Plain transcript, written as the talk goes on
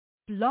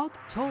Blog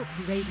Talk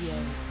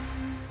Radio.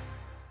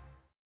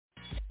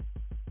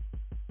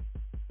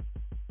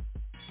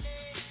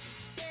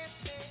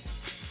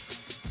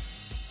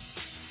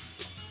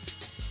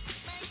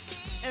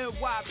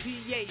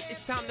 NYPA, it's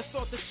time to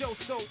start the show,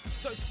 so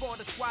search for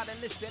the squad and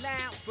listen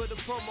out for the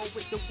promo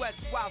with the West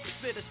Wild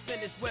Spitter, spin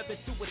his web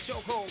into a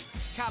chokehold.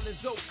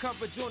 Collins Oak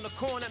coverage on the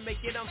corner,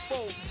 make it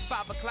unfold.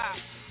 5 o'clock,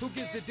 who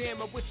gives a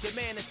damn of what your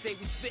man to say?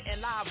 We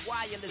spitting live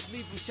wireless,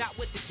 leave him shot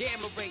with the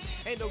gamma ray.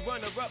 Ain't no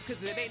runner-up, cause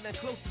it ain't the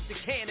closest to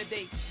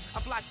candidate. I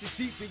block the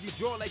deep and you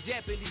draw like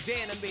Japanese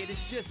anime.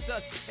 It's just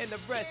us and the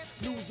rest,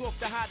 news off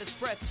the hottest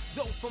press.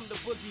 Zoe from the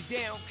boogie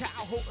down,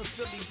 Kyle Holton,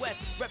 Philly West,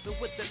 reppin'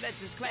 with the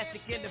legends,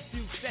 classic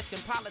interview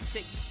session,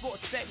 politics,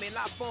 sports segment,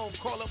 live phone,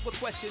 call up a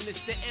question, it's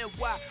the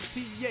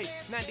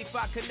NYPA,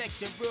 95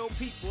 connection, real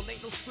people,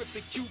 ain't no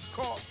scripted cue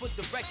card for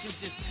directions,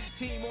 just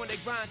team on their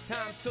grind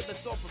time till it's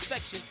all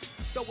perfection,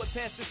 throw it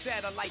past the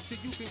satellite so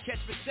you can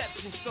catch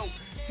reception, so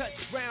touch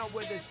ground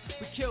with us,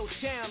 we kill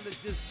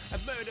challenges,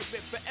 and murder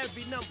it for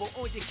every number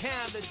on your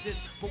calendars,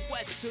 from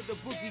west to the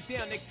boogie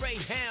down, they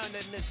greyhound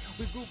in this,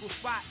 we Google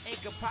Spot,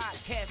 Anchor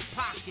Podcast,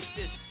 pocket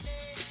this.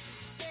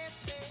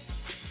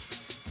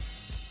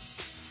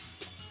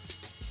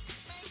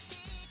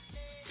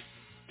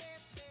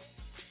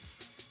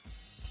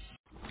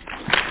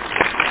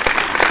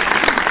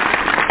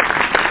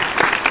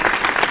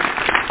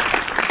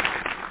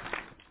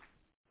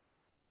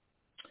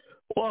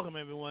 Welcome,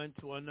 everyone,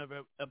 to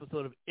another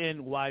episode of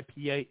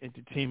NYPA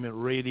Entertainment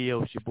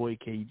Radio. It's your boy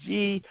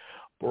KG,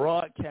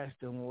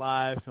 broadcasting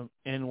live from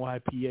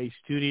NYPA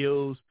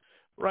Studios,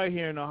 right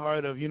here in the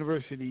heart of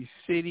University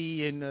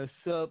City, in a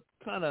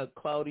kind of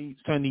cloudy,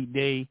 sunny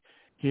day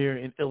here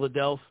in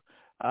Philadelphia.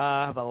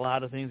 I have a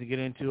lot of things to get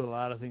into, a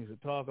lot of things to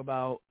talk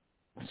about,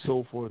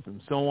 so forth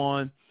and so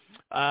on.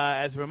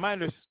 As a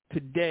reminder,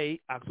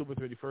 today, October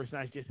 31st,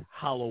 not just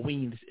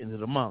Halloween, it's the end of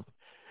the month.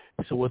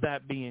 So with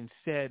that being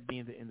said,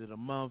 being the end of the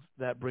month,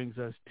 that brings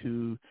us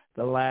to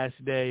the last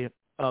day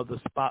of the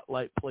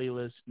Spotlight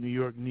Playlist, New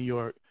York, New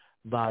York,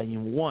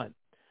 Volume 1.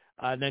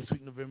 Next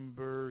week,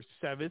 November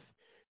 7th,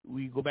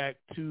 we go back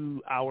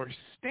to our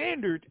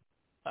standard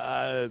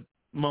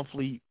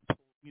monthly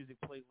music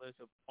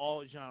playlist of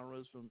all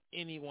genres from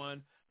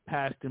anyone,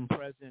 past and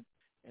present.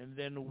 And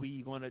then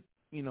we're going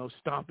to,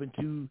 stomp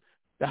into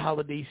the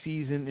holiday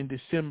season in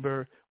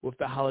December with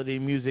the holiday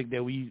music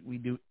that we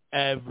do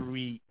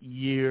every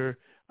year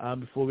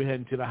before we head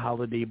into the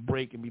holiday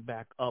break and be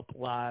back up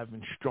live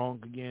and strong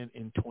again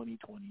in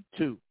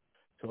 2022.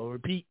 So I'll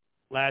repeat,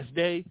 last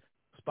day,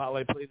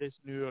 Spotlight Playlist,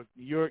 New York,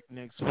 New York.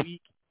 Next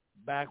week,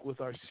 back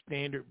with our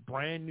standard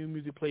brand new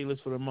music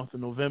playlist for the month of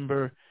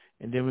November.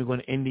 And then we're going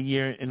to end the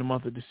year in the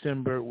month of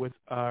December with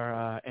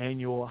our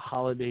annual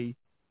holiday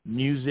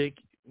music.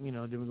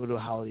 Then we go to a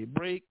holiday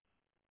break,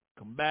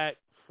 come back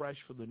fresh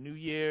for the new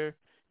year,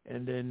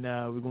 and then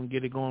we're going to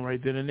get it going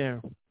right then and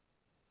there.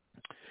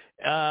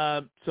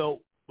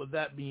 So with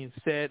that being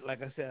said,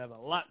 like I said, I have a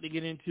lot to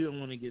get into. I'm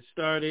going to get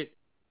started.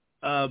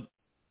 Sidebar,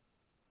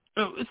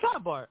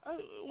 I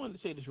wanted to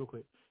say this real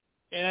quick.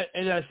 And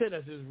as I said, I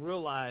just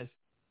realized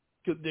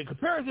the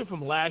comparison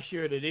from last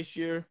year to this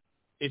year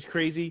is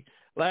crazy.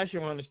 Last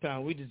year around this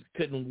time, we just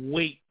couldn't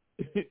wait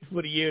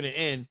for the year to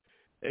end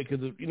because,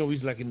 we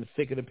was like in the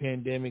thick of the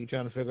pandemic and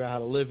trying to figure out how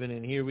to live in it.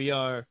 And here we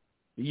are.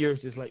 The year's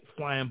just like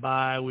flying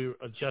by. We were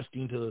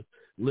adjusting to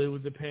live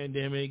with the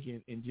pandemic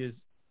and just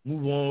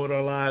move on with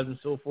our lives and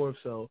so forth.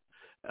 So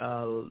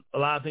a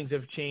lot of things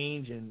have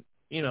changed, and,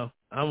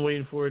 I'm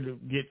waiting for it to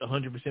get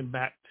 100%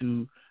 back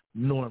to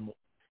normal.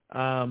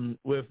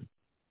 With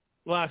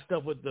a lot of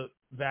stuff with the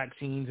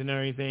vaccines and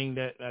everything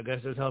that I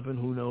guess is helping,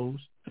 who knows.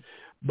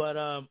 But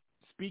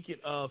speaking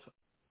of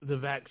the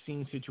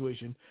vaccine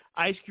situation,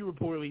 Ice Cube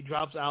reportedly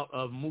drops out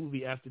of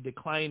movie after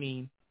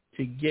declining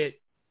to get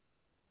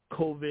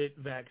COVID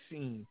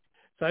vaccine.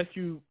 So Ice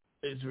Cube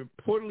is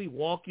reportedly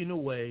walking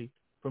away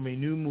from a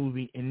new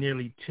movie in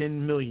nearly $10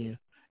 million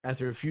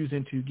after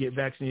refusing to get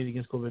vaccinated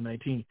against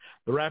COVID-19.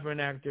 The rapper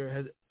and actor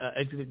has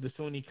exited the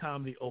Sony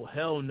comedy Oh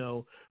Hell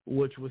No,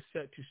 which was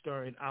set to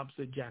star in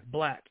opposite Jack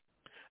Black.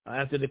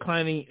 After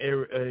declining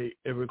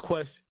a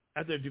request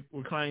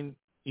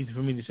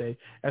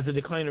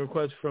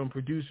from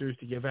producers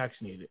to get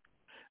vaccinated.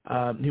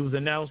 He was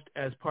announced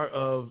as part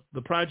of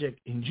the project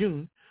in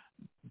June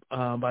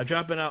by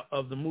dropping out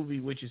of the movie,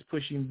 which is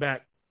pushing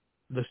back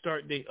the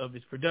start date of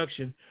its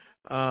production.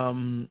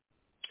 It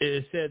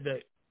is said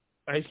that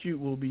Ice Cube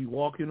will be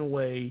walking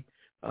away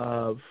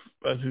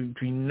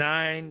between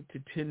 $9 to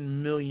 $10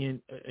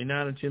 million, a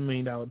 $9 to $10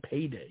 million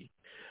payday.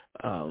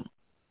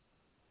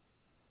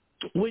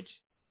 Which,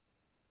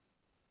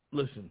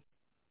 listen.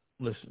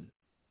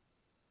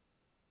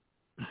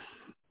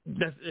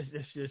 That's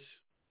just.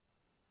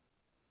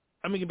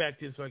 I'm gonna get back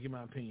to this so I get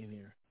my opinion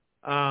here.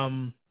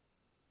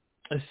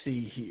 Let's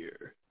see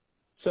here.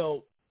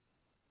 So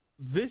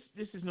this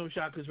is no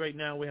shock because right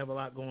now we have a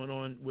lot going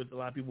on with a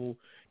lot of people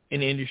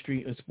in the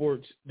industry and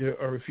sports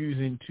that are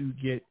refusing to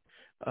get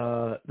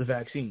the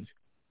vaccines.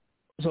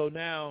 So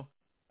now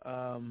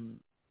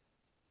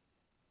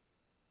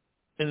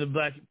in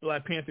the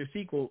Black Panther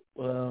sequel,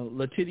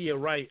 Letitia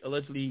Wright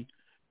allegedly,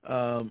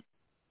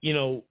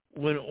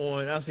 went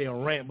on, I'll say a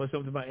rant, but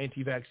something about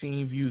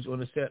anti-vaccine views on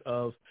the set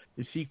of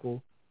the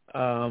sequel.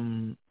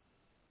 And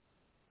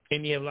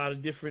you have a lot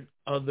of different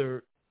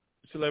other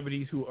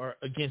celebrities who are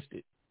against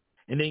it.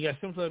 And then you got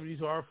some celebrities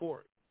who are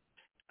for it.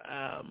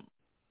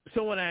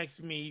 Someone asked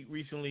me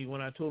recently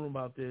when I told them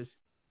about this,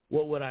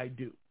 what would I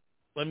do?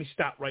 Let me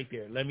stop right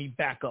there. Let me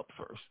back up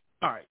first.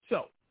 All right,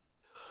 so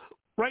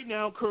right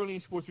now, currently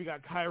in sports, we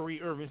got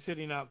Kyrie Irving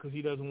sitting out because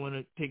he doesn't want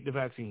to take the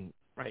vaccine,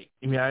 right?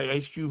 I mean,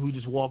 Ice Cube, who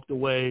just walked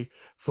away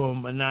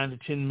from a $9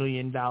 to $10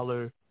 million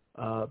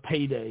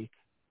payday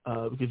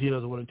because he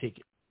doesn't want to take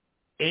it.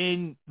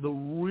 In the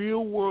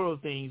real world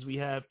of things, we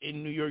have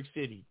in New York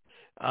City,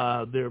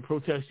 they're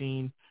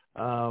protesting,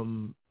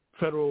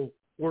 federal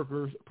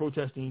workers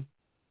protesting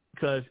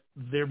because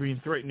they're being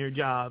threatened their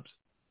jobs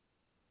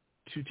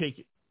to take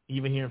it,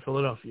 even here in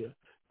Philadelphia.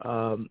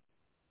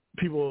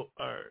 People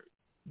are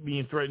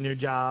being threatened their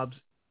jobs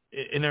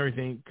and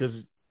everything because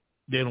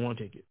they don't want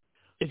to take it.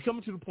 It's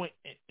coming to the point,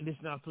 and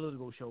it's not a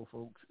political show,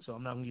 folks, so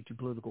I'm not going to get too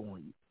political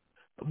on you.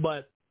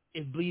 But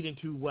it's bleeding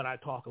into what I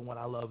talk and what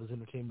I love is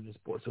entertainment and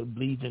sports, so it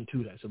bleeds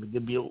into that. So it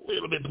could be a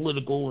little bit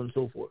political and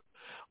so forth.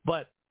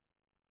 But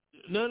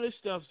none of this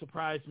stuff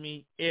surprised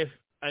me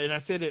and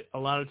I said it a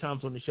lot of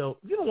times on the show,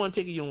 if you don't want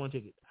to take it, you don't want to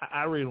take it.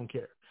 I really don't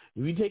care.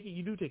 If you take it,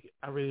 you do take it.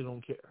 I really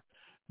don't care.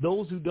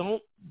 Those who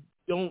don't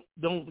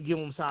give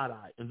them side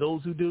eye, and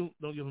those who do,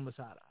 don't give them a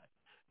side eye.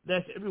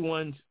 That's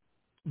everyone's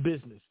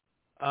business.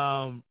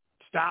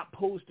 Stop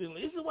posting.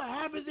 This is what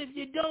happens if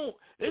you don't.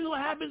 This is what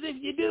happens if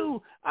you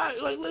do.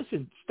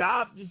 Listen.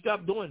 Stop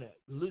doing that.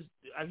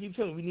 I keep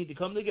telling you, we need to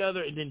come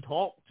together and then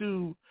talk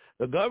to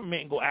the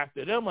government and go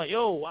after them. Like,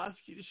 yo, why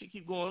this shit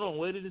keep going on?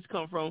 Where did this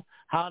come from?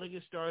 How did it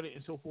get started,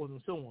 and so forth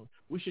and so on.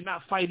 We should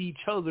not fight each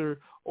other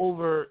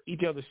over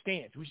each other's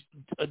stance.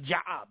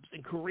 Jobs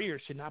and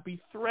careers should not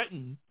be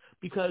threatened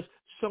because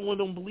someone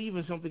don't believe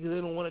in something because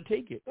they don't want to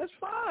take it. That's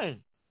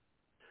fine.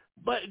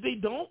 But if they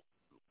don't,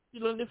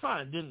 they're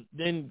fine.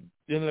 Then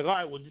like, all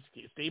right, well, just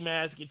stay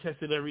masked, get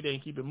tested every day,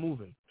 and keep it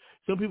moving.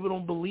 Some people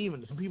don't believe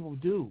in it. Some people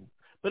do.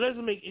 But it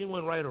doesn't make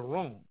anyone right or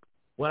wrong.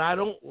 What I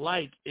don't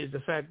like is the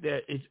fact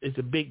that it's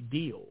a big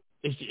deal.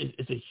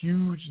 It's a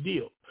huge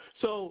deal.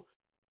 So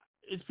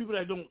it's people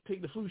that don't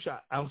take the flu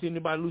shot. I don't see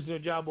anybody losing their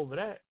job over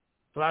that.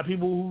 A lot of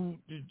people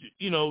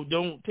who,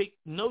 don't take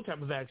no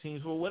type of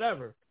vaccines for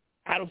whatever.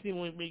 I don't see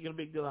anyone making a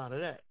big deal out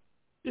of that.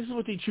 This is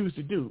what they choose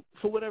to do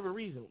for whatever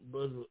reason,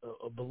 whether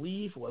a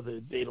belief,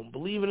 whether they don't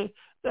believe in it.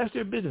 That's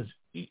their business.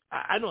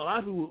 I know a lot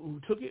of people who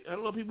took it. I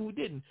know people who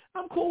didn't.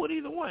 I'm cool with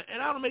either one,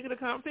 and I don't make it a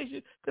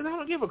conversation because I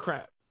don't give a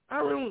crap. I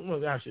really don't.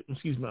 Well, gosh,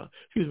 excuse me.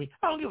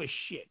 I don't give a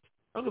shit.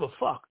 I don't give a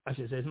fuck. I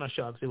should say it's my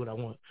show. I can say what I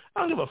want.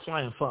 I don't give a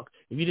flying fuck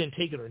if you didn't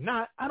take it or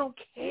not. I don't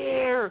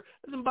care. It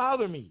doesn't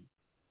bother me.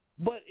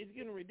 But it's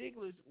getting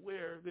ridiculous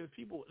where there's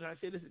people, and I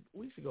said this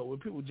weeks ago, where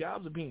people's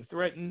jobs are being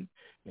threatened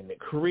and their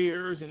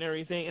careers and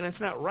everything, and that's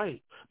not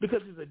right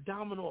because it's a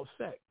domino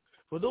effect.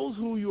 For those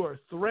who you are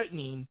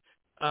threatening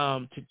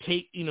to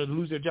take, to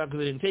lose their job because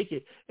they didn't take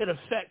it, it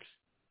affects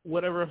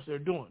whatever else they're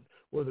doing,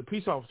 whether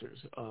police officers,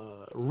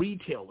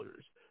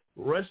 retailers,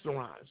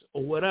 restaurants,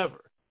 or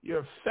whatever.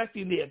 You're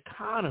affecting the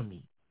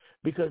economy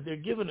because they're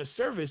giving a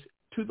service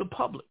to the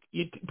public.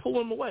 You pull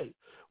them away.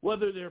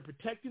 Whether they're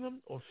protecting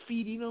them or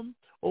feeding them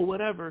or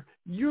whatever,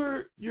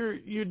 you're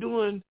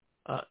doing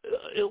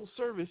ill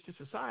service to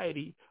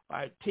society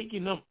by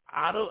taking them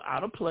out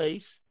of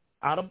play,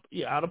 I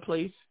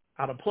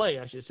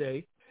should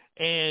say.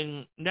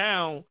 And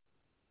now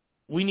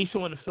we need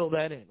someone to fill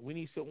that in. We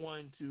need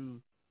someone to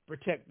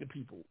protect the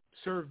people,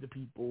 serve the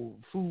people,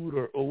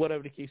 food or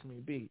whatever the case may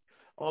be,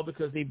 all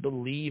because they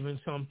believe in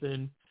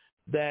something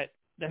that's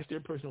their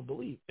personal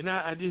belief. And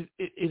it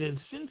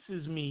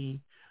incenses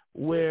me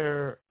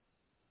where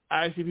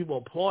I see people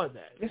applaud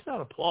that. It's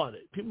not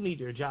applauded. People need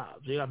their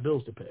jobs. They got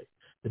bills to pay.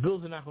 The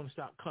bills are not going to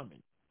stop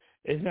coming.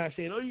 It's not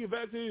saying, you're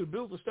vaccinated, the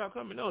bills will stop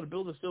coming. No, the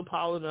bills are still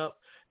piling up.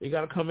 They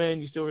got to come in.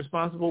 You're still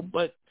responsible.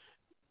 But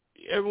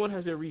everyone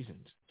has their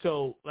reasons.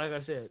 So, like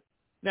I said,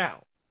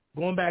 now,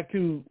 going back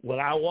to will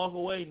I walk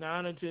away from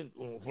 $9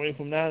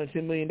 to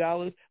 $10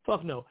 million?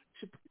 Fuck no.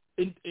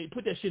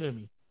 Put that shit in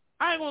me.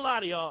 I ain't going to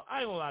lie to y'all.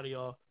 $9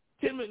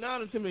 to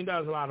 $10 million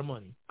is a lot of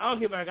money. I don't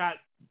care if I got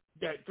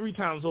that 3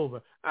 times over.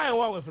 I ain't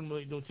walking from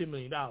 $10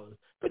 million.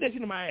 Put that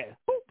shit in my ass.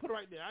 Put it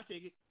right there. I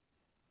take it.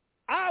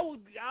 I'll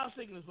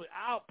take this.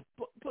 I'll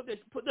put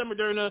that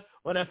Moderna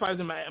or that Pfizer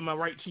in my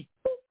right cheek.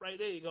 Right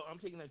there you go. I'm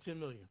taking that $10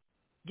 million.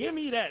 Give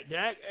me that.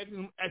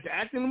 At the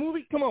acting in the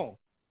movie. Come on.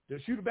 To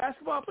shoot a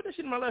basketball. Put that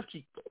shit in my left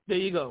cheek. There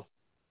you go.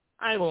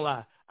 I ain't gonna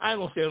lie. I ain't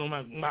gonna stand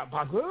on my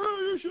pocket.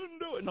 Oh, you shouldn't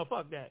do it. No,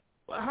 fuck that.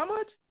 Well, how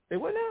much? They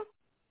what now?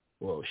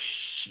 Well,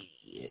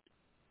 shit.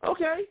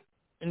 Okay.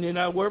 And then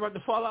I worry about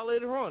the fallout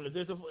later on.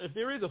 If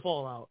there is a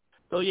fallout,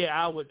 so yeah,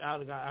 I would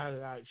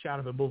got shot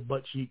up in both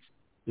butt cheeks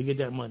to get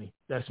that money.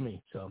 That's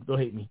me. So don't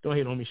hate me. Don't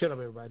hate on me. Shut up,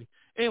 everybody.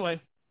 Anyway,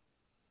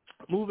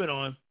 moving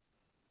on.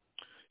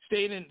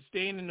 Staying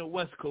in the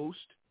West Coast.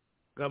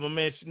 got my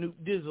man Snoop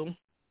Dizzle.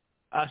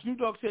 Snoop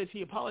Dogg says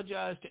he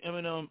apologized to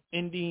Eminem,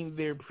 ending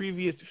their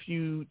previous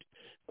feud.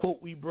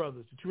 Quote, "We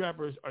brothers." The two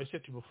rappers are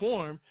set to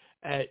perform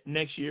at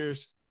next year's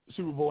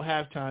Super Bowl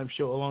halftime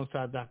show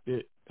alongside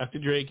Dr.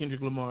 Dre,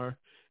 Kendrick Lamar,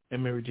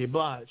 and Mary J.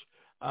 Blige.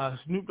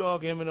 Snoop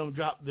Dogg and Eminem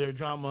dropped their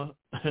drama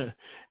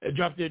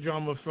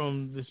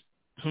from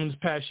this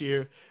past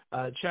year.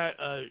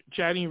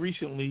 Chatting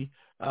recently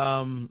in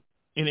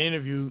an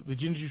interview, the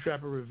Ginger Juice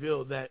rapper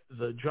revealed that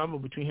the drama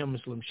between him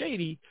and Slim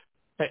Shady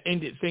had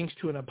ended thanks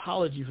to an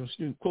apology from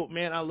Snoop. Quote,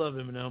 "Man, I love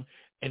Eminem,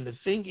 and the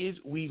thing is,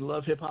 we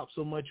love hip hop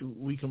so much.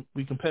 We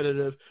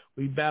competitive.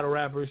 We battle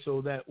rappers,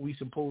 so that we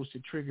supposed to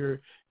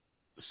trigger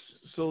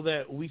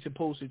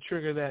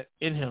that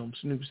in him."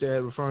 Snoop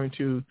said, referring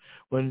to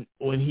when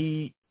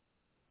he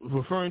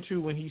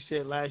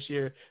said last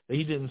year that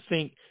he didn't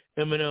think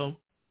Eminem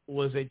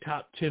was a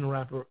top 10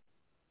 rapper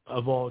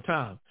of all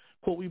time.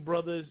 Quote, "We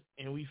brothers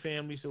and we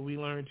family, so we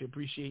learn to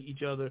appreciate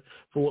each other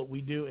for what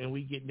we do, and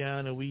we get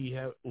down and we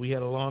had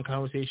a long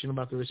conversation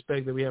about the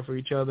respect that we have for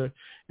each other,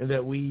 and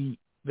that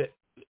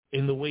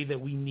in the way that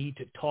we need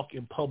to talk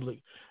in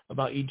public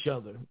about each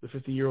other." The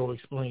 50-year-old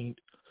explained.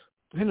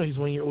 I didn't know he's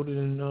 1 year older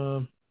than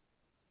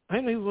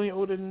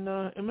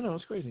Eminem.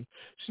 It's crazy.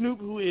 Snoop,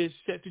 who is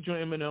set to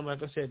join Eminem,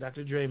 like I said,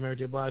 Dr. Dre, Mary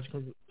J. Blige,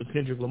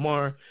 Kendrick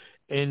Lamar,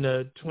 in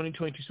the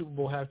 2022 Super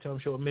Bowl halftime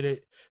show,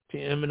 admitted to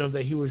Eminem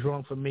that he was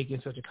wrong for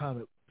making such a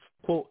comment.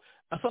 Quote,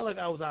 "I felt like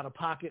I was out of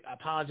pocket. I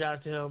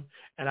apologized to him,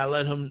 and I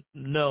let him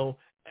know,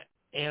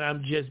 and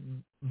I'm just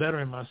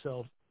bettering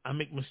myself. I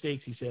make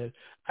mistakes," he said.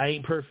 "I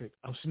ain't perfect.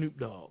 I'm Snoop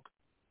Dogg."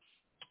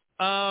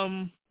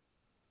 During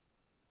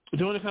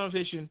the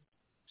conversation,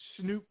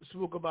 Snoop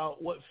spoke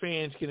about what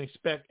fans can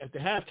expect at the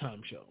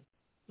halftime show.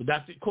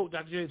 Quote,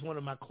 "Dr. J is one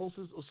of my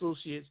closest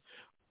associates.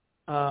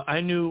 When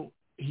I knew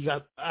he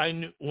got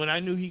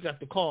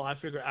the call, I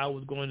figured I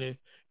was going to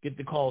get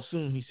the call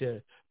soon," he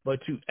said.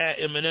 "But to add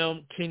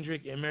Eminem,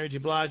 Kendrick, and Mary J.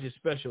 Blige is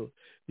special.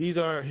 These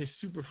are his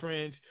super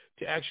friends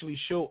to actually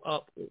show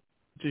up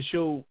to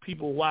show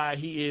people why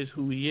he is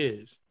who he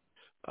is."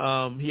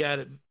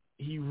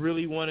 He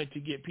really wanted to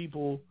get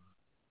people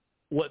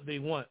what they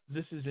want.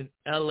 "This is an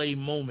LA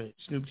moment,"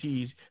 Snoop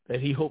teased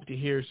that he hoped to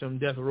hear some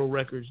Death Row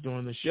Records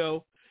during the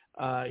show.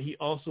 He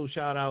also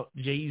shouted out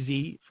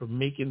Jay-Z for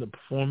making the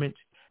performance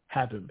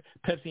happen.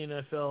 Pepsi and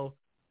NFL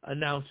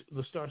announced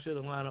the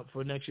star-studded lineup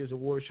for next year's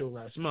award show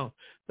last month.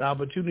 "The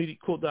opportunity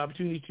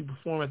to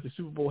perform at the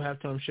Super Bowl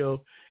halftime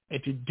show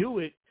and to do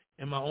it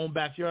in my own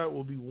backyard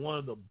will be one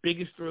of the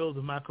biggest thrills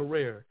of my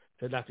career,"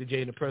 said Dr.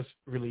 J in the press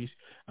release.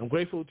 "I'm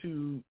grateful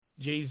to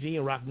Jay-Z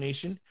and Rock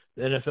Nation,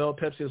 the NFL,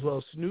 Pepsi, as well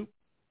as Snoop,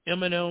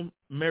 Eminem,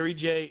 Mary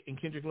J., and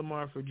Kendrick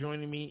Lamar for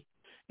joining me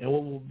in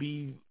what will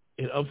be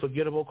an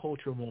unforgettable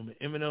cultural moment."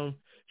 Eminem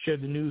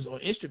shared the news on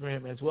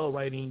Instagram as well,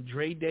 writing,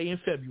 "Dre Day in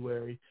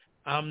February.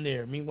 I'm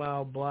there."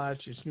 Meanwhile,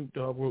 Blige and Snoop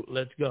Dogg wrote,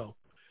 "Let's go."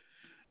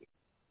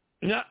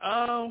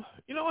 Now,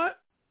 you know what?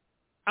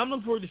 I'm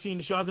looking forward to seeing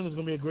the show. I think it's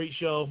going to be a great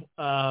show.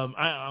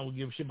 I don't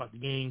give a shit about the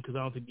game because I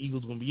don't think the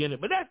Eagles are going to be in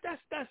it. But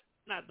that's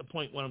not the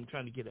point what I'm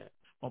trying to get at.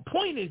 My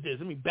point is this.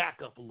 Let me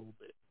back up a little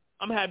bit.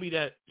 I'm happy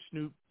that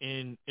Snoop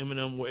and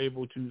Eminem were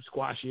able to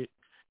squash it.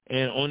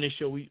 And on this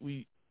show,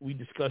 we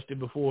discussed it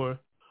before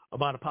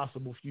about a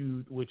possible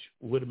feud, which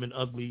would have been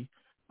ugly.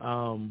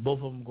 Both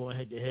of them going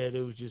head-to-head.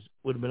 It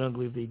would have been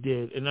ugly if they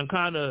did. And I'm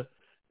kind of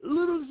a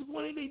little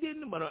disappointed they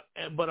didn't,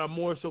 but I'm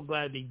more so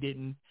glad they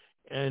didn't.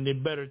 And they're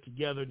better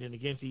together than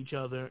against each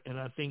other. And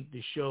I think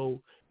the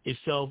show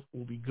itself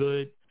will be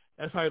good.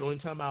 That's probably the only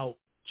time I'll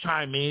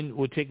chime in.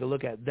 We'll take a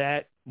look at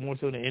that more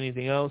so than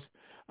anything else.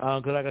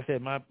 Because like I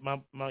said, my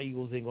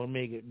Eagles ain't going to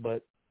make it.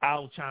 But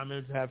I'll chime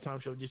in to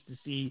halftime show just to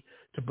see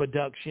the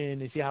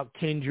production and see how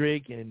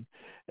Kendrick and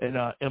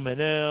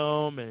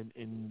Eminem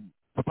and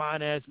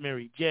Fine-Ass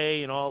Mary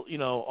J. and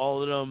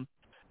all of them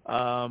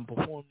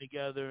perform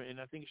together, and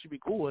I think it should be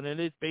cool. And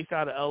it's based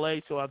out of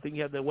L.A., so I think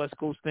you have the West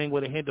Coast thing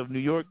with a hint of New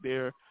York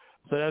there,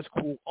 so that's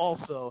cool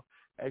also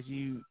as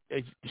the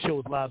show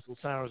is live, so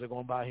sirens are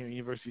going by here in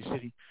University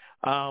City.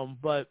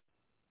 But,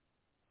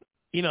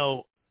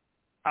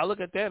 I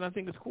look at that, and I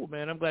think it's cool,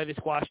 man. I'm glad they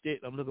squashed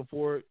it. I'm looking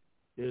forward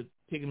to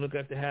taking a look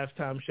at the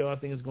halftime show. I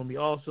think it's going to be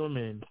awesome,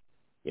 and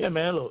yeah,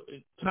 man, look,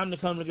 it's time to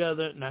come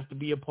together, not to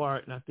be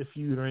apart, not to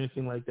feud or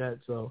anything like that.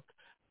 So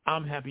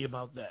I'm happy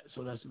about that.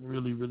 So that's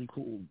really, really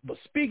cool. But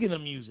speaking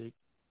of music,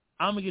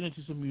 I'm going to get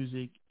into some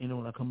music.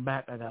 When I come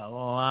back, I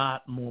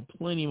got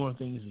plenty more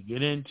things to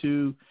get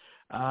into.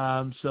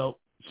 So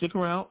stick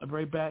around. I'll be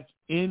right back.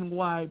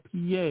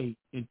 NYPA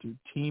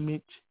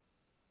Entertainment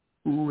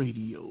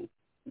Radio.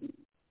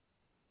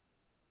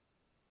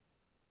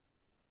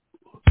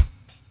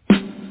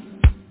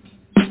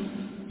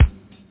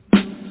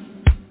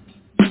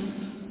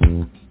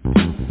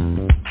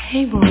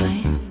 Hey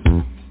boy,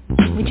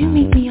 would you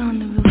meet me on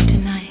the roof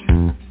tonight?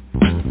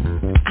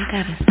 I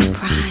got a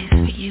surprise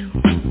for you.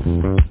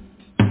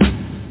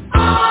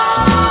 All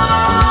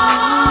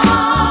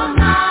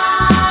night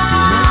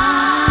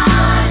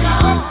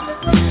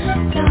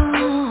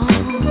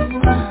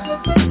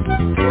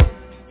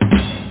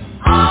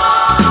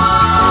long.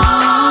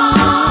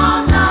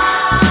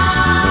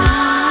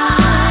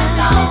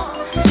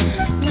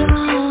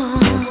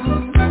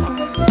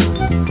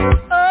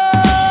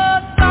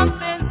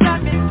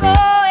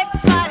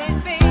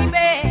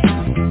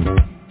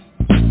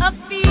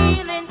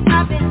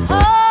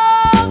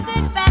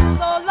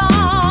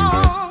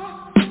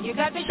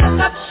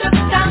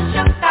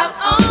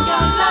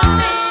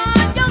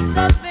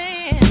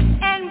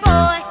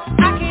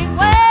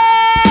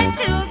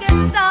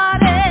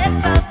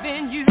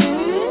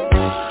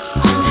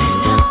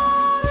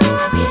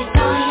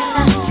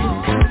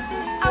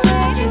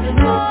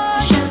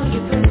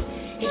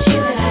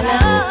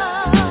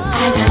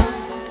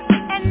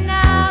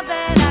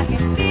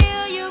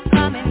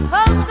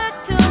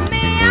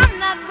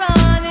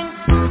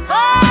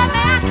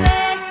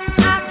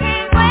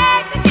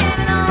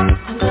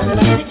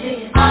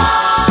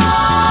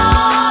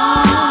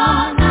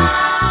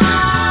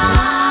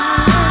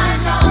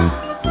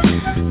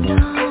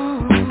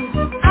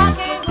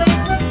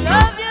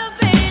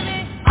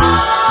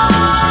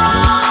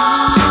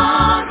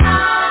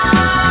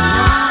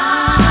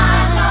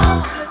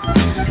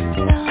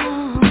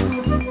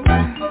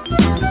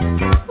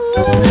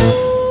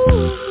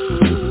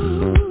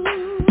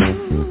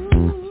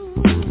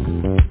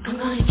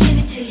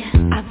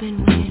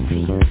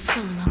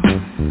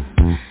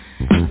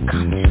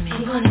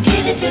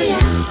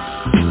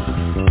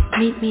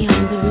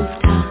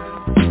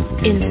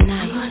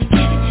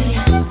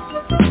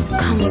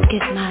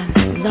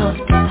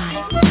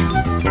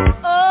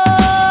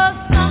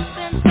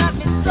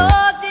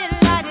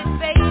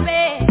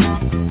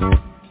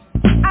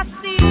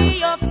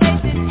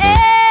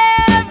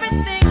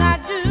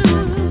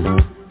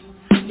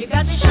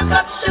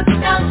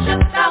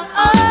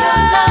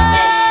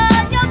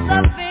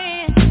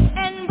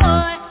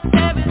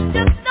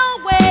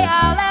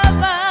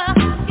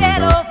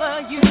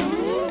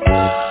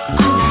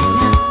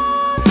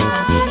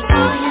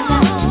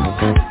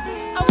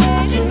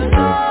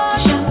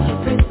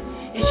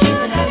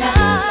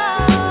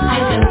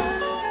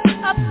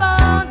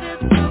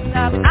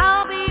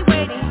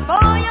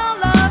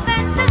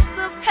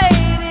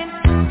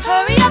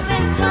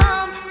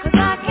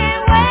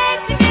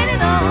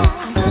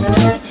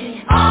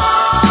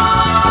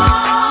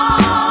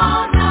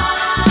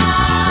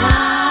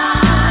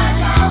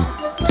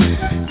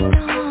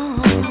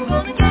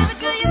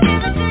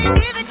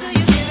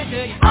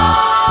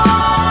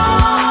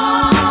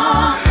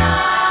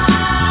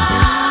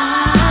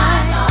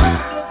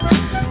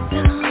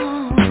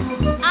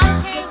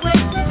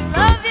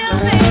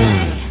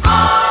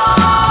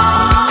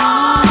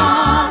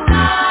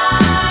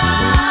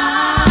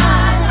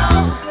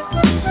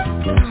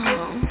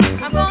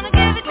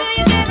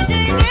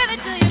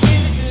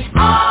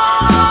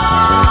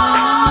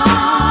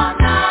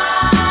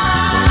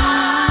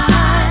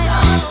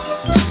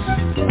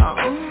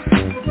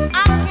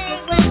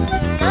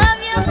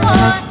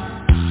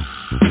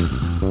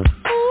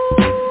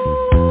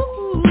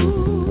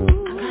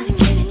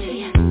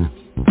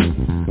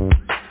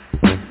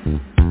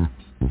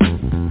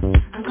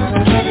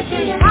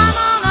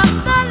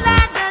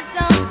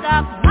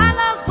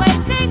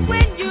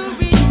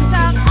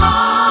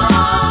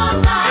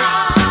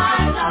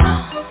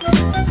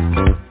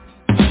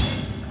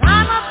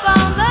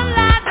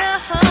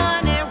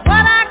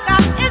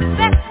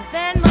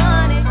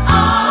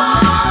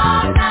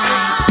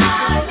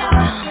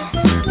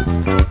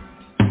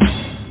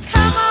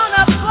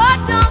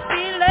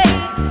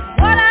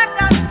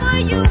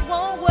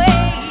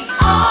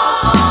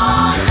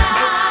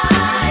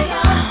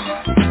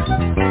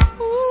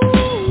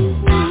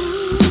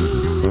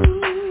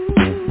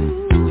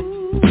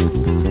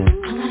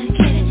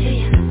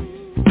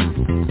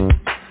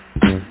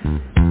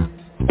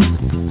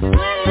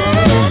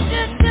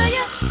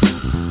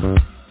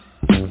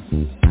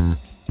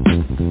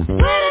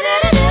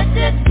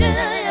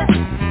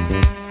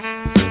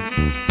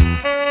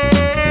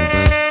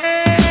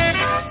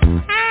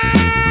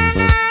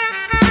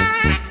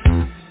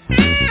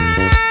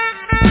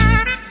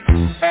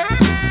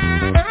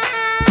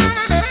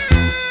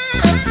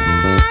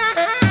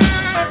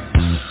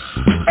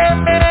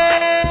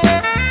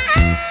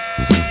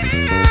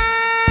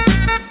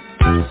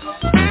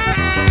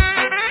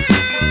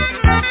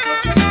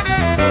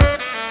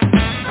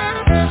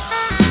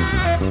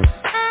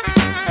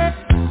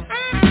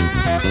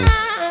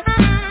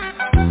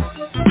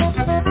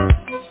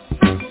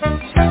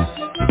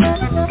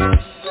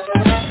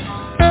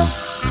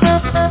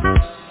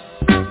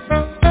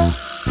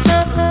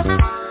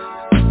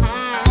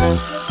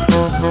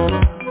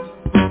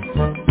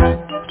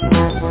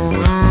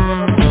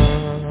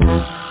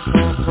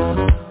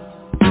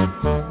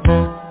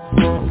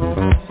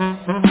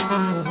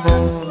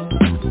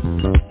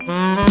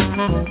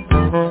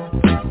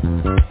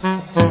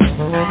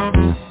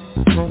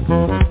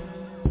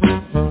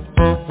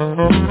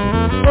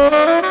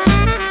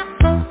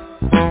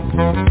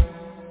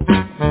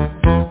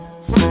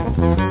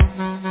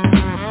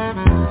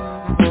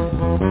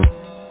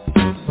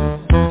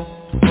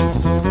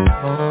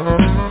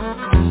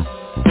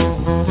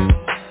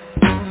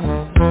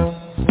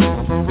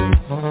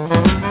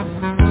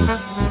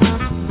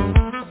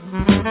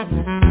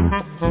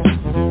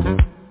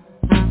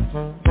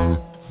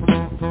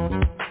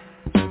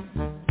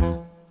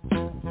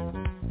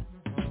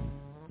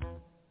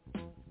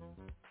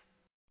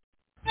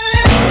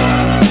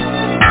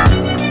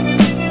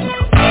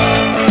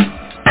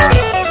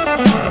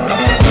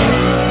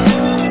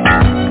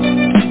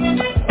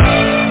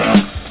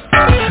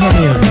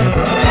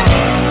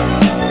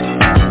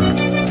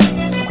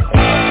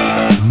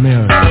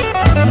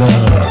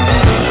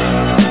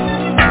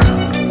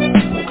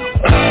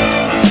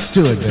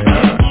 to it,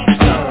 man.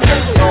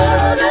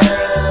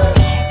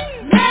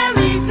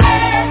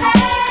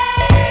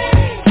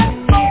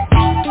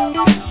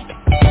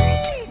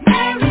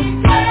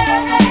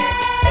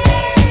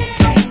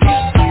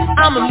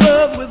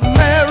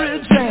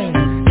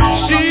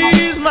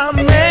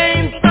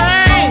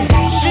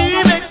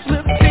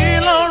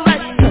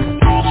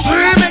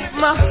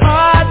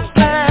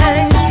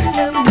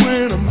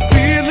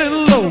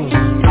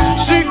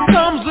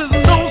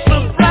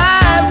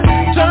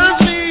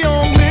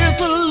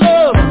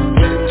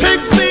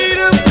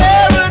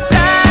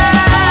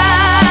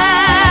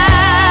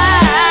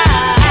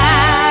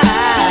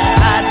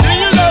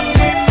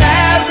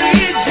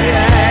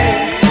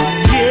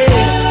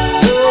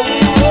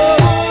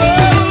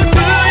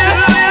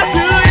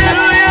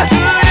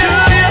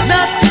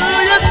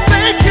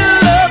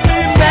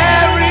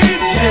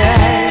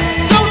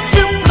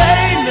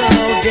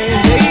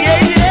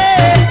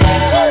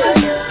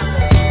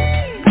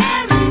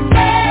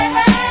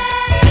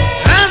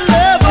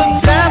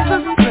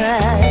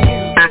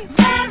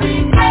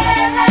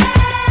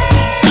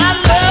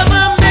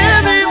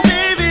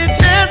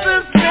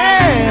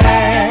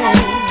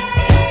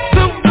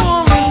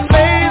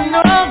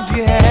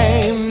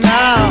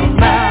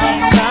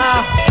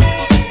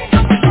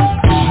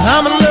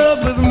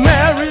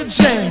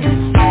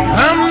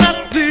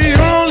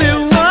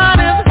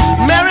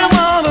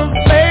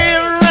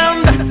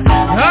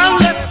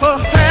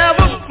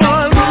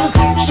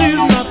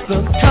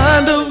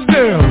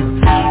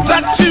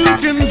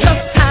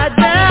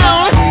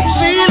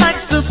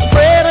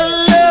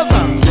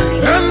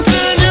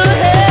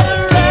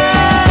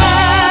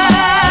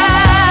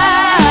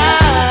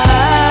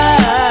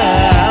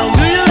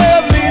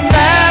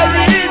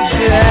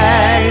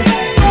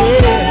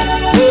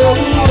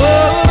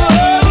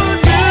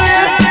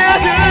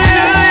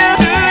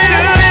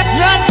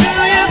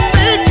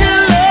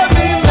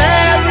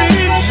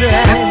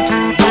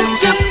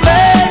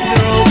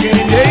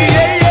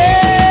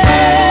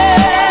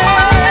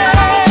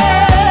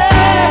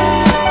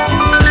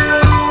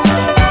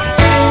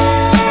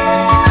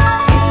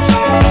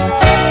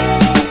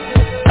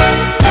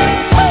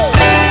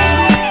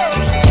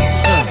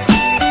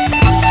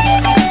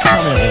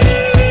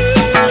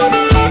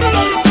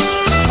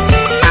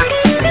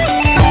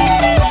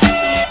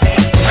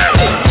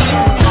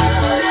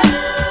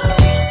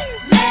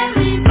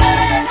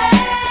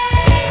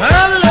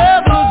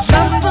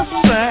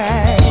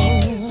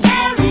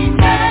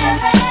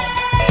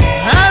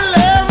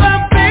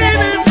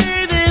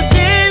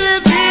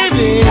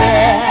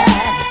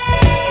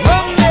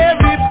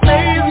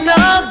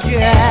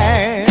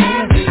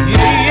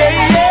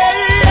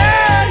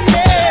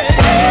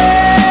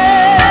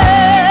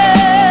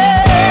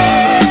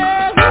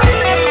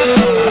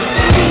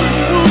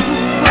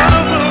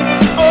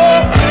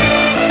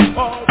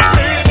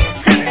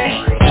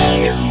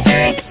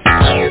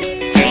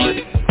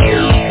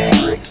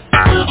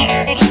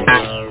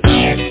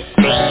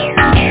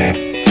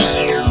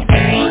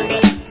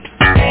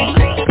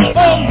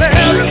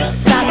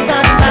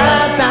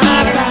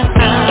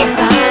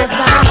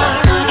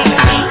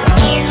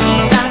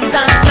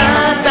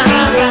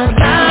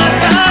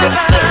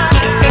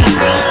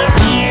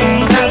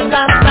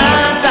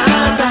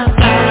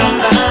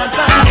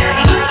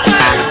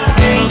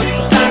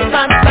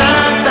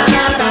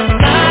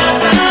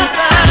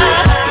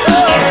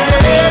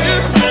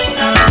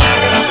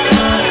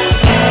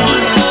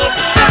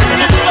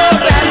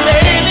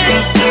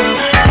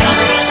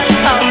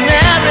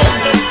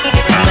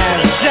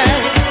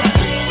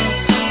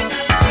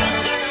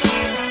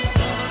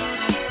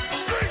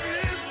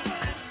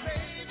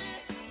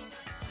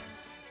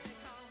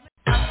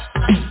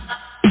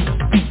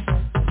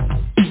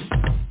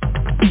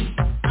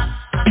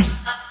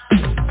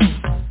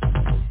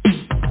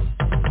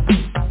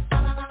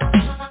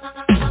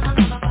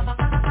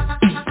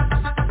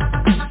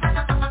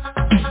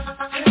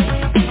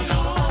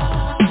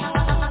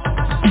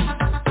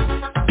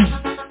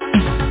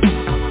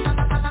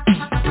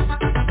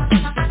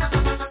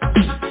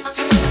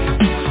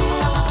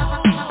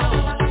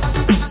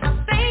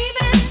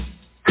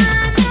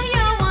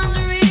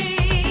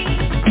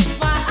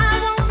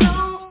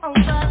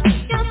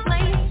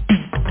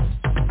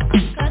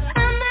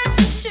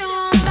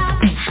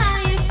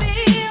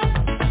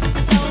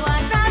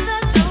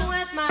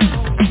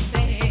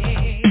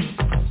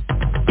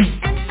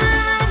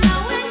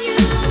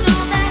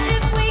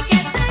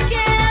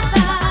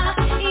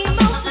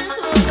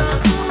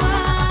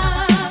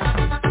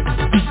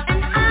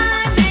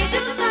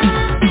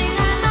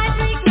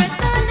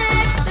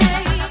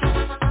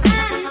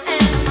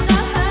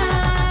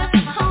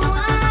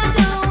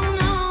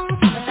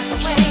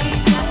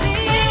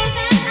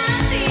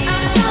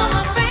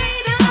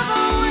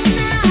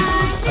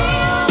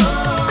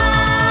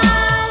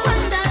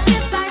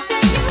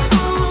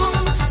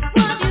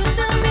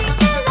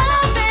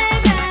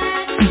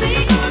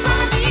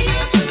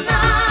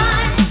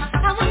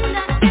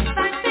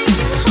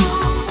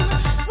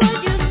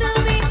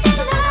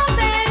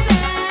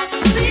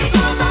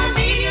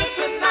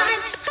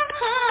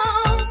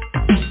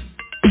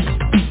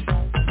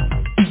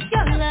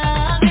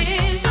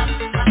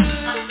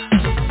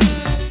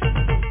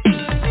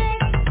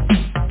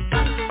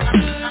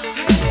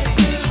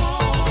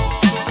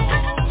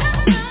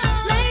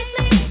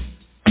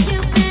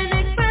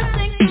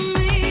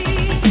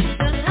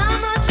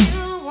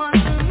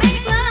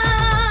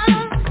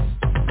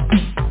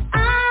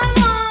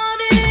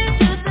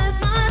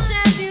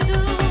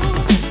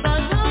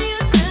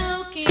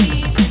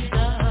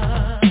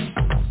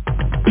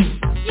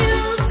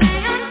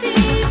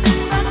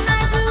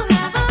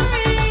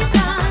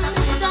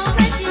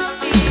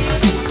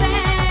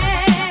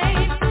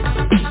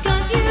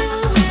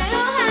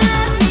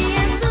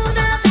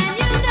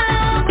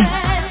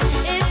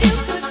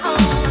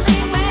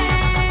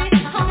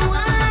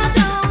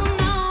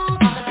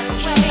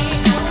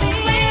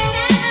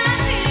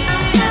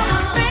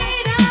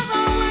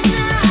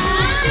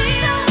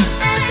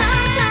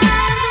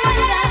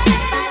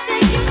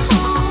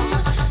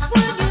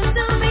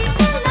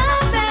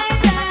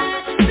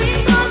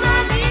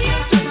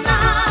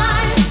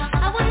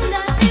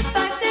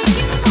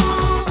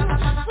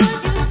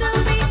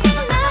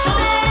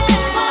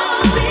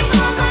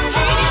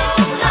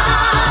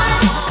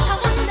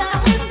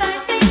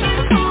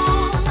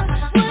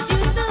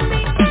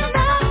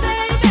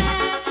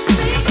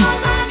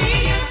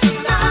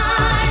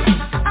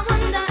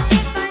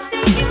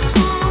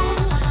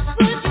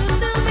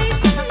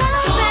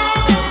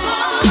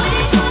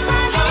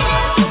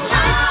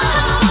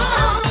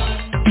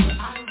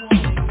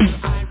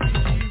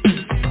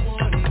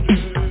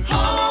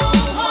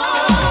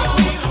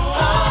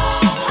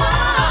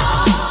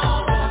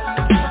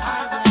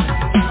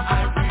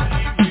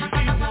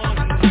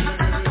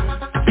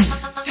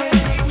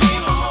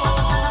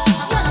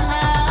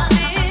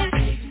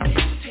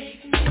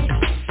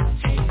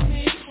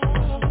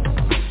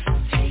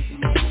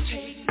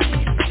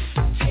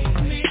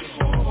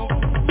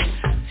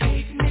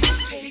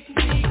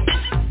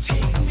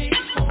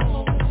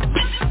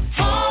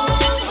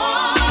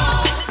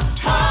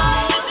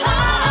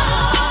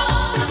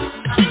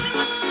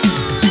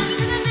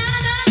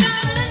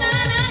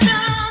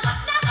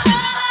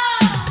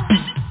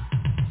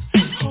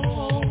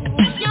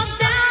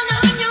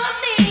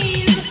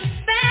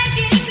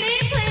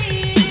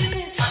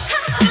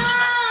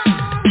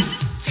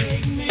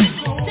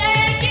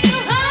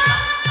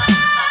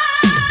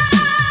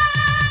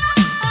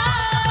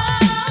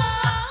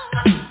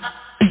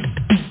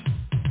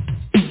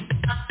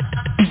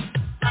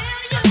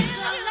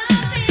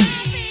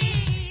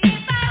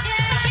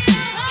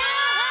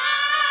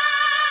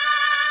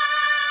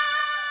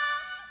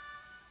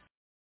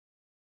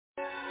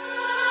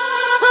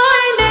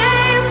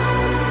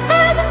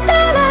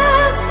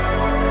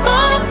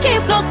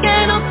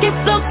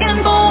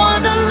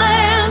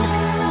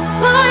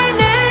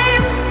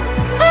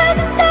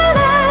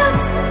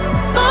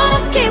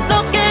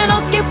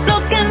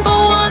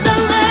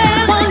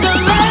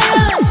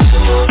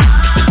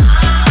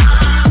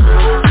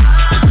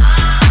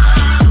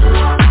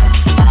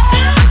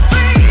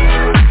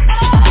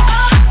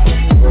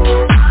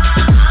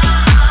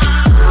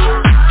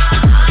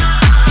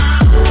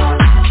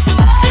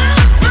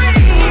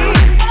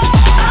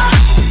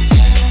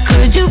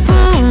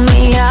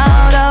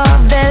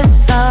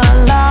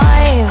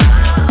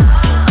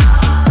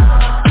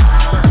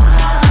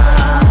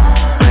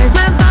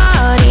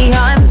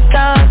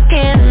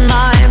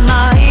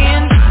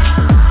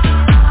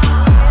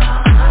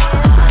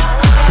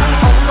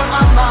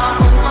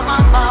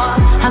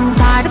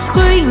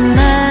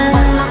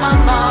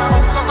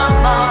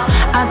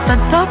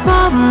 that's a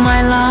problem,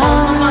 my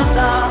love.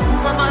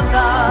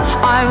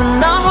 I'm in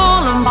the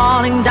hole, I'm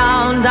falling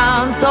down,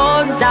 down,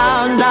 so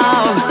down,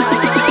 down.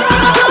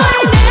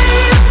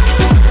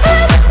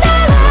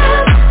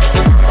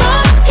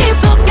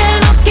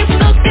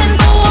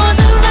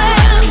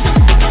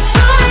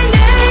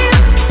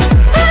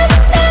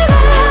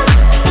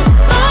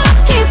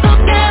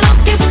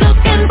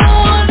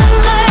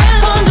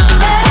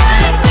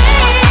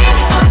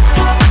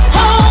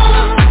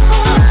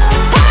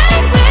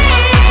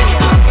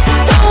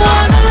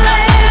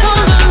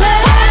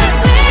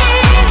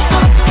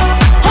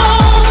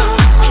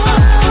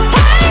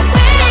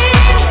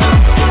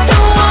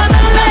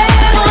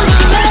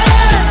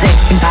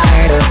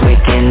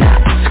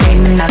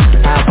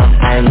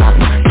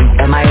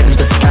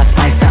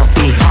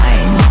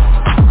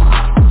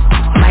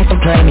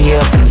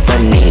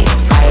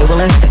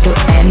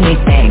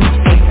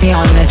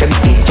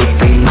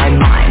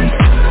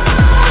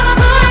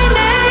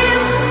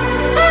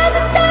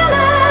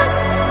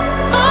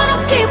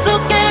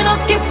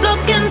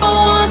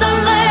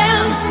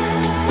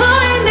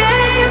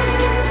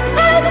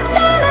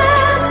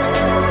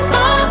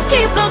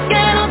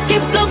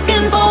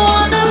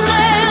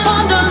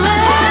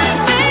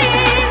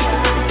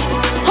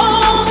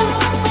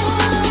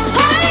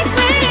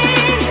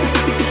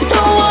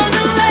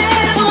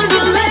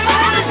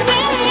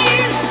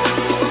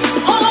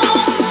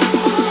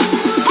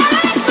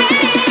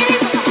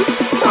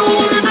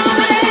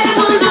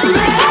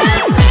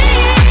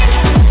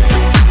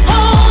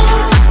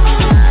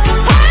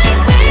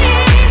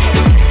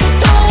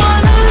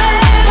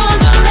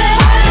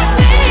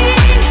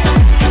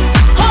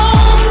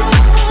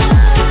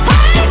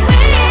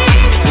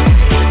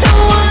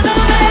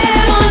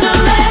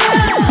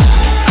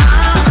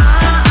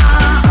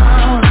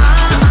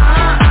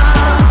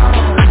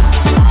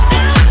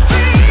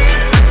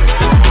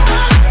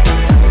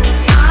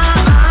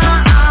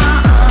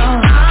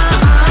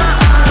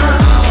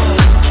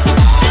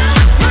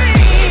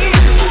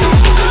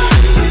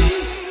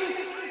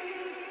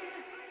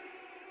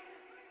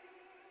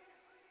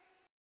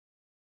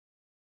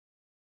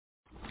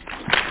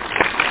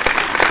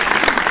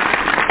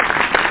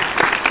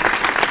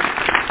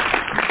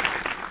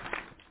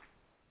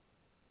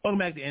 Welcome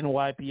back to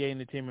NYPA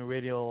Entertainment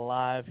Radio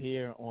live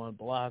here on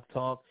Blog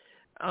Talk.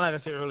 Like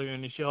I said earlier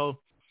in the show,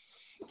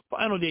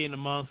 final day in the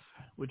month,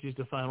 which is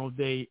the final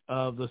day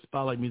of the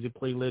Spotlight Music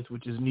Playlist,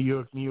 which is New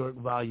York,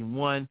 Volume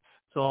 1.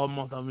 So all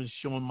month I'm just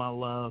showing my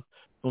love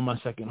for my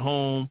second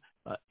home,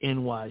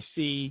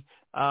 NYC.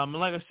 And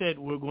like I said,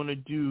 we're going to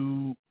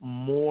do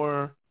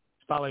more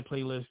Spotlight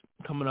playlists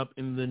coming up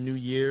in the new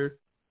year.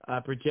 I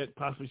project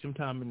possibly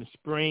sometime in the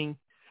spring.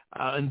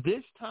 And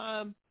this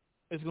time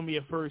it's going to be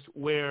a first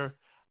where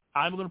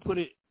I'm going to put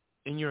it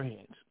in your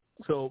hands.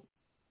 So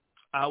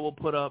I will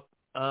put up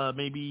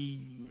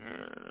maybe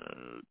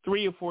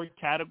 3 or 4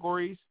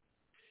 categories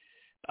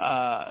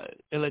and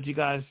let you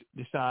guys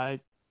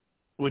decide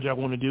which I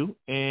want to do.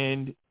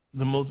 And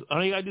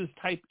all you got to do is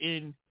type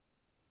in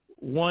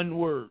one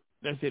word.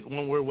 That's it,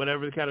 one word,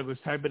 whatever the category is.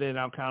 Type it in,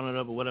 I'll count it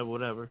up or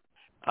whatever.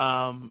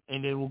 And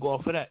then we'll go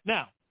off of that.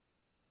 Now,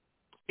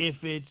 if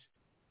it's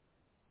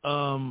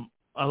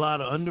a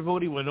lot of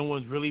undervoting where no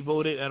one's really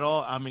voted at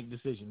all, I'll make a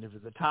decision. If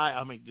it's a tie,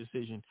 I'll make a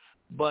decision.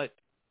 But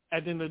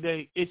at the end of the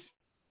day, it's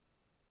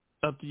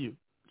up to you.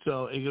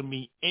 So it can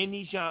be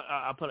any genre.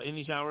 I'll put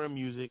any genre of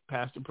music,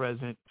 past or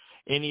present,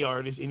 any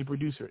artist, any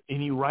producer,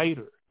 any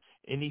writer,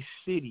 any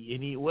city,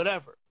 any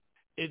whatever.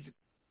 The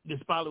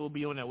spotlight will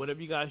be on that. Whatever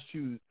you guys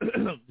choose,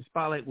 the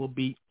spotlight will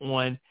be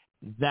on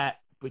that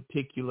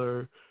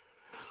particular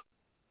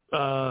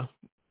song,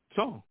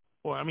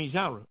 or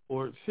genre,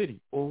 or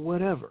city, or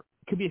whatever.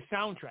 It could be a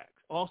soundtrack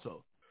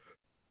also.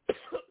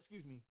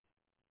 Excuse me.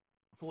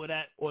 For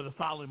that, or the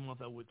following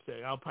month, I would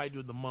say. I'll probably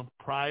do the month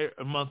prior,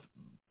 a month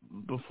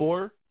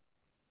before,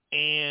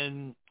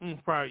 and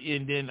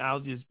then I'll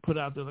just put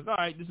out there like, all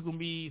right, this is gonna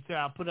be. Say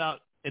I'll put out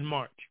in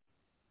March.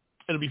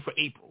 It'll be for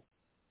April,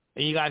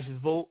 and you guys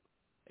just vote.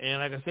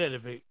 And like I said,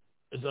 if it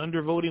is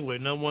undervoting where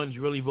no one's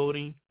really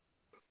voting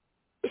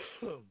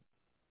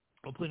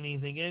or putting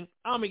anything in,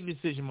 I'll make the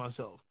decision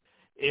myself.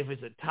 If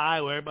it's a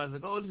tie where everybody's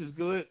like, oh, this is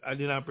good, I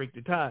did not break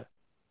the tie.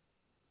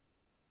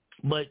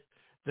 But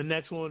the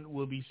next one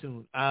will be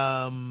soon.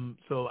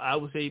 So I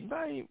would say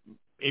by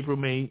April,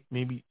 May,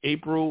 maybe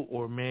April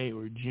or May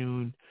or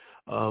June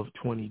of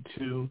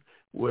 22,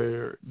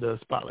 where the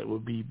spotlight will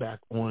be back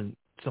on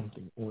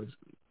something or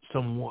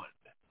someone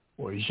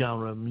or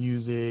genre of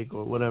music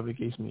or whatever the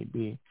case may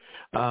be.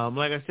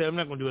 Like I said, I'm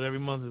not going to do it every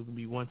month. It's going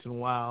to be once in a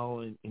while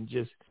and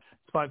just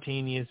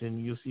spontaneous,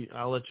 and you'll see.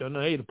 I'll let y'all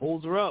know, hey, the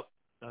polls are up.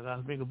 I got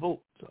to make a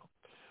vote. So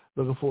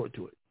looking forward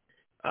to it.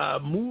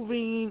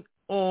 Moving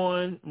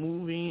on.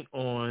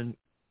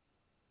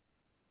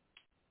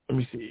 Let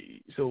me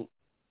see. So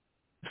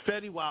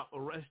Fetty Wap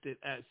arrested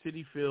at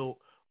Citi Field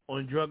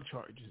on drug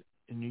charges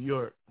in New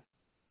York.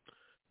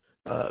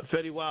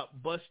 Fetty Wap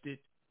busted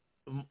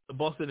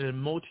a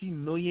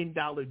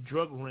multi-million-dollar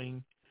drug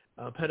ring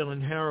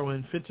peddling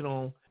heroin,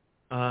 fentanyl,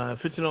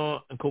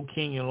 fentanyl and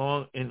cocaine in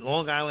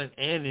Long Island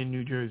and in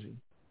New Jersey.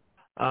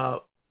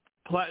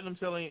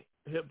 Platinum-selling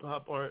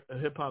hip-hop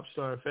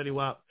star Fetty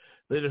Wap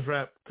latest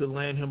rap could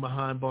land him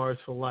behind bars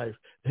for life.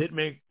 The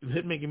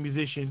hit-making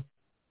musician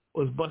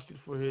was busted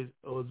for his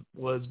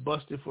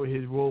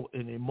role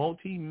in a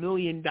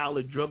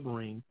multi-million-dollar drug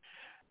ring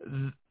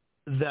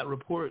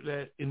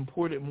that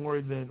imported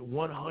more than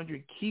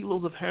 100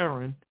 kilos of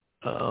heroin,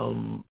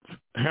 heroin,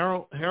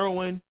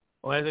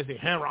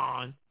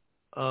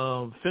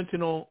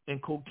 fentanyl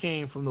and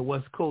cocaine from the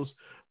West Coast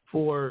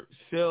for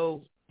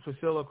sale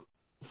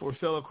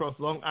across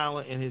Long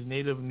Island and his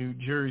native New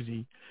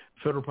Jersey.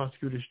 Federal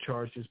prosecutors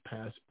charged this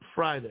past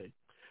Friday.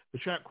 The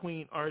Trap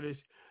Queen artist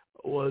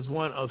was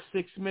one of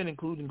 6 men,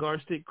 including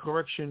Garden State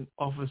Correction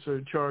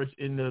Officer, charged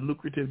in the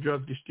lucrative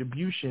drug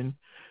distribution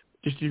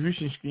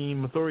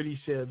scheme. Authorities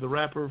said the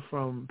rapper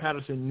from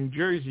Paterson, New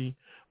Jersey,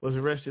 was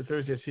arrested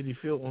Thursday at Citi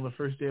Field on the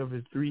first day of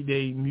his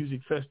 3-day music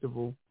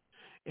festival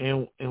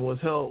and was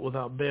held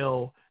without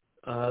bail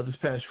this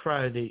past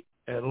Friday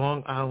at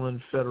Long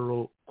Island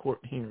federal court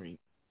hearing.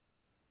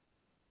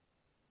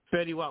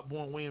 Fetty Wap,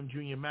 born William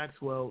Jr.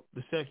 Maxwell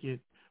II,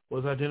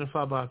 was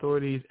identified by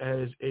authorities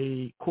as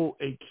a, quote,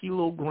 a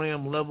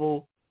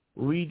kilogram-level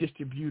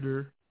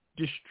redistributor,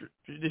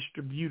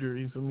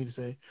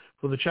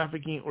 for the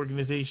trafficking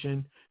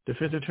organization.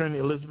 Defense attorney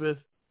Elizabeth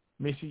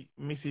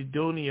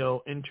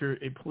Macedonio entered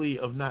a plea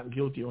of not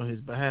guilty on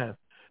his behalf.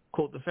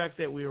 Quote, the fact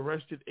that we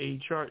arrested a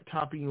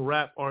chart-topping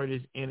rap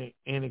artist and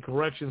a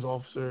corrections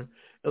officer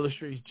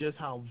illustrates just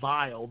how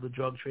vile the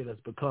drug trade has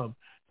become,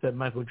 said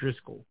Michael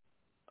Driscoll,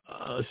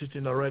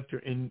 assistant director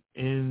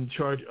in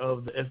charge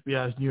of the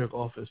FBI's New York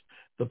office.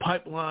 The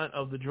pipeline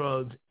of the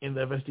drugs in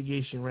the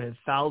investigation ran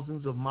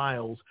thousands of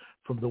miles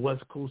from the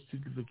West Coast to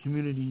the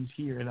communities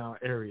here in our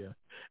area.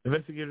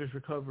 Investigators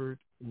recovered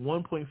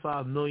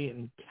 $1.5 million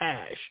in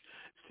cash,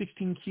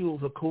 16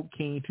 kilos of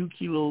cocaine, 2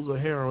 kilos of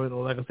heroin,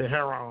 or like I said,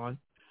 heroin,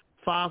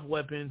 5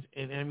 weapons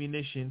and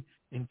ammunition,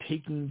 and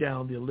taking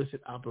down the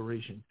illicit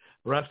operation.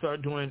 The rap star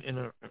during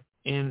an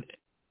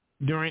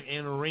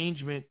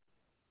arraignment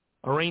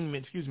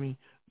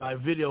by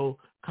video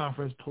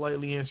conference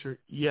politely answered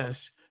yes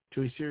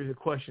to a series of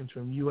questions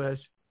from U.S.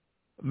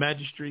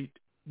 Magistrate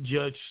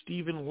Judge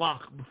Stephen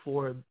Locke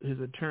before his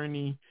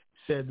attorney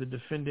said the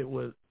defendant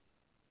would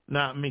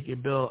not make a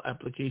bail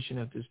application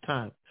at this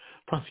time.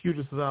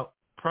 Prosecutors without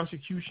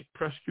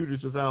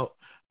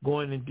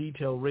going in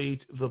detail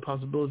raised the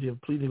possibility of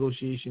plea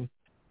negotiation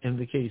in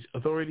the case.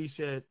 Authorities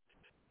said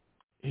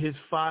his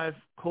 5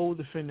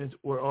 co-defendants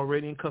were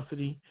already in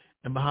custody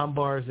and behind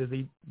bars as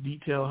they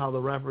detail how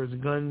the rapper's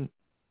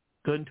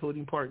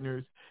gun-toting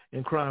partners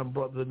in crime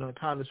brought the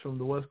narcotics from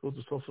the West Coast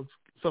to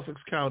Suffolk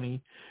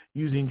County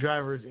using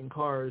drivers in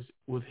cars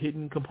with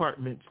hidden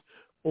compartments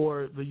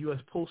or the U.S.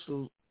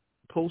 Postal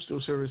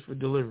Service for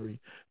delivery.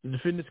 The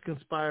defendants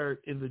conspired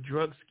in the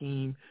drug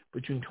scheme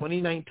between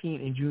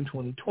 2019 and June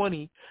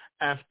 2020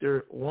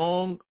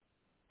 long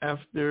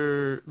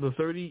after the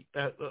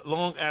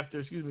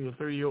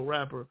 30-year-old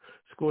rapper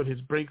scored his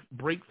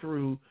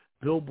breakthrough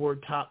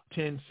Billboard Top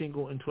 10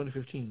 single in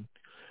 2015.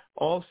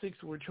 All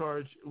 6 were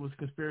charged with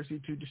conspiracy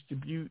to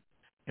distribute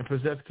and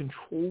possess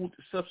controlled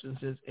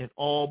substances, and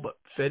all but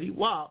Fetty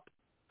Wap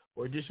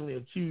were additionally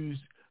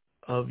accused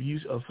of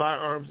use of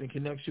firearms in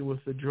connection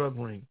with the drug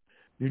ring.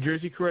 New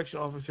Jersey Correction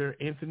Officer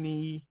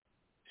Anthony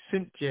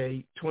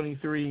Sintje,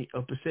 23,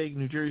 of Passaic,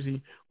 New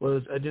Jersey,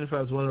 was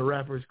identified as one of the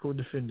rapper's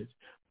co-defendants.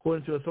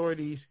 According to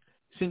authorities,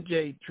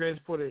 Sintje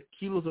transported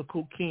kilos of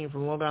cocaine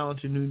from Long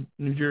Island to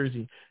New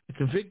Jersey. The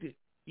convicted,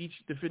 each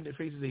defendant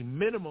faces a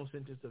minimum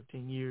sentence of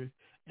 10 years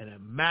and a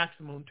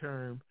maximum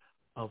term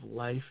of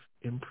life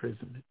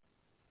imprisonment.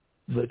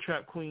 The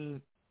Trap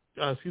Queen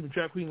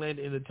landed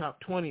in the top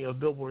 20 of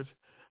Billboard's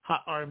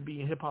Hot R&B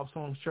and Hip Hop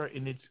Songs chart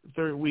in its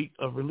 3rd week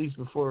of release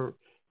before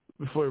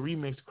a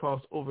remix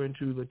crossed over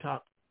into the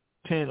top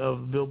 10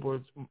 of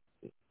Billboard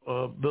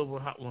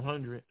Hot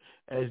 100,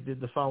 as did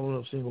the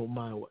follow-up single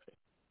My Way.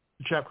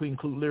 The Trap Queen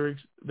include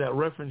lyrics that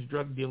reference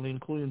drug dealing,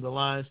 including the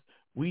lines,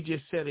 "We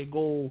just set a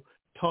goal,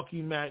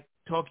 talking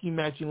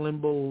matching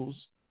Lambos,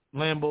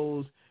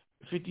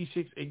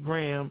 56 a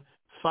gram,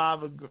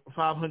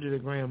 500 a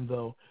gram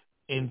though."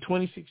 In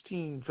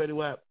 2016, Fetty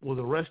Wap was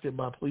arrested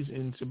by police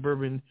in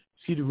suburban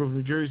Cedar Grove,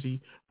 New Jersey,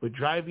 for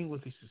driving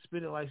with a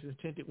suspended license,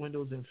 tinted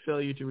windows, and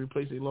failure to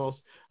replace a lost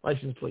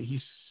license plate.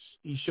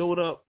 He showed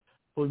up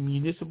for a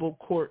municipal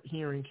court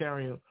hearing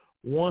carrying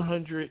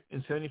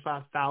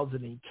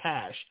 $175,000 in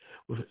cash,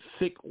 with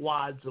thick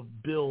wads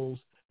of bills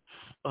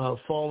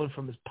falling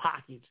from his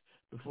pockets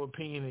before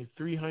paying a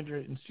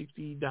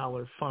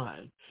 $360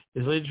 fine.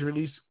 His latest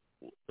release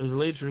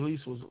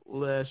was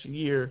last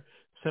year.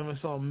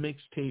 7-song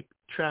mixtape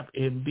Trap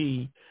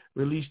MB,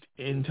 released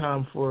in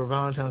time for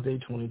Valentine's Day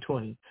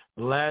 2020.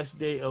 The last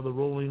day of the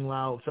Rolling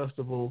Loud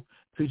Festival,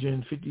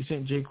 featuring 50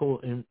 Cent, J. Cole,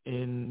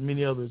 and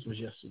many others, was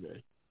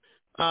yesterday.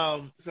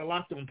 There's a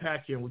lot to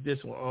unpack here with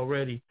this one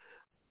already.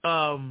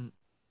 It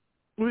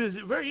is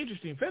very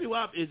interesting. Fetty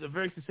Wap is a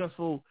very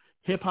successful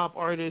hip-hop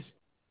artist,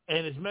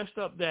 And it's messed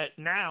up that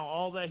now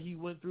all that he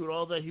went through,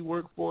 all that he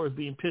worked for is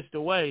being pissed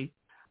away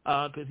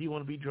because he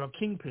want to be drug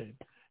kingpin.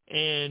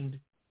 And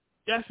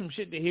that's some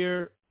shit to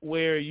hear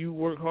where you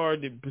work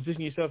hard to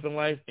position yourself in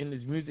life in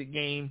this music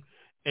game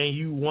and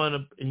you want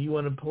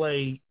to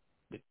play,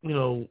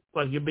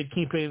 like you're big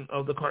kingpin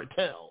of the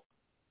cartel.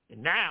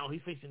 And now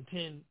he's facing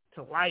 10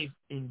 to life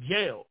in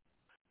jail.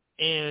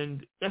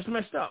 And that's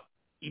messed up.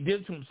 He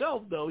did it to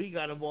himself, though. He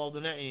got involved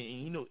in that,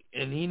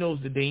 and he knows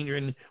the danger,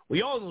 and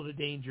we all know the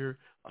danger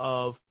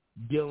of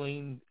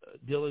dealing,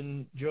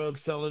 drugs,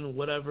 selling,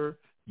 whatever,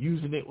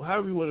 using it,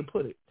 however you want to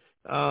put it.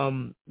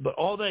 But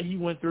all that he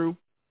went through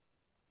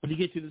to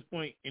get to this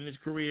point in his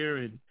career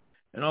and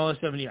all that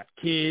stuff, and he got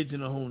kids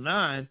and the whole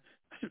nine,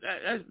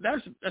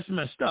 that's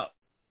messed up.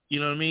 You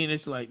know what I mean?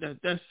 It's like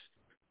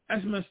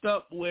that's messed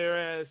up,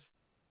 whereas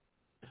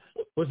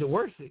was it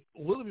worth it?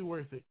 Will it be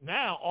worth it?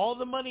 Now, all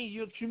the money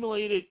you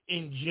accumulated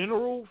in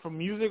general from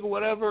music or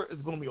whatever is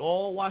going to be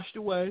all washed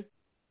away,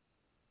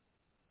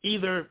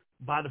 either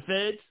by the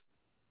feds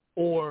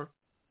or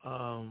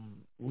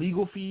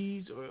legal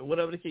fees or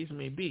whatever the case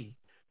may be.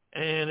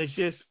 And it's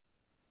just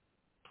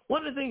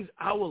one of the things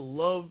I would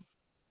love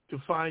to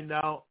find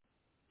out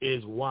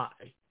is why.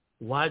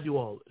 Why do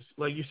all this?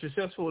 Like, you're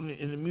successful in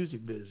the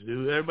music business,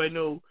 dude. Everybody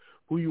know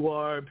who you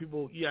are.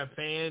 People, you have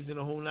fans in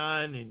the whole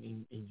nine,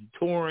 and you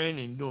touring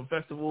and doing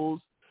festivals.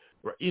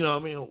 You know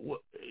what I mean?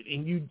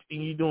 And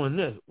you doing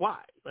this. Why?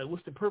 Like,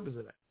 what's the purpose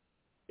of that?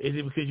 Is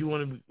it because you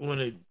want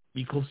to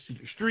be close to the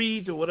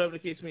streets or whatever the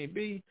case may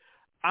be?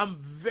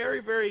 I'm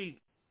very,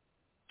 very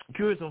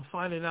curious on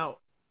finding out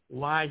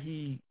why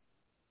he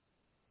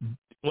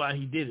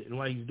did it and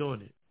why he's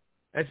doing it.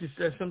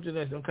 That's something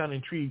that I'm kind of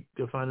intrigued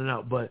to finding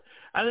out. But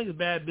I think it's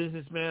bad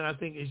business, man. I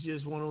think it's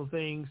just one of those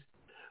things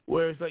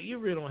where it's like you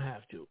really don't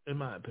have to, in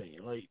my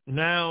opinion. Like,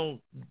 now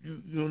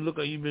you look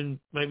like you've been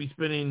maybe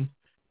spending,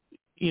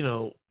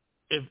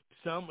 if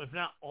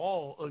not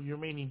all of your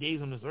remaining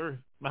days on this earth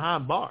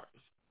behind bars.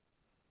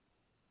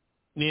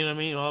 You know what I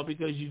mean? All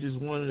because you just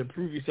wanted to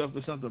prove yourself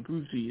to something,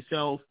 prove to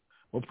yourself,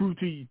 or prove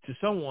to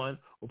someone,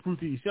 or prove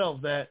to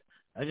yourself that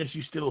I guess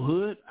you still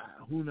hood.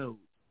 Who knows?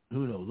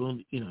 Who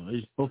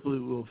knows? Hopefully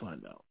we'll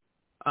find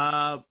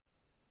out.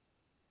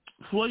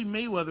 Floyd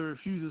Mayweather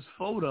refuses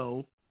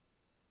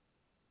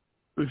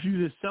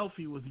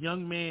selfie with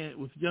young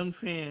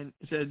fan.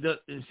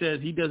 Says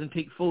he doesn't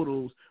take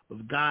photos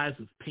of guys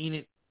with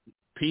painted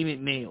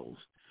nails.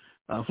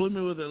 Floyd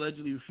Mayweather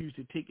allegedly refused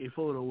to take a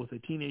photo with a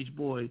teenage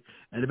boy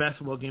at a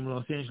basketball game in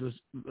Los Angeles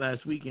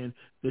last weekend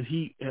because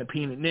he had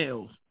painted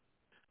nails.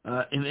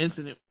 And the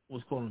incident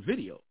was caught on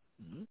video.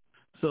 Mm-hmm.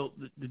 So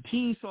the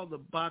teen saw the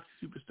box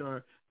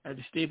superstar at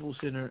the Staples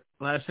Center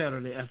last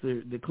Saturday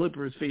after the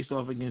Clippers faced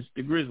off against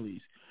the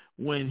Grizzlies.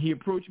 When he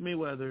approached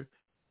Mayweather,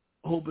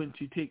 hoping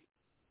to take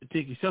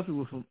a selfie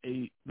with him,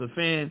 the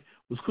fan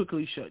was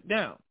quickly shut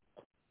down.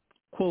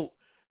 Quote,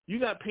 "You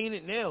got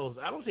painted nails.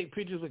 I don't take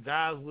pictures of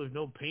guys with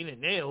no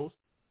painted nails,"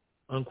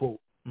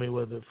 unquote,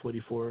 Mayweather,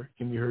 44,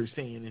 can be heard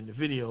saying in the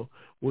video,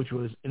 which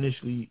was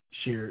initially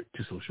shared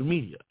to social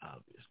media,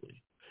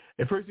 obviously.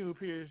 A person who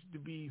appears to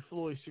be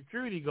Floyd's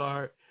security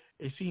guard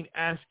is seen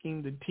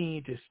asking the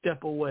teen to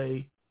step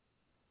away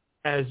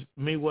as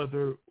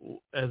Mayweather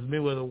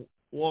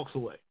walks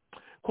away.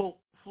 Quote,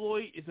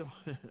 Floyd is a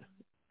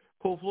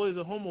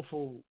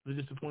homophobe, the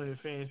disappointed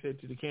fan said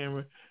to the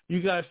camera.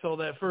 "You guys saw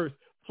that first.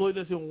 Floyd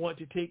doesn't want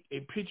to take a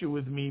picture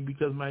with me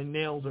because my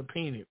nails are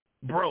painted."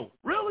 Bro,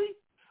 really?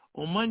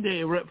 On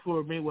Monday, a rep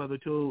for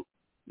Mayweather told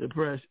the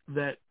press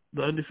that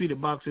the undefeated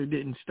boxer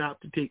didn't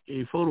stop to take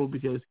a photo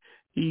because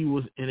he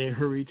was in a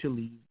hurry to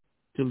leave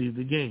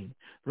the game.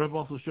 The rep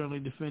also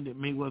strongly defended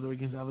Mayweather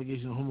against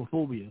allegations of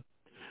homophobia.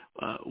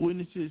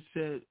 Witnesses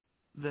said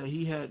that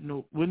he had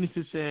no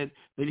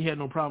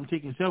problem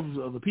taking selfies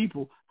with other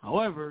people.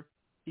 However,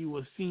 he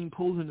was seen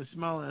posing and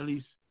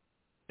smiling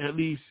at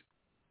least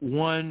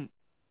one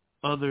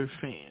other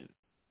fan.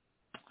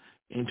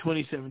 In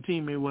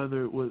 2017,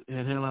 Mayweather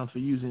had headlines for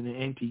using an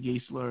anti-gay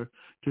slur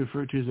to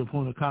refer to his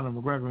opponent Conor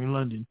McGregor in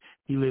London.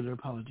 He later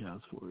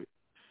apologized for it.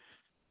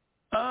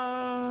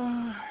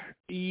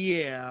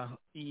 Yeah.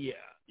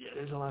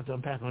 There's a lot to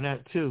unpack on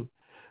that too.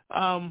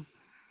 I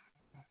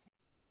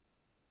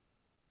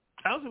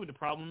don't see what the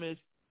problem is.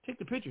 Take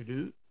the picture,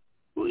 dude.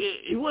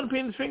 He want to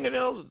paint his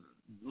fingernails.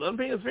 Let him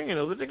paint his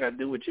fingernails. What they got to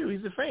do with you?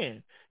 He's a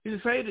fan. He's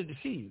excited to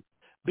see you.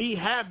 Be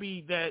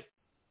happy that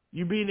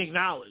you're being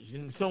acknowledged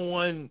and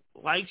someone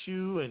likes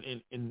you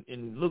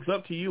and looks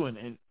up to you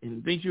and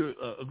thinks you're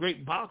a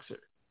great boxer.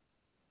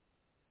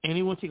 And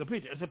he wants to take a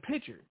picture. It's a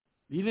picture.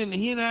 He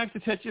didn't ask to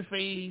touch your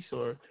face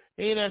or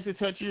he didn't ask to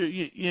touch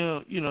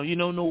your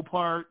no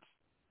parts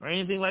or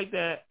anything like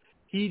that.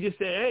 He just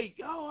said, "Hey,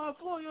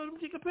 Floyd, let me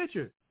take a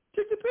picture."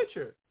 Take the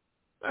picture.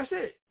 That's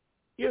it.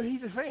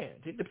 He's a fan.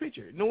 Take the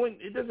picture.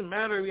 It doesn't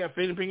matter if you got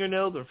faded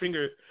fingernails or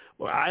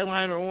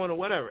eyeliner on or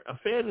whatever. A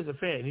fan is a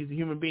fan. He's a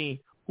human being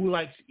who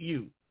likes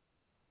you.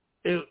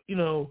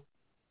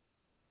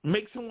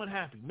 Make someone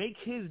happy. Make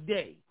his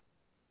day.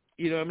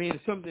 You know what I mean?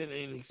 It's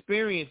an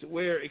experience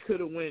where it could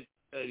have went,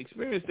 an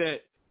experience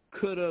that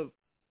could have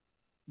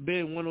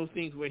been one of those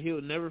things where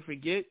he'll never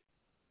forget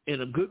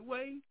in a good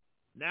way.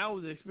 Now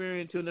it's an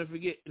experience he'll never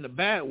forget in a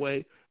bad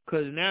way,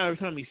 because now every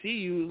time he see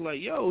you, it's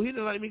like, yo, he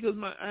didn't like me because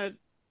I had,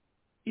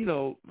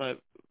 my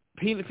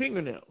painted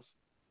fingernails.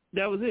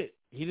 That was it.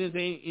 He didn't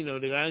say,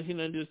 the guy didn't see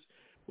nothing just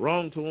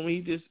wrong to him.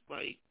 He just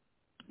like,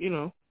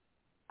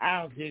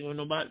 I don't think with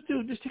nobody.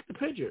 Dude, just take the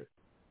picture.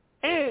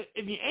 And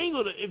if you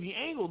angle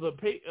the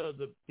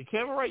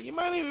camera right, you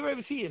might not even be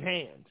able to see his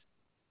hands.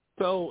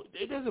 So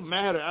it doesn't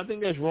matter. I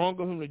think that's wrong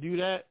for him to do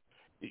that.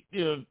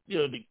 The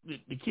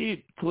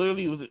kid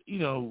clearly was,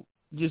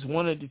 just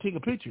wanted to take a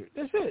picture.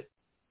 That's it.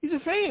 He's a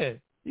fan.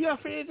 You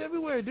got fans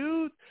everywhere,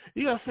 dude.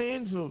 You got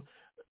fans who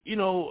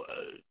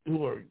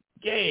are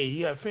gay.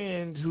 You got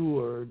fans who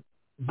are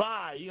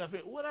bi. You got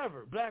fans,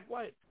 whatever, black,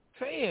 white,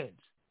 fans.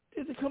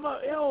 Just to come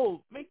out,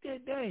 yo, make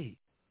that day.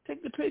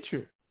 Take the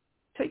picture.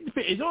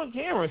 It's on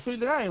camera, so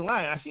I ain't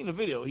lying. I seen the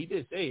video. He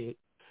did say it.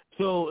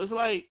 So it's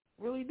like,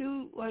 really,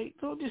 dude? Like,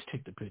 don't just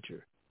take the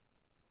picture.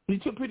 He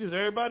took pictures of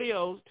everybody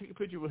else. Take a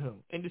picture with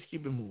him and just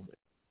keep it moving.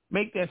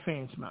 Make that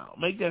fan smile.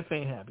 Make that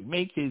fan happy.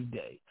 Make his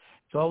day.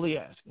 That's all he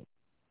asking.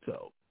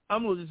 So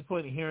I'm a little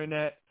disappointed hearing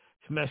that.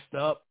 It's messed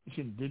up. He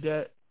shouldn't have did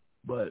that.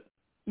 But,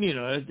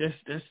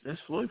 that's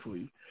Floyd for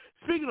you.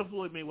 Speaking of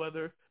Floyd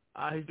Mayweather,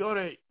 his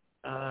daughter,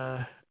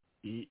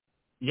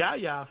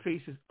 Yaya,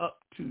 faces up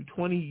to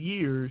 20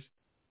 years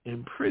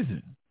in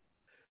prison.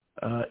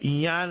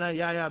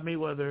 Yaya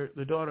Mayweather,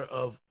 the daughter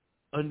of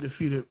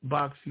undefeated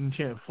boxing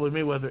champ Floyd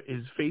Mayweather,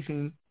 is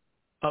facing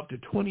up to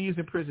 20 years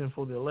in prison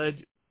for the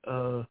alleged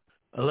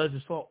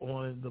assault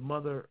on the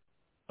mother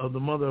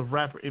of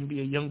rapper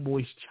NBA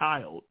YoungBoy's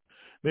child.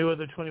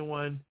 Mayweather,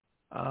 21,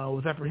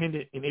 was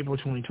apprehended in April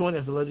 2020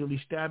 as allegedly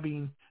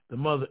stabbing the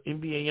mother,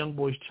 NBA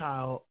YoungBoy's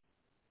child,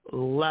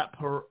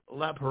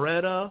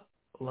 LaParetta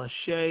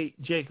Lachey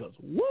Jacobs.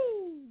 Woo!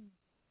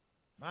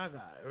 My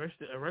God,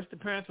 arrest the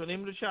parents for the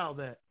name of the child.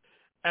 This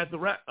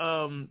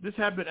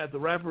happened at the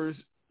rapper's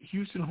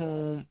Houston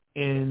home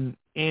and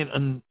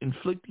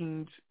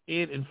inflicting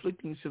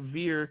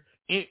severe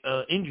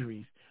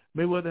injuries.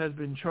 Mayweather has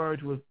been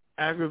charged with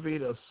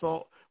aggravated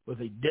assault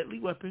with a deadly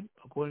weapon,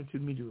 according to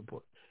the media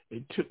report.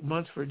 It took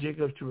months for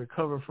Jacobs to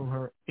recover from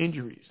her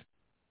injuries.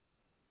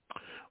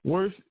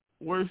 Worse,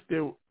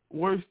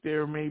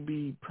 there may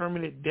be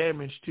permanent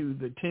damage to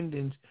the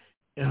tendons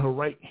in her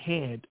right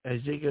hand,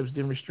 as Jacobs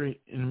demonstrated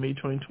in May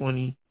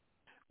 2020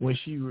 when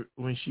she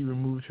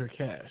removed her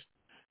cast.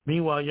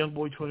 Meanwhile,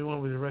 YoungBoy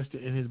 21 was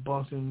arrested in his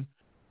Boston,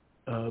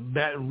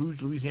 Baton Rouge,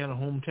 Louisiana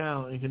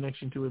hometown in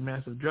connection to a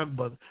massive drug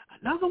bust.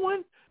 Another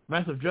one?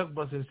 Massive drug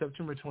bust in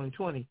September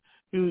 2020.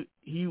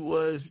 He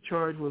was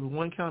charged with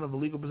one count of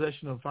illegal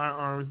possession of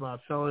firearms by a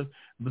felon,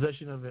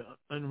 possession of an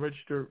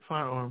unregistered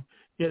firearm.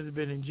 He has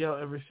been in jail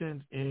ever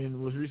since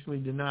and was recently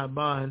denied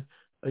bond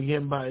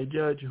again by a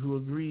judge who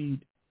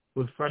agreed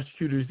with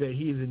prosecutors that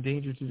he is a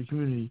danger to the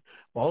community.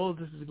 While all of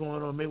this is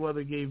going on,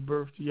 Mayweather gave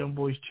birth to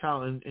YoungBoy's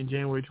child in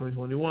January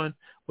 2021,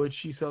 which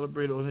she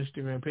celebrated on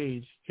Instagram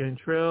page.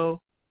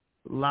 Cantrell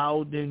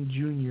Loudon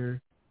Jr.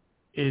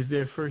 is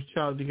their first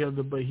child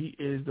together, but he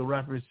is the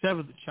rapper's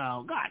seventh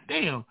child. God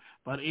damn!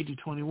 By the age of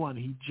 21.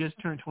 He just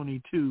turned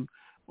 22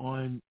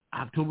 on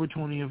October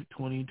 20th,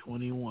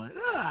 2021.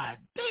 God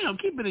damn!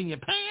 Keep it in your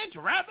pants.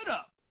 Wrap it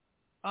up.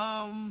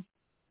 All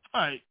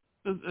right.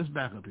 Let's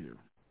back up here.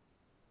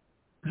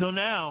 So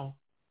now,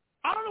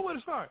 I don't know where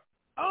to start.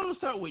 I don't know to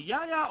start with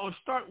Yaya or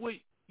start with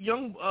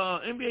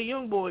NBA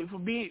YoungBoy for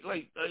being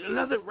like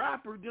another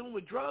rapper dealing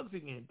with drugs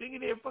again, thinking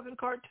they're a fucking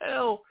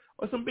cartel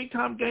or some big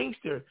time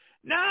gangster.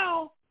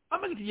 Now, I'm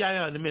gonna get to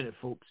Yaya in a minute,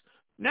 folks.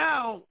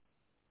 Now,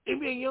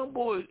 NBA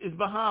YoungBoy is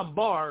behind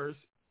bars,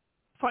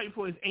 fighting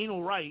for his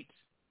anal rights,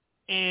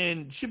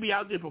 and should be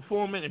out there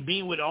performing and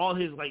being with all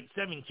his like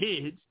 7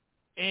 kids,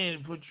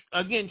 and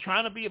again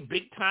trying to be a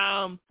big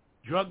time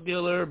drug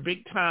dealer,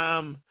 big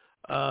time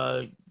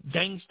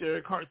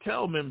gangster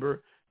cartel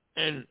member,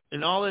 and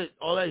all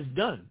that is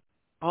done.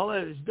 All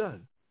that is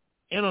done.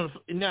 And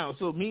now,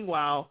 so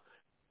meanwhile,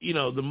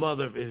 the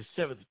mother of his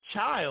 7th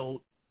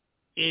child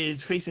is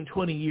facing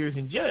 20 years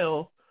in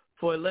jail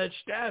for alleged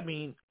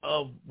stabbing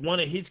of one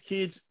of his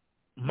kids'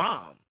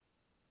 mom.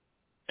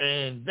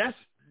 And that's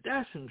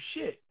some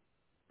shit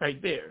right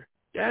there.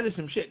 That is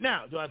some shit.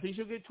 Now, do I think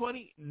she'll get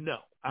 20? No,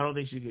 I don't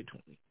think she'll get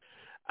 20.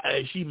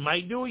 She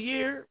might do a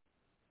year.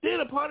 Then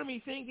a part of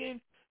me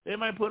thinking they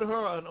might put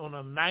her on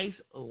a nice,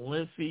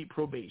 lengthy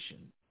probation,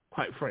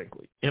 quite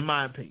frankly, in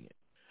my opinion.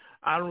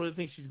 I don't really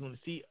think she's going to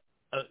see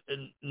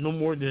no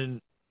more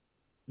than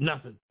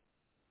nothing.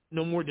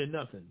 No more than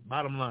nothing,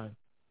 bottom line.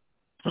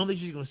 I don't think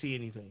she's going to see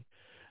anything.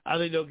 I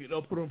think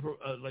they'll put her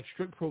on like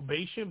strict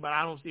probation, but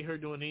I don't see her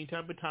doing any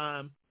type of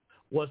time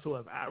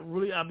whatsoever.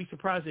 I'd be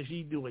surprised if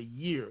she do a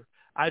year.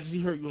 I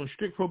see her doing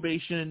strict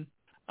probation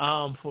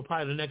for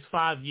probably the next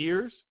 5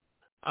 years,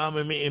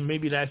 and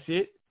maybe that's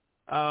it.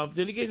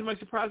 Then again, might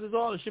surprise us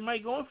all. She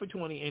might go in for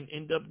 20 and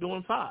end up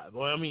doing 5,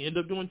 or end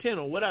up doing 10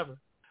 or whatever.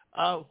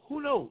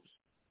 Who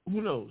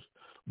knows?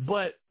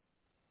 But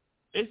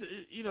it's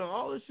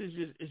all this is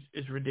just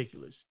is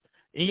ridiculous.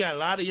 And you got a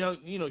lot of young,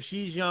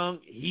 she's young,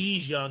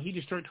 he's young. He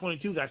just turned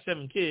 22, got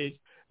 7 kids.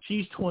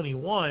 She's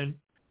 21.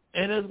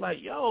 And it's like,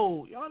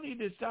 yo, y'all need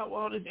to stop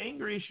all this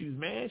anger issues,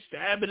 man.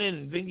 Stabbing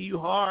and thinking you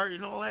hard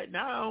and all that.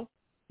 Now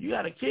you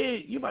got a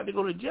kid, you about to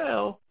go to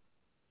jail,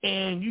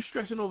 and you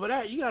stressing over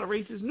that. You got to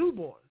raise this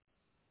newborn.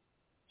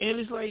 And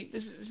it's like,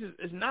 this is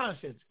it's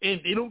nonsense. And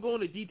they don't go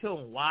into detail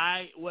on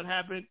what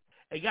happened.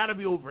 It got to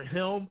be over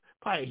him.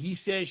 Probably he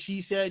said,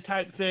 she said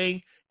type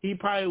thing. He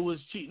probably was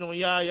cheating on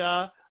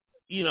Yaya,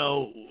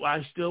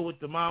 while still with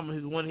the mom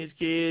of one of his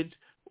kids.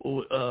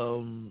 La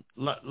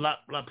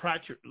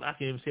Pratra, I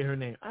can't even say her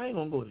name. I ain't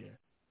gonna go there.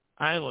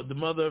 The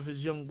mother of his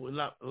young boy,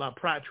 La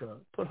Pratra,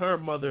 put her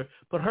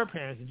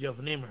parents in jail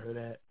for naming her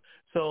that.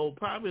 So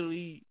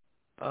probably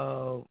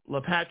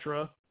La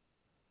Patra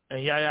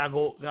and Yaya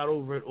got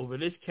over it over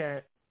this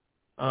cat.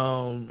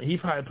 He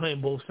probably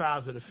playing both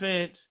sides of the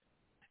fence,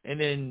 and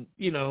then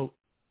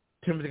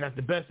Timothy got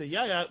the best of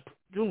Yaya.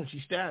 Boom, she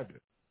stabbed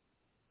her,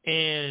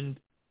 and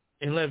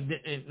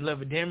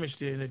left damage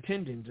to an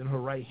tendons in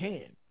her right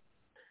hand.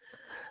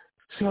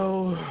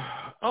 So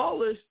all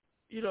this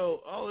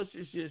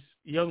is just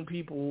young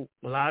people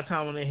with a lot of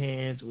time on their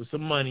hands with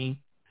some money,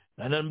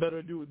 got nothing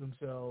better to do with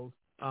themselves,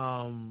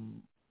 are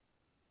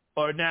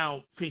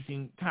now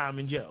facing time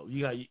in jail.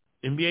 You got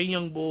NBA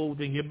young bull,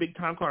 then your big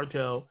time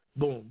cartel,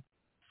 boom,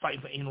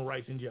 fighting for anal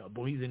rights in jail.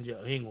 Boom, he's in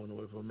jail. He ain't going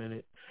nowhere for a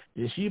minute.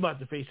 Then she about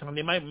to face time.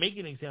 They might make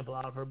an example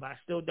out of her, but I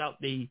still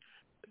doubt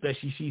that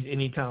she sees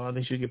any time. I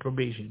think she'll get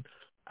probation.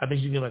 I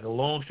think she'll get like a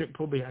long strict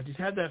probation. I just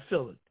had that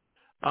feeling.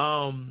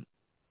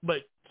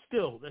 But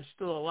still, that's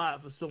still a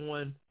lot for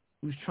someone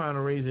who's trying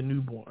to raise a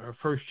newborn, her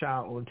first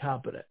child on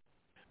top of that.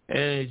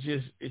 And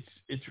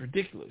it's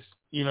ridiculous.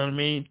 You know what I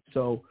mean?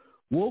 So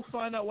we'll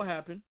find out what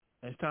happened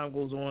as time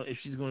goes on, if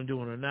she's going to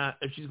do it or not,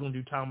 if she's going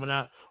to do time or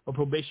not, or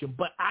probation.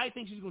 But I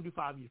think she's going to do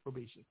 5 years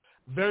probation.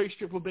 Very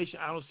strict probation.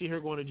 I don't see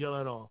her going to jail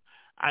at all.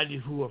 I do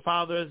who her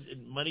father is,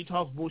 money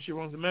talks, bullshit,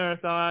 runs a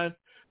marathon,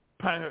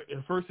 probably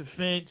her first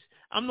offense.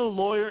 I'm no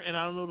lawyer, and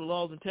I don't know the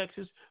laws in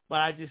Texas, but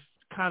I just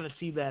kind of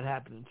see that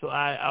happening. So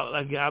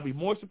I'll be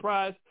more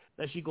surprised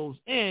that she goes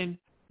in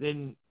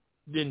than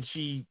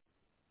she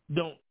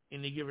don't,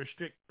 and they give her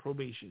strict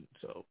probation.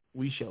 So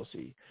we shall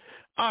see.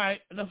 All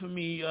right, enough of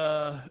me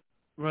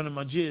running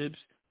my jibs.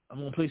 I'm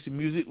going to play some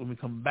music. When we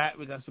come back,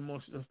 we got some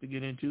more stuff to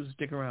get into, so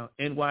stick around.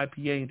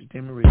 NYPA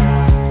Entertainment Radio.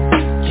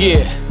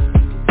 Yeah,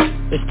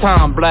 it's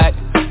time, Black.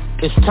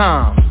 It's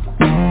time.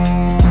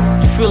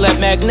 You feel that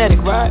magnetic,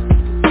 right?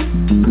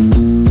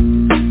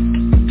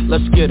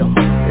 Let's get them.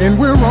 And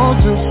we're all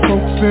just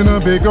folks in a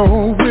big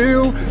old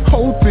wheel,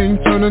 whole thing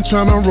turning,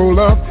 trying to roll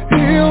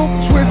uphill.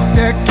 Twist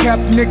that cap,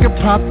 nigga,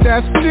 pop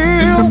that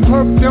steel. The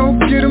perp don't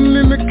get them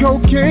in the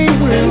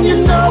cocaine wheel. And you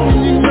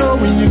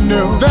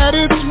know that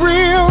it's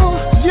real,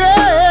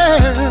 yeah.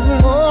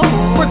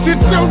 But you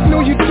don't know,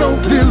 you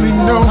don't really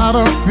know how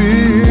to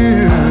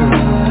feel.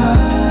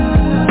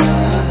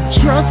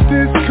 Trust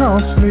is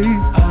costly.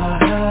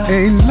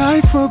 Ain't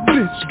life a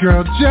bitch,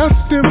 girl, just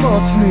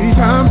divorce me.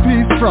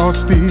 Timepiece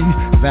frosty,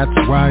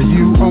 that's why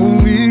you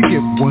only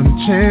get one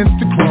chance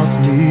to cross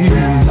me.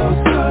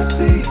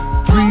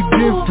 3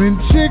 different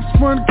chicks,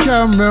 1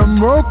 caramel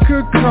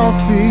mocha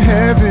coffee.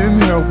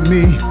 Heaven help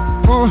me,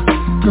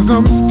 cause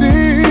I'm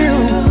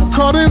still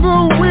caught in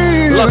the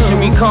wheel.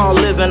 Luxury car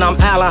living, I'm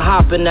Allen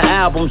hopping, the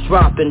album's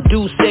dropping.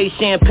 Douce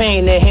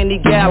champagne and Henny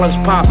gallons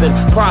popping.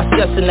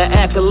 Processing the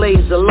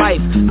accolades of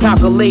life,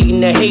 calculating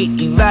the hate,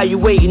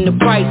 evaluating the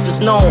prices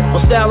known.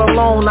 On style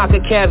alone, I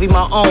could carry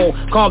my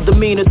own. Calm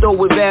demeanor though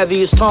with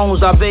various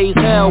tones. I raise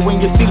hell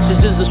when your features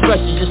is as fresh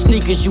as your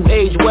sneakers. You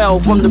age well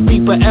from the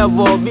beat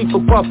forever,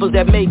 reefer puffers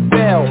that make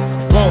bail.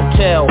 Won't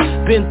tell,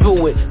 been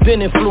through it,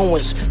 been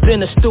influenced, been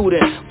a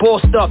student,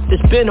 bossed up,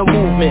 there's been a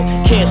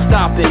movement, can't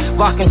stop it,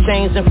 rocking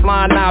chains and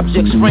flying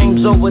objects,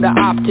 frames over the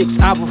optics,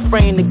 I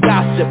refrain the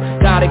gossip,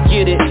 gotta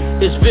get it,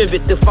 it's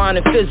vivid,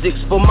 defining physics,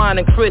 for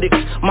mine and critics,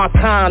 my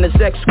kind is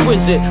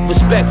exquisite,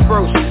 respect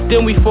first,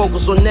 then we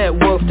focus on net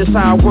worth, that's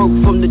how I work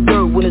from the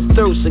dirt when it's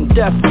thirst and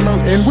death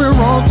lurks. And we're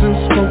all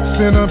just folks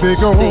in a big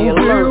old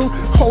wheel,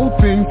 whole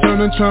thing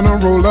turning, trying to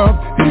roll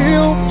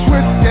uphill,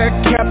 twist that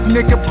cap,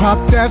 nigga, pop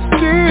that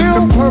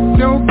steel. The perp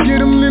don't get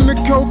them in the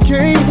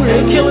cocaine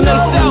wheel. They killing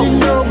themselves.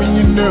 And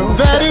you know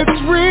that it's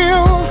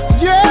real,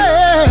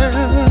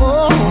 yeah.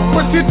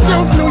 But you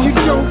don't know, you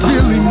don't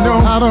really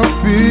know how to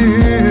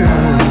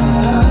feel.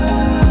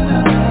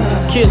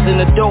 Kids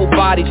in the dope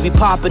bodies, we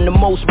poppin' the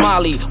most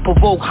molly.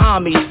 Provoke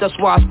homies, that's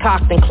why it's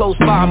cocked and close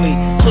by me.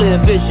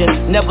 Clear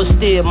vision, never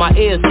steer, my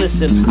ears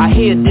listen. I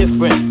hear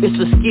different, it's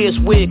a scarce,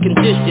 weird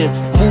condition.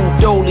 Move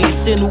dolly,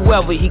 send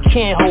whoever, he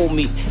can't hold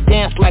me.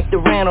 Dance like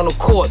Durant on the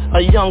court,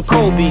 a young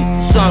Kobe.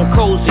 Sun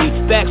cozy,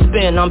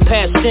 backspin, I'm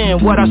past 10.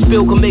 What I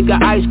spill can make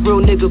an ice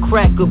grill nigga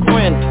crack a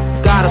grin.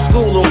 Gotta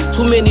school him,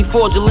 too many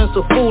fraudulence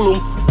to fool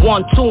him.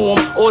 One to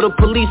him, or the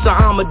police or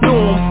I'ma do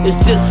him. It's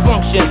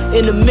dysfunction,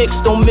 in the mix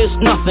don't miss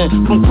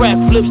nothing. From crack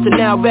flips to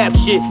now rap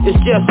shit,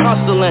 it's just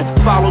hustling.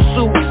 Follow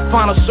suit,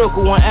 find a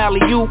circle on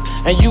alley-oop,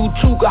 and you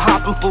too can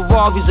hop in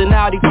Ferraris and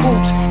Audi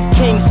coupes.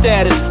 king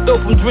status. Though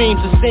from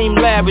dreams it seem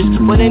lavish,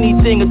 but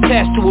anything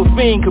attached to a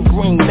fiend could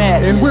bring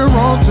madness. And we're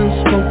all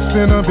just folks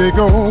in a big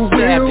old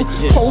wheel,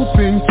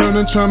 hoping,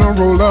 turning, trying to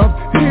roll up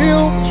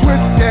hill.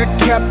 Twist that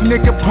cap,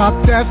 nigga, pop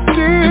that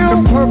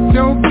steel. The perp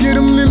don't get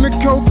him in the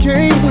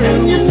cocaine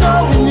wheel. And you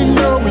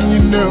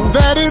know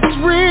that it's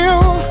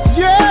real,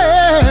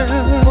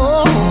 yeah.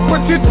 Oh,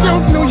 but you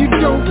don't know, you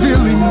don't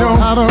really know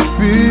how to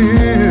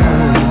feel.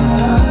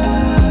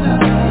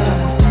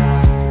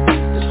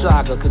 The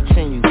saga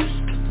continues.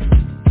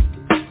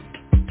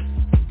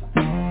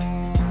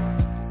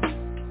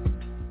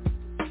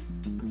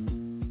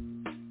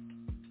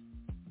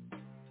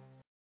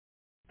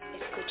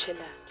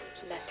 Escúchela,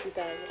 la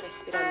ciudad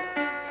respirando.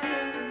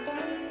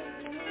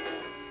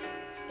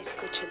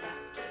 Escúchela,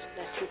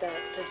 la ciudad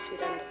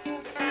respirando.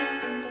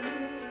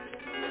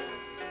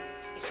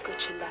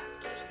 Escúchela.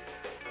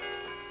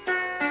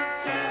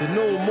 The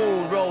new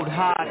moon rode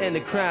high in the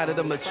crown of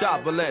the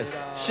metropolis,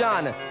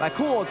 shining like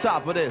who on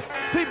top of this?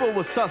 People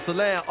was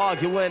tussling,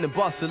 arguing and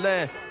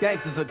bustling.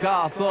 Gangsters of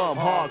Gotham,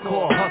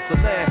 hardcore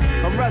hustling.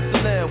 I'm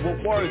wrestling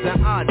with words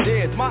and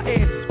ideas. My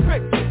ears is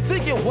pricked,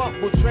 seeking what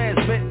will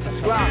transmit,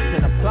 describe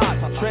and apply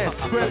to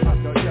transcript.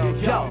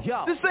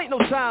 Yo, this ain't no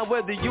time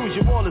where the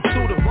usual is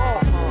suitable.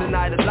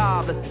 Tonight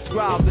alive, let's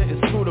describe the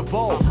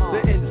inscrutable,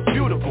 the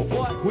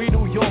indisputable. We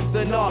New York,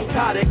 the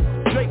narcotic,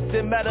 draped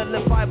in metal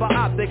and fiber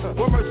optics.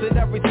 We're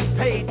mercenaries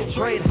paid to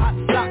trade hot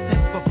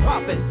stockings for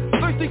profit.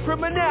 Thirsty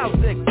criminals,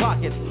 thick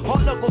pockets.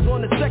 Hard knuckles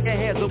on the second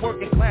hands of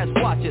working class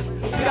watches.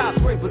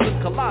 Skyscrapers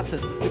is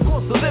colossus. The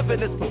cost of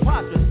living is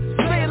preposterous.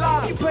 Stay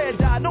alive, you pay or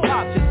die, no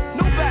options.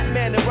 No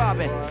Batman and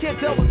Robin. Can't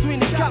tell between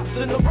the cops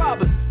and the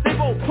robbers. They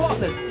both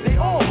partners, they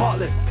all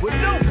heartless, with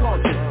no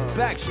conscience.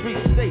 Back streets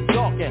stay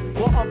darkened,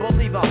 while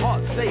unbeliever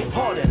hearts stay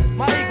hardened.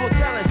 My ego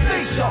talent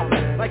stay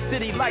sharpened, like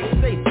city lights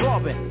stay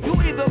throbbing. You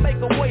either make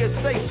a way or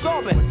stay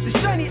sobbing. The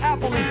shiny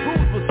apple is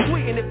bruised but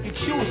sweet, and if you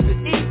choose to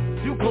eat,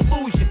 you can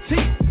lose your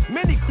teeth.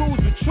 Many crews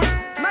retreat,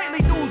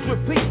 nightly news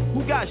repeat.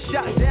 Who got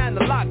shot down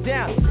to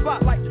lockdown?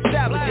 Spotlight the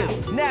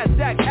savages,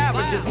 NASDAQ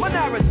averages. My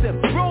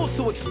narrative grows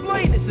to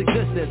explain its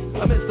existence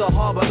amidst the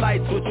harbor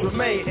lights which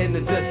remain in the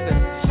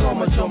distance. So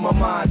much on my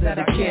mind that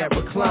I can't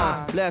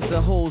recline.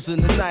 Blasting holes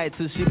in the night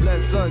till she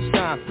blends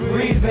sunshine.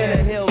 Breathe in,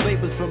 inhale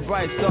vapors from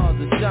bright stars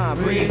that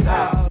shine. Breathe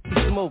out,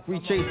 smoke,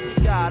 retrace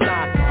the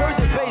skyline. Birds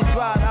and bass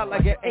ride out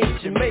like an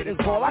ancient mating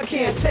call. I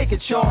can't take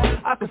it, y'all.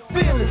 I can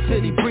feel the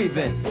city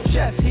breathing,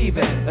 chest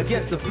heaving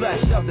against the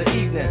flesh of the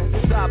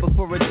evening. Sigh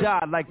before it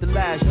died like the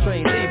last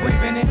train leaving.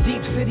 Breathing in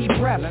deep city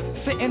breath,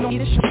 sitting on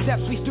leadership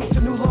steps, we stoop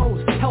to new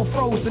lows. Hell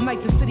froze the night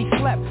the city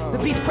slept. The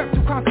beats crept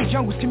through concrete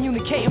jungles,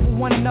 communicating with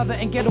one another.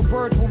 And ghetto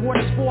birds where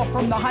waters fall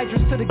from the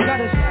hydrants to the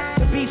gutters.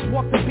 The beats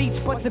walk the beats,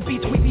 but the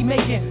beats we be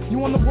making.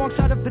 You on the wrong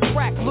side of the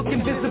track,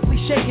 looking visibly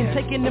shaken,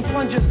 taking them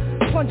plunges.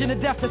 Plunging to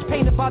death that's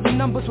painted by the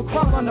numbers with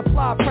crowd on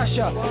applied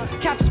pressure.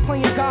 Cats is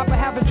playing God but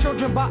having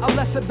children by a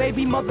lesser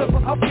baby mother.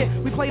 But up it,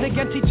 we played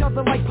against each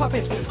other like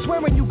puppets.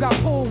 Swearing you got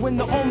pulled when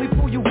the only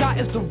pull you got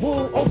is the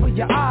wool over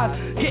your eyes.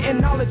 Getting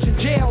knowledge in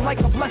jail like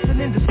a blessing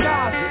in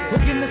disguise.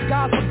 Look in the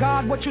skies for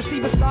God, what you see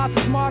besides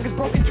the smog is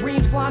broken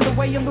dreams flying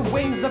away in the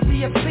wings of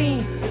the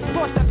obscene.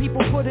 Thoughts that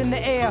people put in the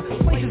air,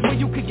 places where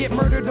you could get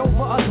murdered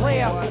over a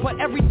glare. But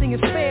everything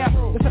is fair,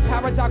 it's a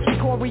paradox we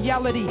call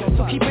reality.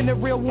 So keeping it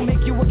real will make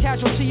you a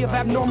casualty of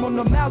abnormal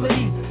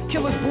normality.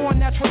 Killers born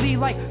naturally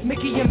like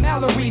Mickey and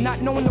Mallory.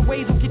 Not knowing the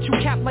ways will get you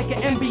capped like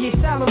an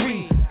NBA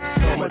salary.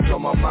 So much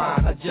on my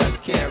mind, I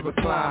just can't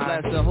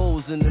recline. Blasting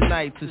holes in the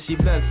night till she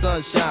blends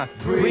sunshine.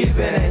 Breathe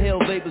in, inhale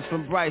vapors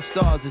from bright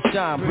stars that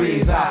shine.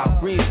 Breathe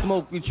out, green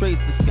smoke, retrace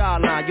the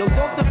skyline. Yo,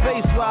 don't the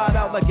bass ride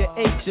out like an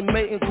ancient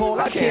mating call.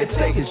 I can't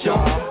take it,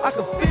 y'all. I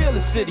can feel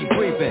the city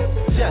breathing,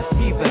 just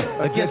heaving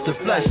against the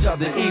flesh of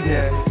the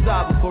evening.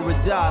 Sigh before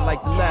it died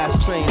like the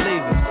last train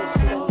leaving.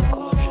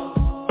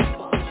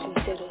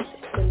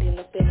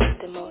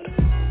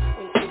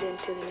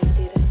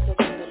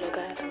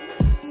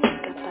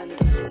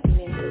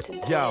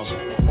 Yo,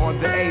 on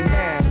the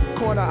A-man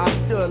corner I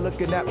stood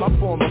looking at my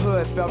former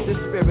hood. Felt this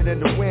spirit in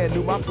the wind,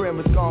 knew my friend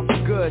was gone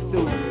for good.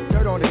 Through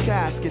dirt on the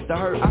casket, the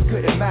hurt I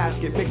couldn't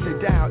mask it.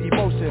 Mixing down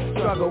emotion,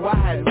 struggle I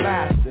hadn't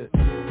mastered.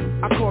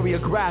 I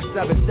choreographed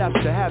 7 steps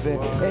to heaven.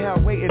 Inhale,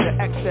 waiting to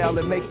exhale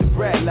and make the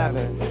bread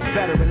leaven.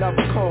 Veteran of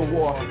the Cold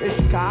War,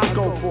 it's how I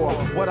go for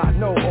what I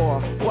know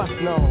or what's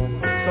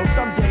known. So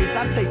some days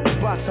I take the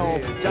bus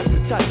home just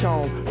to touch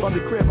home. From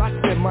the crib I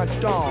spend months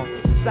gone.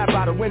 Sat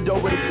by the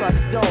window with a clutch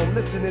dome,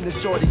 listening to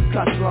shorties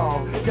cuss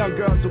long. Young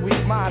girls with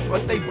weak minds,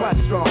 but they butt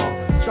strong.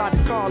 Tried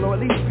to call or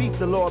at least speak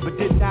the Lord, but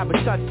didn't have a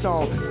touch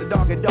tone. The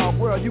dog and dog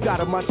world, you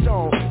got a much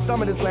on.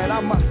 Some of this land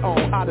I must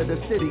own. Out of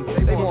the city,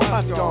 they want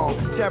us gone.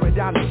 Tearing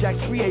down the jacks,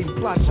 creating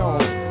plush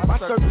homes. My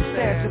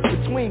circumstances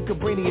between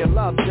Cabrini and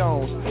Love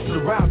Jones.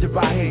 Surrounded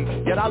by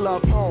hate, yet I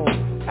love home.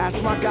 Ask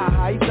my guy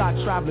how he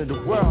thought traveling the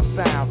world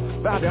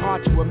sound. Found it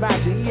hard to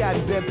imagine he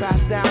hadn't been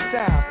past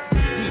downtown.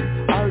 It's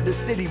deep, I heard the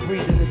city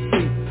breathing the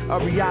sleep. A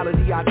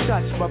reality I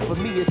touch, but for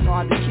me it's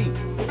hard to keep.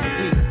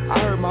 Deep, I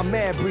heard my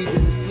man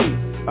breathing the sleep.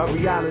 A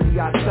reality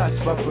I touch,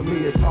 but for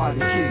me it's hard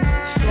to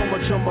keep. So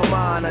much on my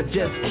mind, I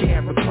just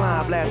can't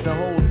recline. Blasting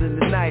holes in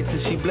the night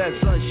till she bless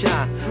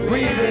sunshine.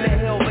 Breathe in the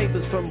hell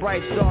vapors from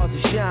bright stars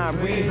to shine.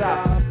 Breathe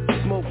out,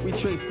 smoke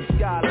retrace the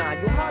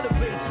skyline. Yo, how the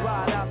bass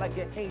ride out like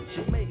an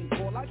ancient mating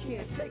call. I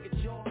can't take it,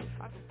 y'all.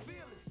 I can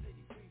feel the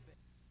city breathing.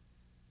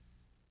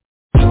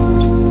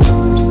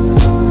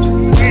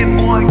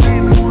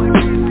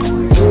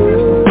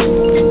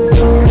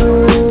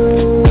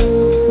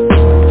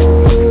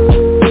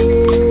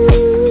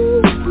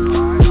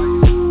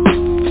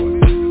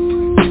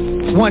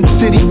 One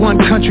city, one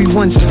country,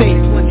 one state.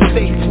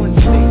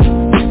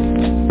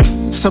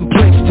 Some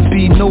place to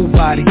be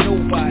nobody.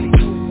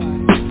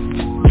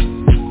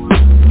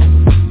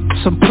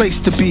 Some place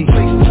to be.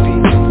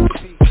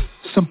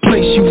 Some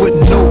place you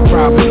wouldn't know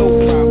probably.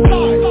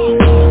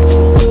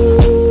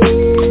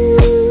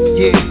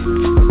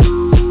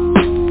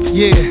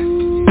 Yeah.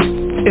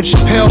 If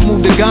Chappelle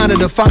moved to Ghana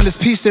to find his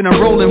peace, then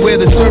I'm rolling where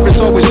the service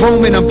always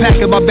roaming. I'm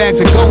packing my bags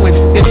and going.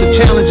 It's a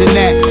challenging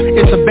act,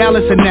 it's a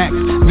balancing act.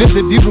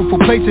 Visit beautiful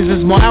places,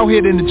 it's more out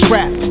here than the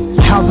trap.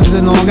 Houses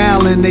in Long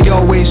Island, they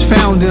always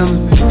found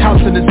him. House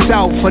in the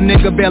South, a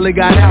nigga barely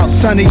got out.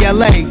 Sunny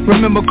LA,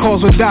 remember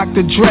calls with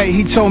Dr. Dre.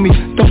 He told me,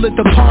 don't let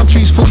the palm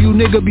trees fool you,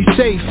 nigga, be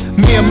safe.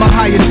 Me and my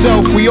higher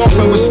self, we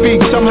often would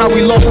speak. Somehow we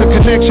lost the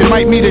connection,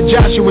 might meet a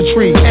Joshua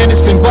tree. And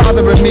it's been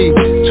bothering me.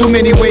 Too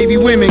many wavy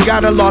women,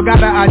 gotta log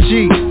out of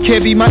IG.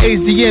 Can't be my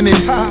age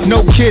DMing,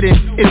 no kidding.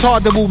 It's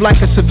hard to move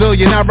like a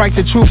civilian. I write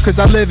the truth cause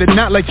I live it,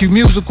 not like you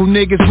musical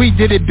niggas. We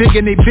did it big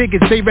and they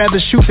biggest. They rather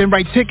shoot than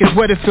write tickets.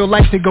 What it feel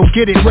like to go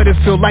get it, what it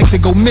feel like to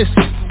go miss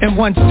it. In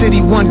one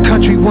city, one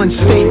country, one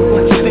state.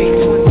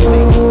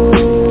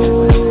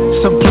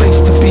 Some place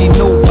to be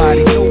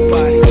nobody.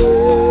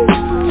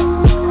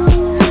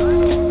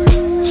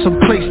 Some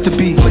place to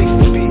be.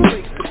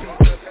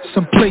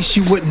 Some place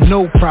you wouldn't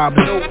know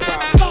probably.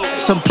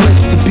 Some place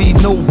to be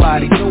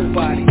nobody.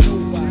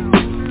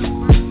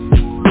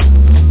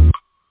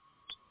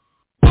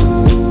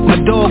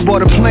 Dog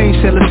bought a plane,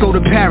 said let's go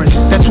to Paris.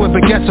 That's where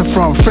baguettes are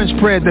from, French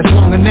bread that's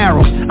long and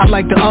narrow. I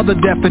like the other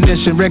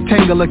definition,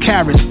 rectangular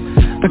carrots.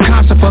 The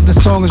concept of the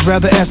song is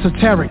rather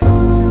esoteric.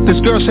 This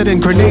girl said in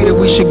Grenada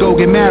we should go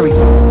get married.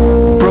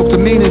 Broke the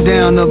meaning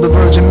down of the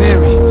Virgin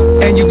Mary.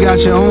 And you got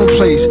your own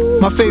place.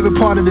 My favorite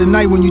part of the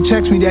night when you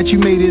text me that you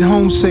made it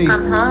home safe.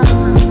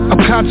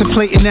 I'm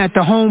contemplating at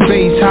the home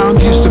base how I'm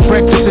used to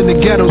breakfast in the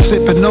ghetto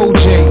sipping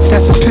OJ.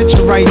 That's a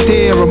picture right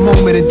there, a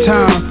moment in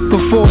time.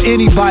 Before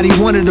anybody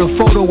wanted a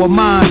photo of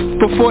mine.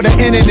 Before the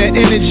internet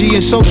energy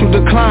and social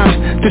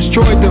decline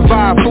destroyed the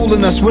vibe,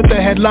 fooling us with the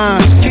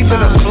headlines, keeping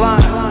us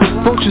blind.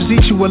 Vultures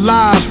eat you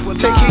alive,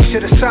 take heed to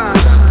the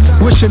signs.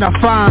 Wishing I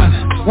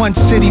find one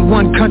city,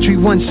 one country,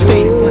 one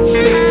state.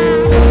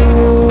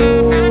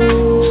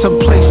 Some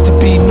place to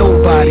be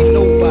nobody.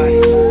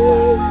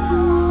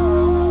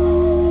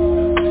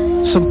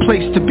 Some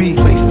place to be.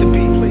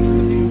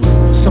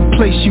 Some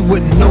place you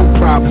wouldn't know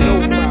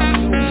probably.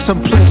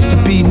 Some place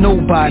to be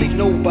nobody.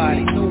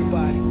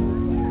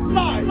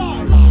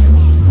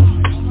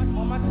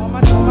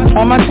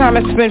 All my time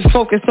is spent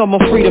focused on my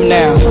freedom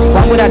now.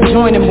 Why would I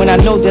join them when I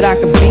know that I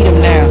can beat them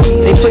now?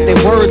 They put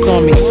their words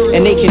on me,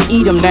 and they can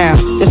eat them now.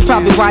 That's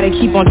probably why they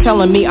keep on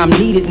telling me I'm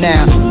needed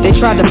now. They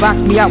tried to box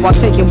me out while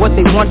taking what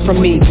they want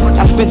from me.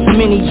 I spent so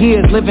many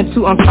years living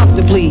too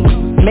uncomfortably,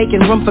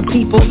 making room for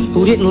people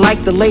who didn't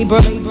like the labor,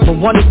 but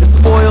wanted to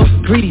spoil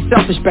greedy,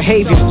 selfish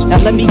behavior.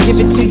 Now let me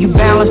give it to you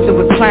balanced and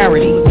with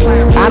clarity.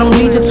 I don't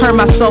need to turn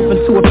myself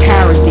into a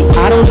parody.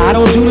 I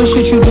don't do the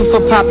shit you do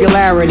for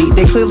popularity.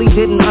 They clearly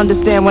didn't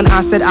understand when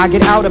I said I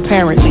get out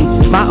apparently.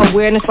 My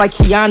awareness like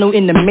Keanu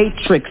in the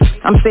Matrix.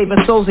 I'm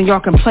saving souls and y'all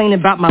complaining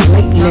about my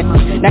lateness.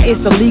 Now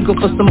it's illegal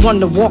for someone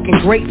to walk in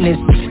greatness.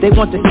 They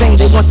want the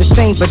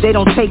same, but they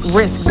don't take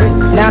risks.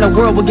 Now the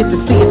world will get to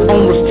see its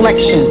own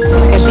reflection,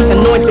 and the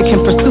anointed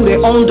can pursue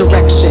their own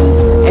direction.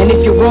 And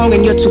if you're wrong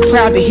and you're too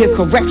proud to hear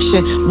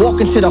correction,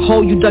 walk into the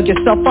hole you dug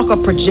yourself, fuck a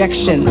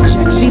projection.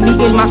 See me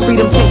in my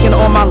freedom taking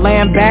all my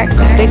land back.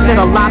 They said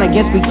a lot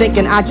against me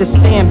thinking I just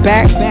stand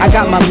back. I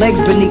got my legs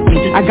beneath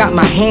me, I got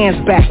my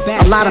hands back.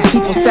 A lot of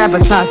people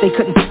sabotage, they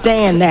couldn't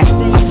stand that.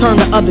 I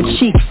turned the other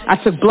cheek, I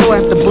took blow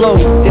after blow.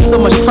 There's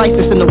so much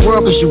crisis in the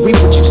world cause you reap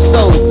what you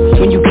sow.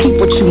 When you keep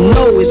what you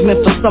know is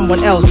meant for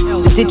someone else,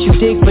 did you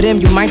dig for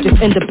them, you might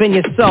just end up in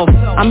yourself.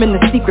 I'm in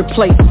the secret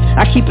place,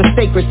 I keep a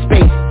sacred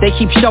space. They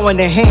keep showing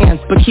their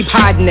hands, but keep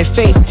hiding their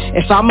face.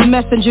 If I'm a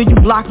messenger, you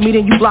block me,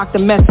 then you block the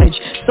message.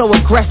 So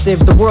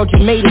aggressive, the world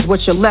you made is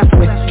what you're left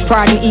with.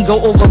 Pride and ego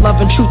over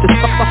love and truth is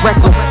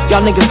reckless.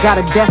 Y'all niggas got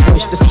a death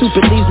wish, the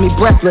stupid leaves me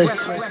breathless.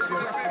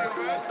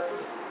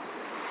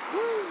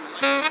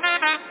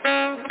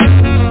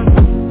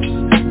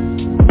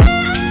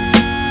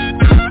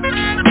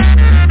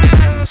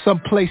 Some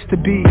place to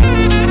be.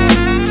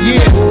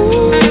 Yeah.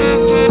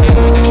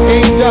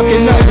 Ain't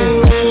ducking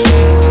nothing.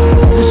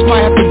 Just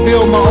might have to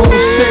build my own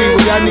city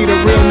where y'all need a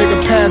real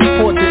nigga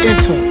passport to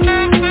enter.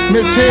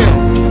 Miss Hill,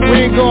 we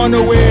ain't going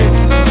nowhere.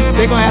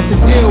 They gonna have to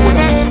deal with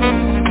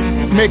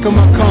us. Make them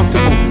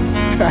uncomfortable.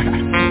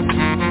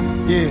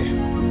 Yeah.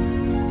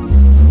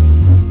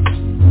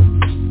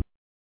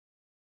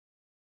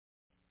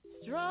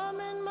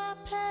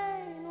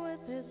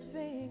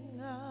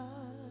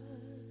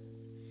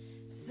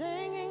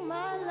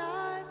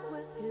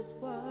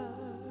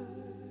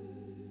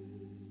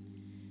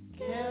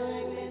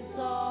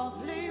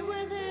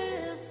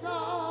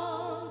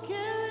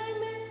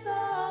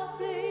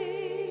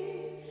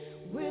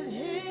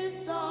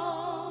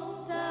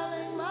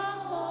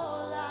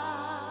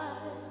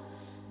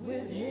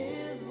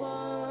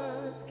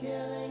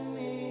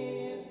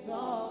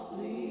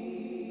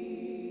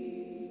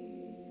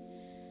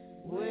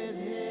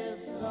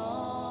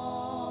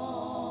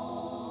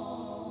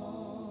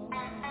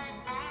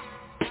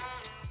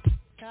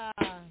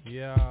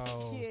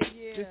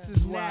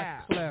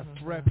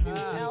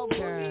 refugee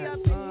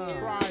camp.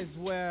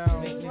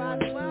 Criswell,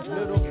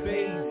 little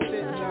bass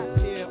sitting up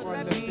here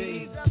on the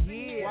bass.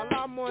 While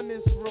I'm on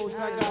this road,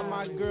 I got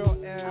my girl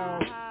L.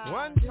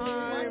 One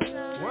time.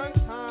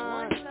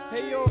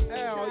 Hey yo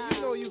L,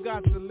 you know you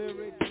got the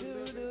lyrics.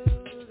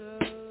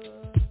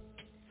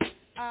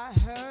 I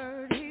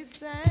heard he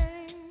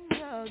sang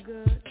a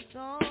good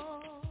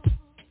song.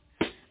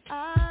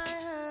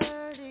 I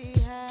heard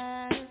he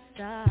had a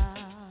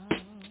style.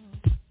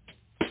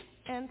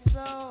 And so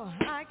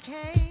I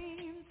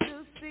came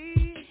to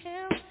see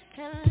him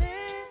and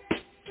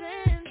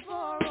listen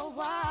for a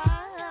while.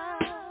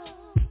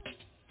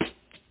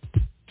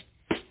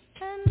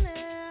 And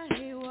there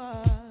he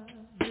was,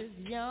 this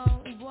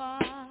young boy,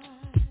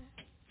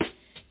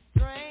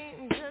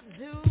 stranger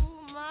to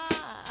my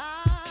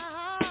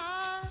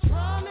eyes,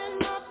 drumming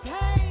my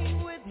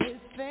pain with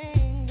his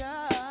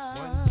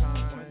fingers,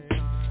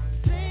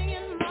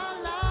 singing my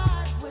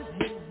life with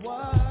his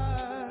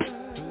words,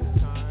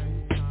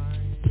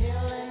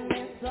 killing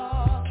me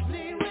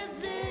softly with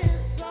this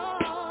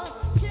song,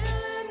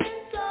 killing me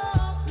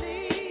softly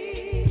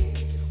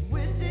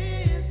with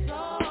this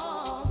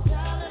song,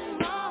 telling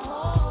my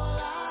whole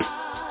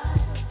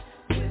life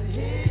with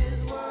his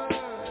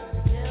words,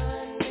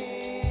 killing me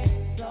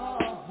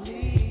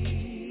softly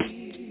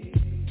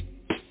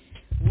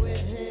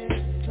with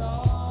his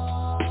song.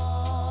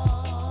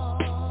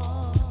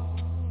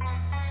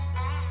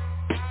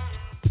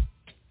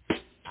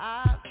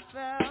 I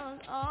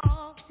felt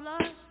all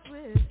flushed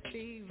with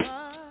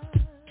fever,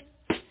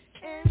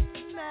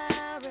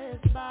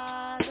 embarrassed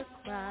by the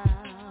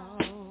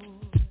crowd.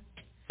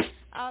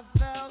 I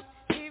felt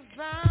he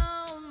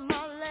found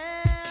my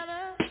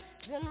letters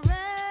and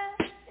read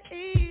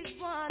each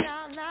one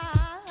out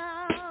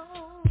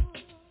loud.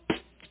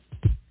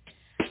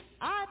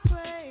 I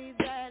prayed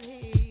that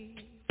he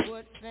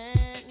would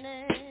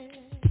finish,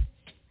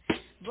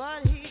 but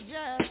he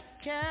just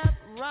kept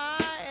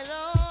right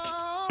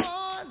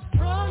on,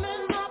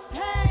 drumming my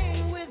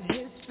pain with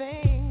his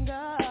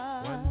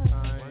fingers,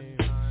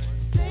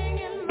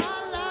 singing my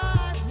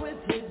life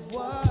with his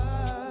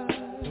words,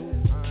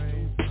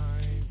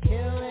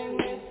 killing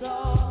me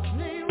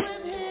softly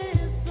with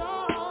his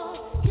song,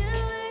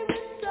 killing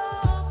me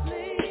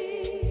softly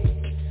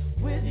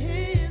with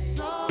his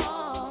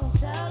song,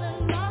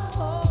 telling my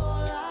whole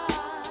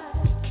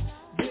life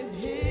with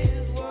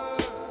his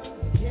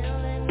words,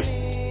 killing me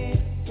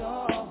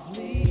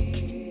softly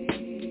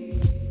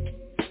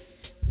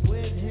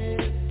with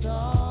his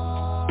song.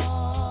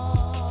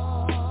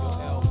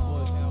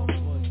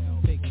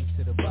 Take me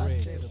to the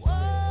bridge.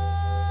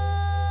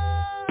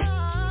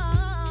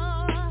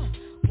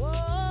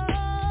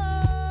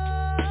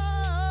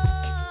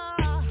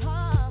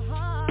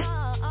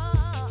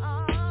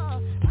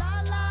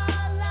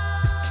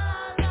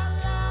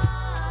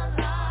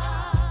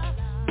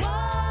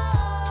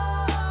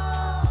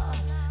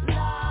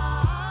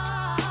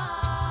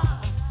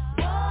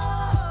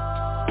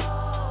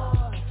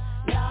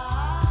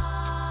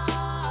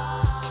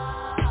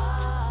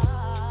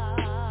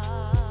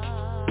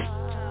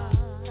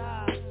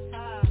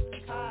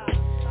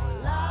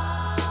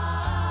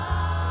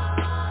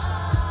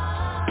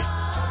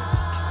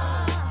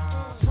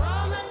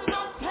 Drumming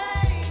my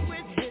pain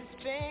with his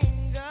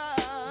fingers.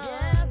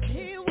 Yes,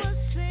 he was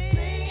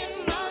singing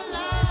my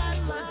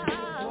life with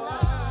his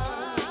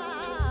words,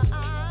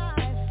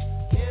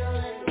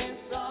 killing me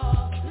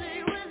softly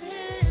with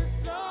his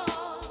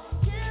song,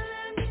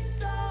 killing me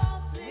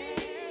softly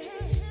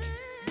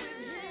with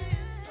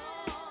his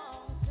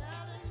song,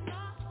 telling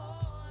my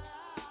whole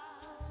life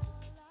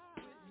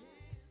with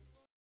his.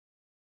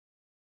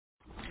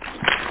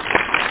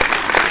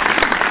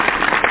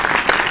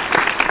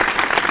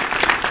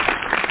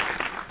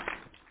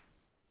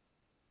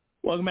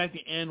 Welcome back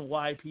to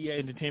NYPA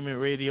Entertainment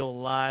Radio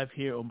live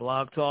here on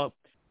Blog Talk.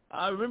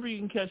 Remember, you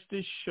can catch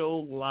this show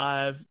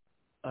live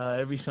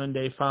every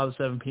Sunday, 5 to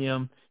 7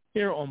 p.m.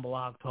 here on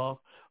Blog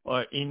Talk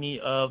or any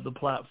of the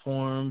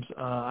platforms,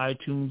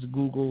 iTunes,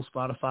 Google,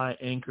 Spotify,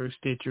 Anchor,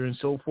 Stitcher, and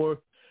so forth.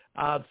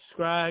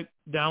 Subscribe,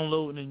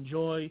 download, and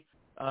enjoy.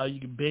 You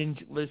can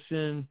binge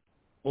listen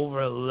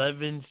over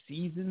 11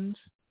 seasons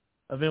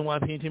of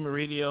NYPA Entertainment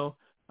Radio.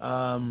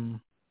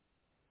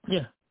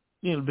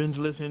 Binge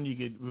listen. You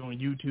get on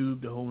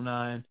YouTube, the whole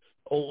nine.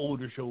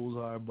 Older shows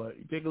are, but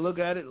take a look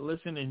at it,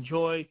 listen,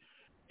 enjoy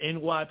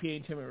NYPA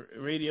Entertainment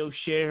Radio,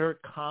 share,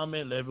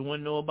 comment, let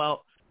everyone know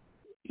about,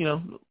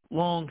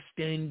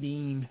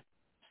 long-standing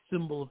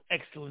symbol of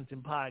excellence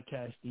in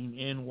podcasting,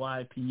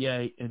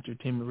 NYPA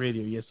Entertainment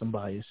Radio. Yes, I'm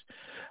biased.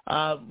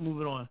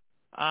 Moving on.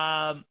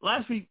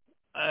 Last week,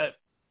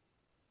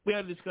 we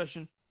had a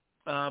discussion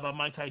about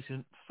Mike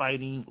Tyson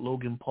fighting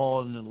Logan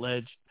Paul in an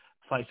alleged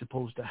fight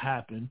supposed to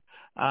happen.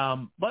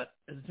 But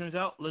as it turns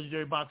out,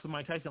 legendary boxer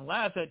Mike Tyson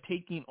laughs at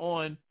taking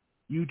on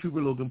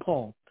YouTuber Logan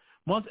Paul.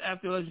 Months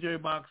after legendary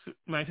boxer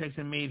Mike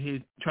Tyson made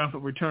his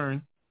triumphant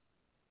return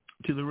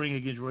to the ring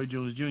against Roy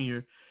Jones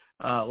Jr.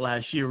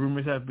 Last year,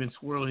 rumors have been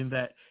swirling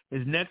that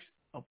his next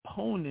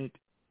opponent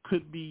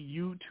could be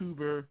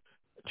YouTuber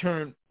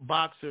turned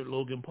boxer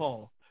Logan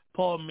Paul.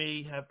 Paul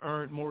may have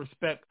earned more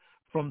respect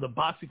from the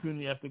boxing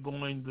community after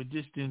going the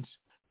distance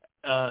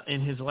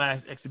in his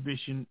last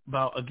exhibition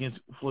bout against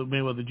Floyd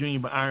Mayweather Jr.,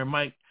 but Iron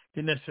Mike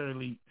didn't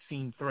necessarily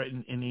seem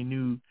threatened in a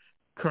new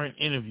current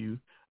interview.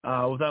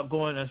 Without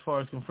going as far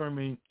as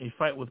confirming a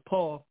fight with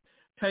Paul,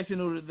 Tyson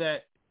noted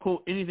that,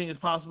 quote, anything is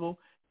possible,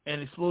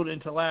 and exploded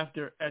into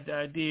laughter at the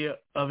idea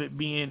of it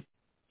being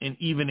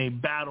even a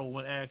battle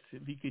when asked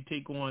if he could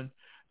take on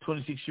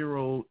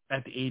 26-year-old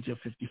at the age of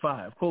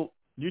 55. Quote,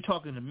 you're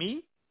talking to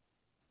me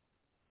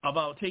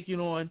about taking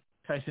on,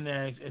 Tyson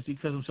asked as he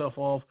cut himself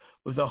off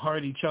with a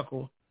hearty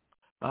chuckle.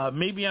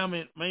 Maybe I'm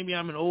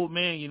an old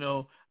man, you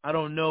know. I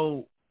don't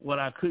know what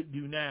I could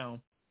do now.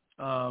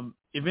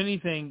 If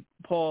anything,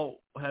 Paul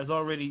has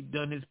already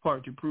done his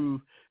part to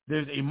prove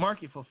there's a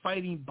market for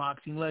fighting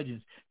boxing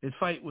legends. His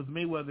fight with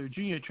Mayweather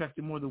Jr.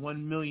 attracted more than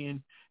 $1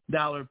 million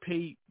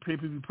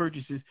pay-per-view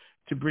purchases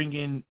to bring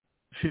in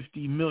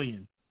 $50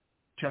 million.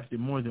 Attracted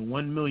more than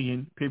 1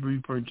 million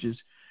pay-per-view purchases.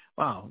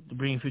 Wow, to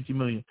bring in $50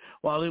 million.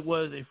 While it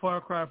was a far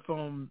cry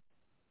from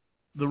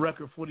the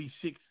record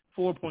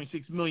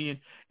 4.6 million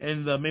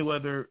in the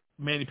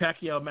Mayweather-Manny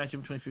Pacquiao match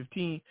in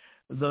 2015,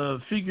 the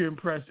figure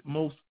impressed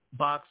most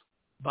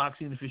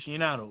boxing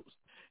aficionados.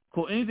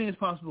 Quote, anything is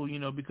possible, you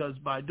know, because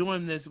by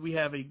doing this, we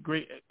have a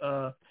great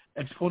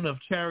exponent of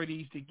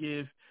charities to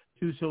give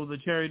to, so the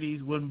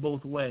charities win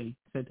both ways,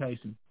 said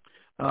Tyson.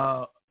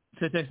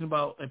 Said Tyson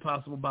about a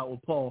possible bout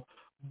with Paul.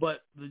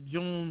 But the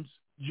Jones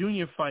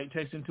Jr. fight,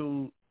 Tyson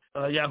told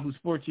Yahoo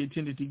Sports he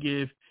intended to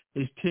give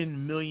his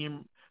 $10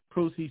 million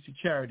proceeds to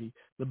charity.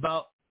 The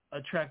bout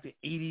attracted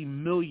 80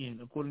 million,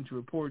 according to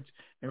reports,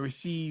 and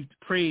received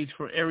praise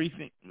for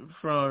everything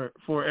from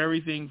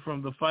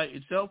the fight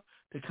itself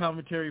to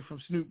commentary from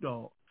Snoop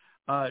Dogg.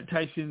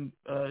 Tyson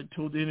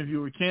told the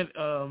interviewer,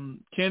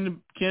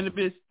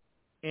 cannabis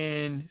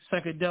and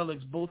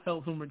psychedelics both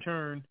helped him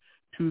return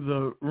to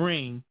the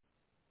ring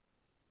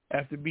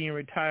after being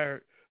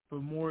retired for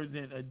more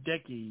than a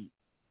decade.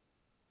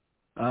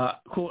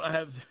 Quote,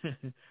 I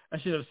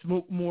should have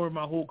smoked more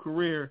my whole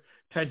career.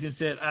 Tyson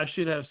said, I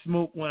should have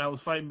smoked when I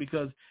was fighting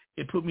because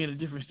it put me in a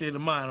different state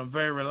of mind. I'm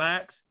very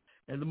relaxed,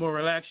 and the more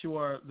relaxed you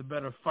are, the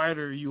better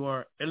fighter you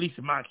are, at least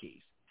in my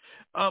case.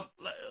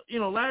 You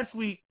know, last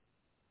week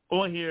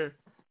on here,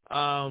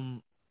 the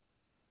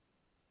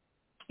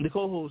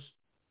co-host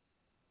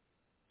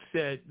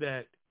said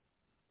that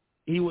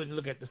he wouldn't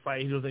look at the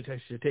fight. He doesn't think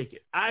Tyson should take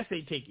it. I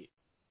say take it.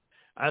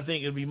 I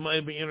think it'd be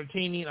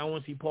entertaining. I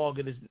want to see Paul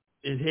get his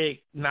head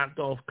knocked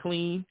off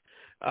clean.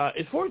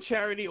 It's for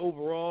charity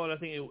overall, and I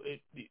think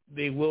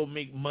they will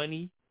make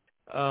money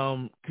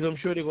because I'm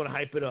sure they're going to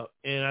hype it up.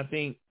 And I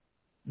think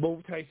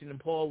both Tyson and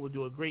Paul will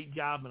do a great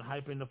job in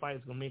hyping the fight.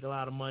 It's going to make a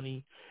lot of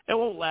money. It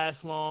won't last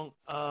long.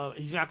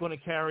 He's not going to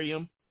carry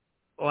him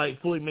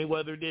like Floyd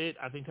Mayweather did.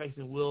 I think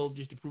Tyson will,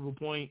 just to prove a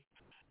point,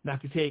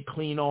 knock his head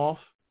clean off,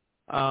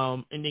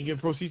 and then give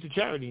proceeds to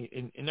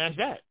charity, and that's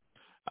that.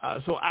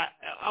 So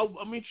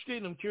I'm interested,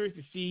 and I'm curious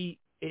to see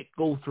it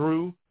go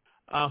through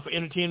for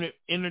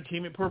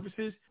entertainment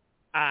purposes.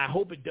 I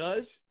hope it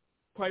does,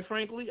 quite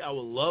frankly. I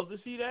would love to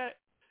see that.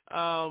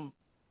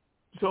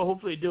 So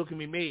hopefully a deal can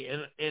be made,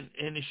 and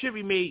it should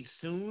be made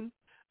soon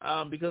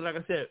because, like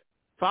I said,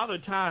 Father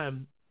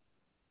Time,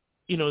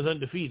 you know, is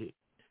undefeated,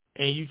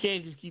 and you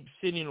can't just keep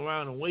sitting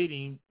around and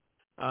waiting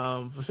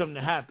for something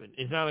to happen.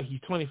 It's not like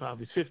he's 25;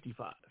 he's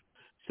 55.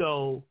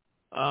 So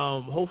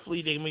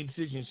hopefully they can make a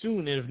decision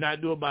soon, and if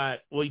not, do it by,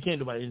 well, you can't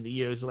do it by the end of the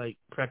year. It's like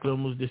practically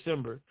almost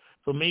December.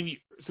 So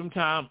maybe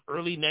sometime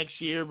early next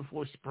year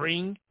before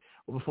spring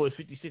or before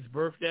his 56th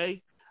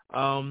birthday,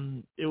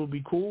 it would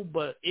be cool.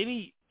 But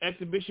any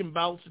exhibition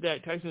bouts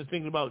that Tyson's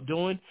thinking about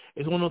doing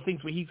is one of those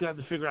things where he's got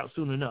to figure out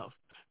soon enough.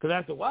 Because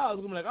after a while,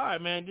 it's going to be like, all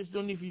right, man, just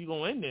don't need for you to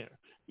go in there.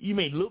 You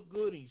may look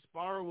good and you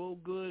spar real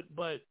good,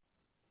 but,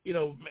 you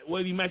know,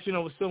 whether you're matching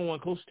up with someone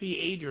close to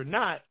your age or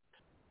not,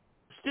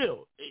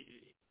 still,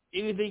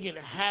 anything can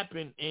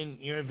happen in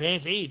your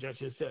advanced age, I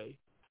should say.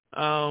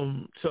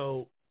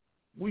 So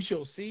we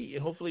shall see,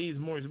 and hopefully he's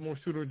more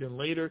sooner than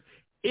later.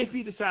 If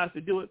he decides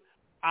to do it,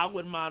 I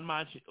wouldn't mind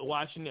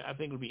watching it. I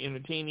think it would be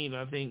entertaining.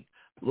 I think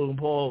Logan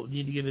Paul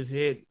need to get his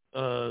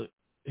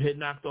head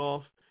knocked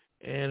off,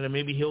 and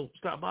maybe he'll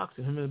stop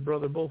boxing. Him and his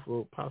brother both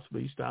will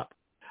possibly stop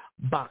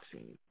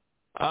boxing.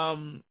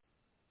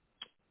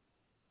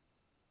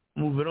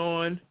 Moving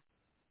on.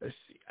 Let's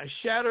see. I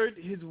shattered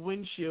his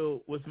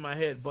windshield with my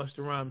head. Busta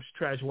Rhymes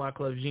trashed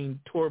Wyclef Jean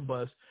tour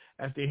bus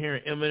after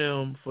hearing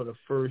Eminem for the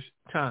first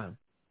time.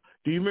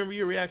 Do you remember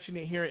your reaction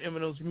to hearing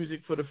Eminem's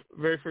music for the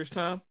very first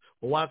time?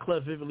 Well,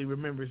 Wyclef vividly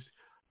remembers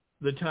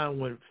the time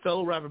when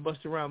fellow rapper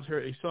Busta Rhymes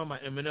heard a song by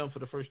Eminem for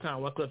the first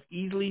time. Wyclef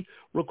easily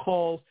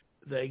recalls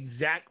the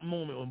exact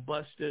moment when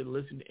Busta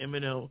listened to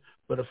Eminem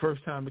for the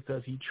first time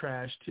because he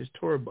trashed his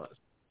tour bus.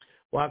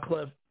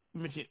 Wyclef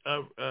mentioned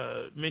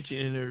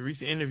in a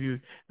recent interview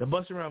that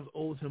Busta Rhymes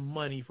owes him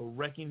money for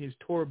wrecking his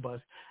tour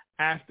bus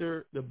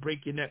after the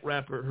Break Your Neck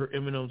rapper heard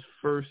Eminem's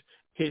first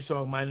hit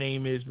song, My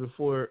Name Is,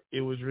 before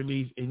it was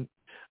released in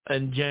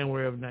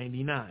January of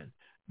 '99.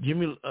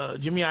 Jimmy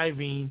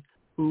Iovine,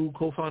 who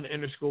co-founded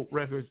Interscope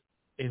Records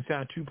and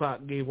signed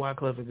Tupac, gave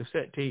Wyclef a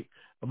cassette tape.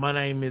 My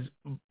Name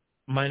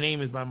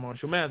Is by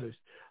Marshall Mathers,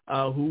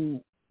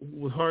 who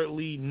was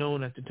hardly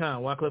known at the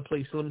time. Wyclef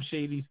played Slim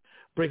Shady's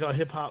breakout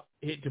hip-hop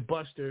hit to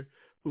Buster,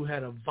 who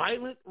had a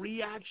violent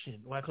reaction.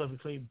 Wyclef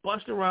explained,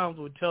 Busta Rhymes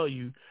would tell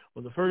you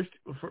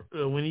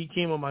when he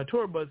came on my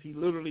tour bus, he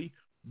literally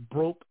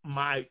broke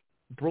my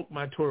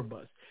tour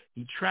bus.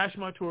 He trashed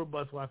my tour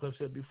bus, Wyclef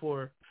said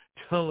before,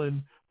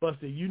 telling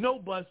Busta, you know,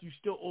 Bus, you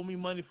still owe me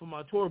money for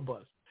my tour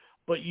bus.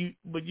 But you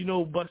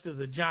know Busta's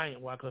a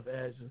giant, Wyclef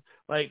adds.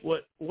 Like,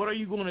 what are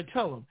you going to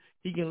tell him?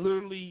 He can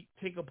literally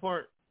take you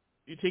apart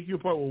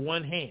with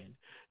one hand.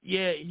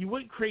 Yeah, he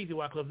went crazy,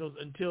 Wyclef knows,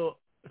 until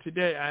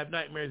today. I have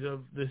nightmares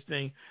of this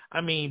thing.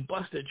 I mean,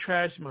 Busta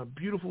trashed my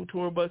beautiful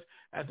tour bus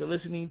after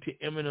listening to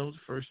Eminem's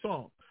first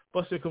song.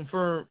 Busta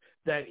confirmed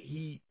that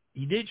he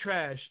did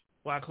trash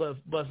Wyclef's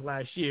bus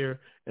last year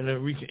in a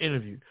recent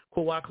interview.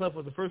 Quote, Wyclef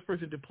was the first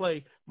person to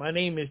play My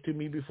Name Is to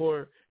me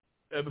before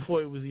it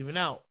was even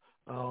out.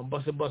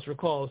 Busta Bus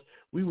recalls,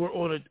 we were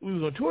on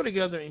tour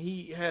together, and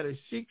he had a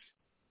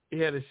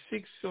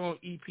 6-song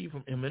EP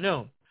from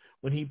Eminem.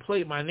 When he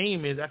played My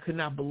Name Is, I could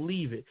not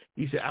believe it.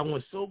 He said, I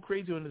went so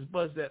crazy on this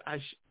bus that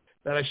I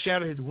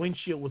shattered his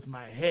windshield with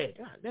my head.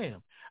 God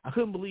damn. I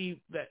couldn't believe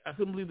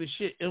the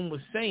shit M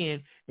was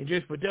saying, and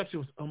Jerry's production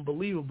was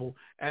unbelievable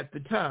at the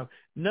time.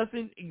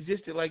 Nothing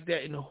existed like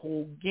that in the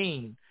whole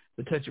game,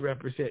 the Touchy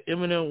rapper said.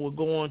 Eminem will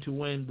go on to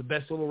win the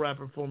Best Solo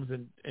Rapper Performance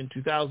in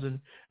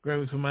 2000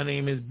 Grammys for My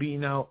Name Is,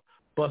 beating out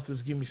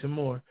Busta's Give Me Some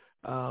More.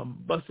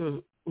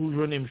 Busta, whose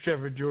real name is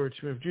Trevor George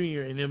Smith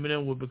Jr., and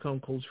Eminem would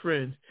become close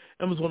friends.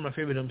 That was one of my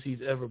favorite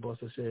MCs ever,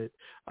 Busta said.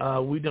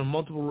 We've done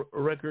multiple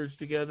records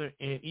together,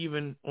 and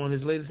even on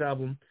his latest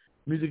album,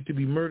 Music to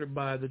Be Murdered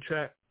By, the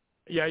track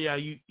Yeah,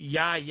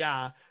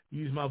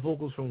 used my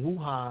vocals from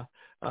Woo-Ha,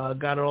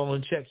 got it all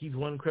in check. He's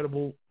one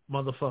incredible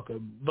motherfucker.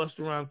 Busta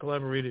Rhymes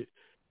collaborated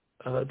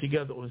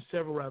together on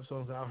several rap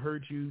songs. I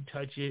Heard You,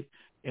 Touch It,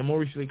 and more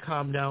recently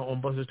Calm Down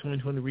on Busta's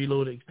 2020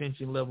 Reloaded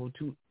Extension Level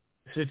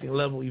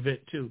Event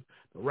 2,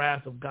 the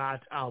Wrath of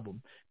God's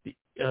album. The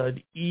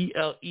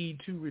ELE2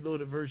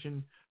 Reloaded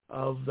version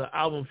of the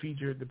album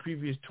featured the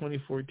previous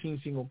 2014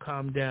 single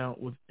Calm Down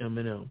with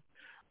Eminem.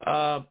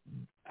 I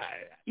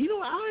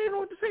don't know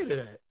what to say to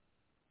that.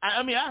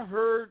 I mean, I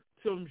heard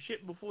some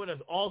shit before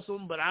that's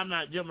awesome, but I'm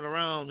not jumping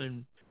around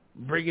and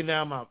breaking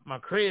down my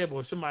crib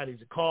or somebody's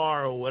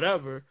car or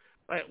whatever.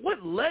 Like, what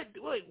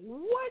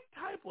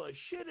type of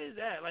shit is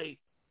that? Like,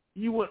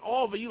 you went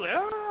off and you like,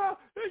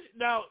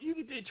 now you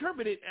can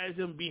interpret it as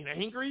him being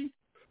angry.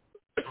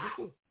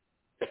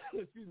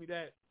 Excuse me,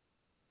 that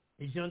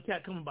his young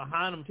cat coming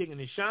behind him taking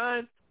his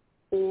shine,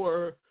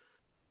 or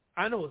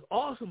I know it's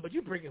awesome, but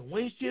you breaking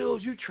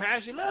windshields, you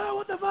trashing,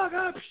 what the fuck?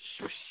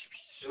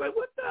 Like,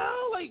 what the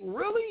hell? Like,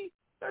 really?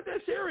 Not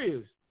that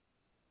serious.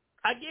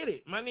 I get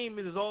it. My Name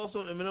Is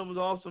awesome. Eminem was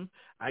awesome.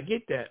 I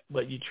get that.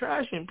 But you're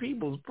trashing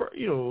people's,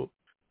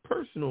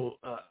 personal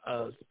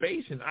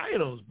space and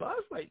items,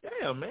 Buzz. Like,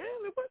 damn, man.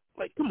 What?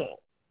 Like, come on,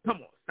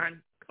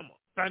 son.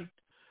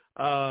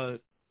 I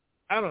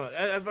don't know.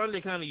 I find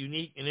it kind of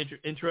unique and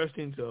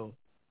interesting. So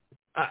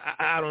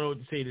I don't know what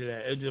to say to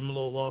that. I'm a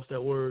little lost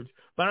at words.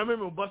 But I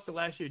remember Busta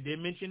last year did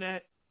mention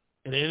that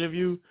in an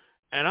interview,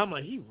 and I'm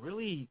like, he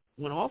really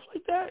went off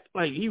like that?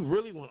 Like, he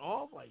really went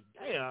off? Like,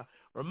 damn.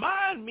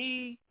 Remind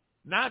me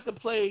not to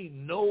play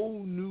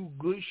no new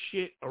good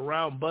shit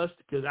around Busta,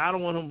 because I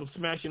don't want him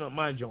smashing up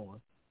my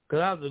joint.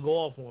 Because I have to go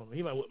off on him.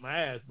 He might whip my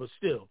ass, but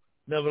still,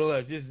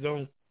 nevertheless, just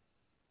don't,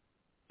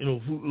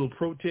 little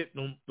pro tip,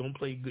 don't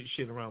play good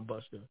shit around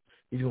Busta.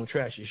 He's going to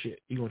trash your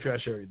shit. He's going to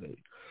trash everything.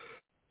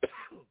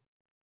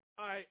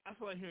 All right, I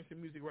feel like hearing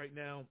some music right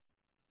now.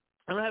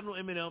 I don't have no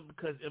Eminem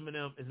because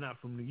Eminem is not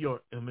from New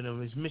York.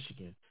 Eminem is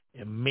Michigan.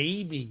 And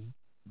maybe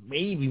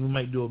we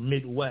might do a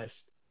Midwest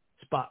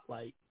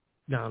spotlight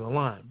down the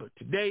line. But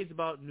today it's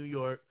about New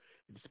York.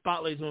 The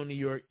spotlight's on New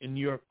York, and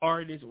New York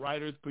artists,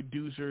 writers,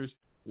 producers,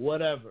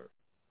 whatever,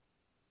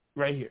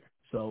 right here.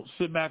 So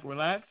sit back,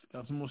 relax.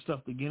 Got some more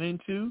stuff to get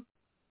into.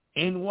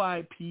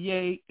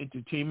 NYPA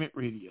Entertainment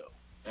Radio.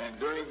 And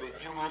during the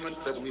few moments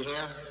that we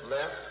have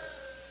left,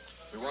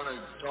 we want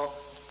to talk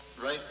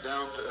right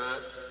down to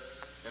earth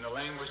in a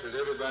language that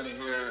everybody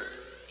here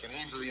can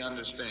easily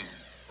understand.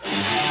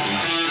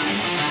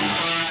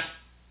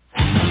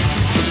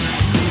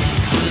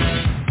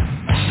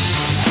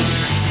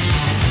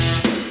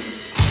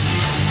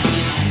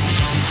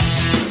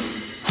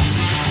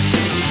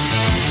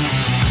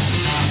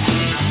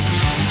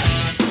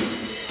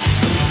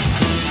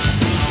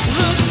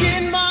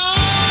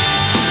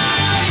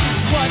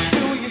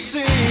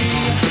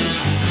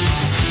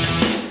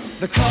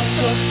 The cult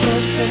of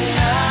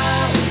personality.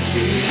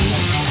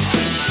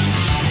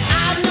 I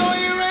know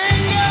your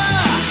anger,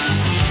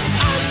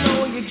 I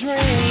know your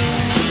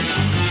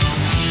dreams.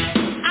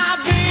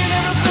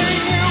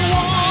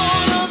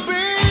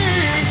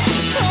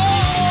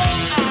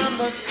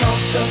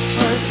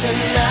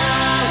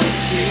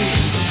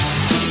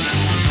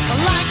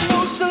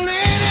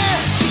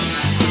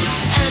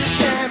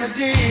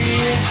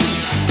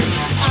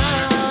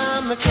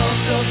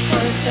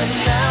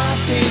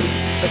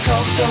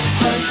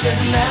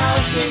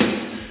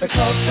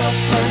 cult of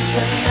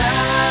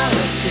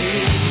personality.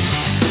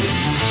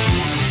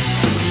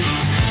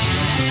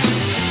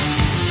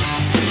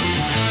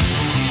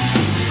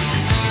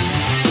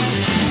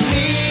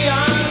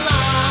 Neon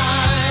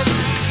lights,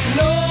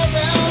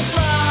 Nobel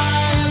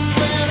Prize.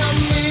 When a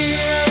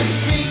mirror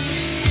speaks,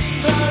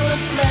 the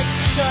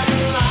reflection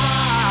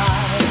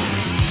lies.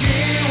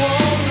 You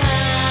won't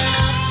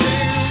have to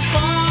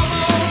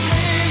follow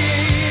me.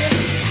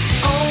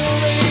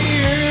 Only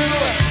you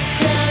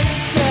can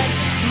set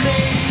me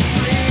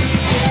free.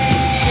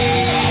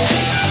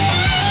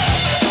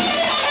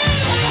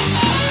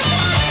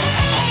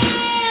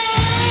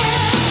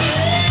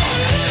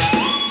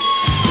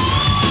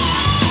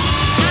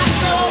 I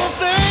know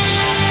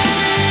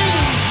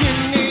things you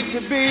need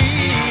to be.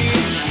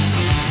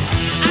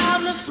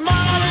 I'm the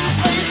smiling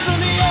face of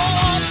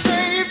your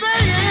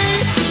baby.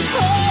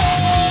 Oh,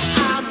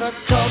 I'm the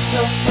cult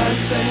of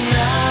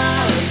personality.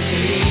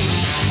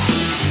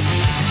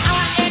 I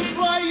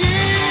exploit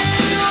you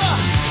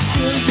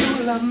till you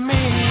love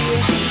me.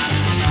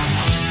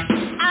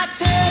 I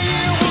tell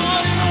you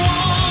 1 and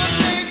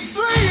 1 makes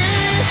 3.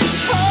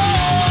 Oh,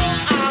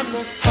 I'm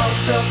the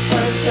cult of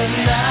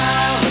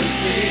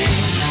personality.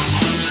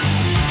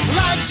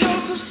 Like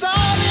Joseph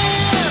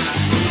Stalin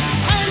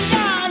and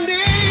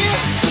Gandhi.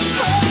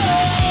 Oh,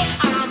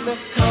 I'm the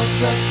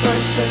cult of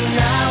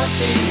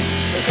personality.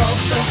 The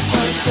cult of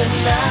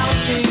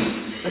personality.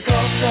 The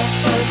cult of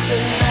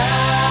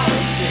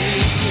personality.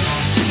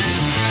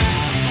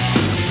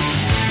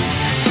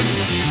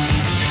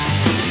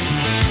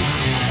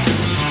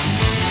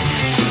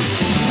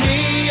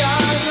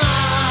 Neon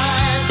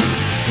lights,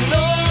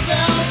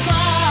 Nobel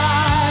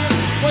Prize.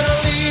 When a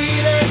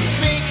leader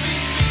speaks,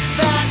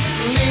 that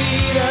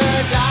leader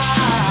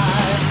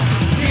dies.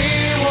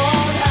 You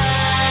won't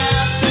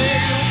have to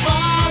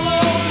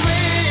follow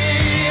me.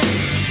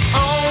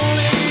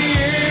 Only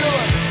you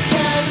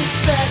can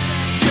set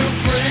you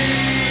free.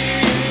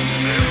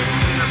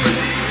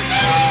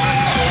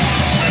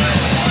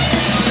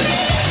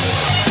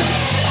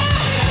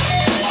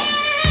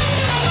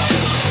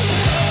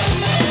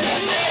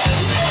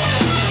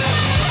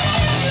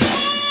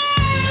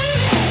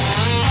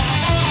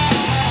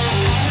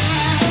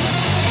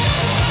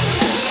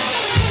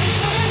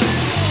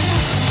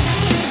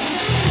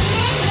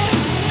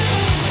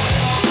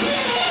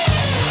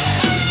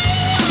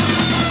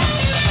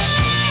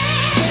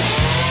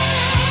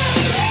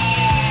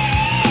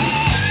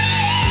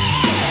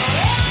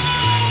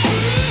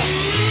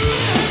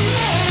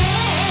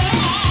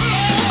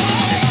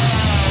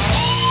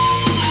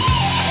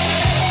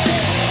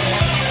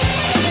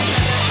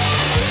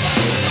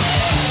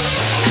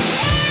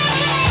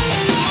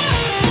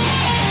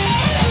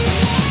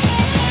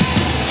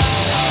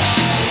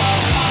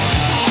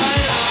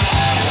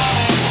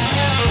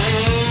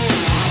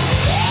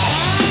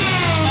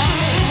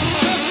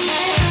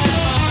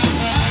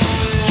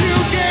 You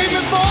gave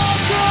me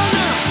fortune,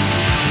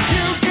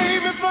 you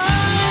gave me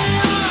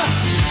fire,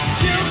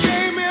 you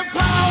gave me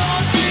power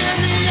in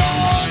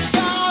your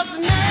God's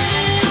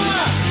name.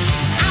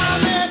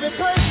 I'm every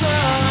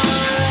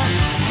person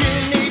you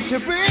need to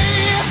be.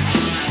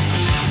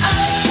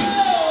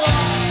 Oh,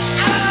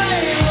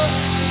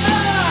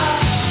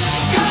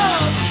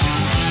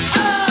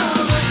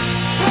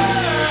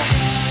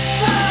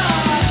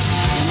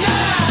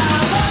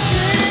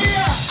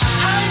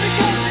 I'm the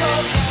cult of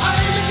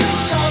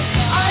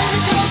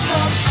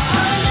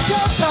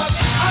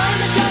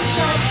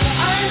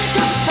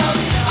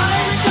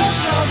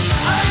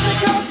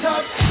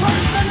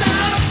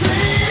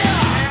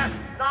Ask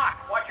not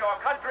what your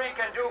country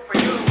can do for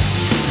you.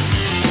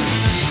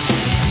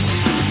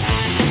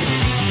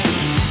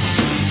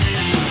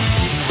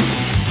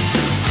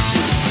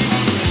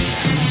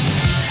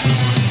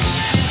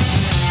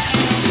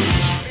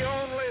 The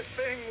only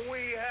thing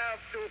we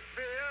have to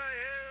fear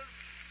is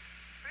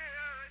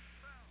fear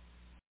itself.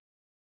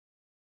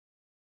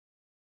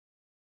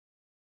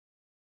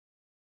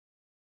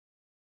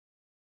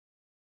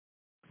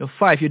 Yo,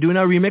 Fife, you doing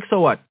a remix or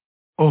what?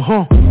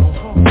 Uh-huh.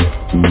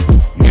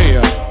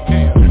 Yeah.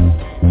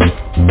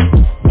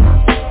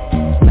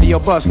 Hey, yo,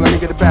 Bus, let me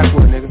get the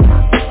backward, nigga.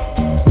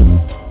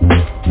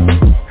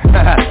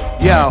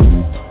 Yo,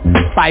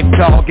 Fife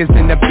Dog is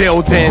in the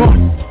building.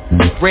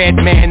 Red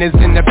Man is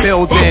in the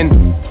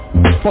building.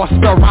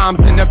 Busta Rhymes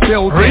in the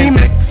building.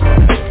 Remix.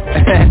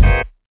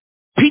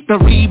 Peep the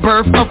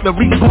rebirth of the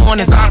reborn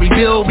as I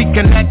rebuild.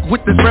 Reconnect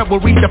with this rebel,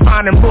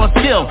 redefining raw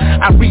skill.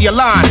 I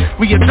realign,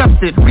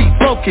 readjusted,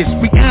 refocus,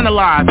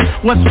 reanalyze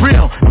what's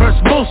real versus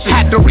bullshit.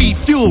 Had to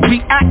refuel,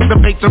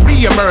 reactivate to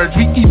reemerge,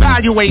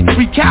 reevaluate,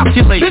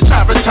 recalculate. Bitch,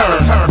 I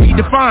return,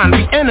 redefine,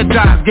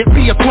 re-energize, get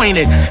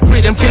reacquainted.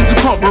 Rhythm Kings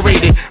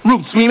Incorporated,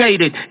 roots we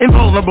made it.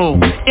 Invulnerable,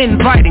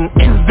 inviting,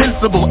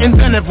 invincible,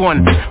 inventive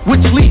one,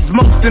 which leads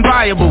most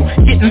inviolable.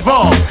 Get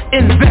involved,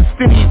 invest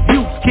in these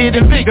youths, kid,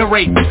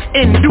 invigorate,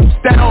 induce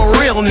that that old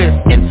realness.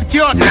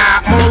 Insecure,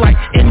 nah, more like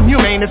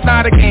inhumane. It's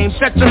not a game,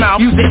 shut your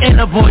mouth. Use the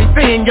inner voice,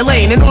 stay in your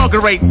lane.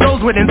 Inaugurate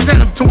those with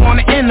incentive to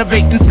want to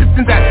innovate.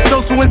 Insistent that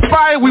those who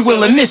inspire, we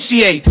will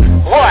initiate.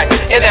 What?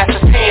 And that's a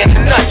C in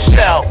a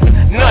nutshell.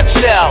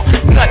 Nutshell,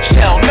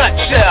 nutshell,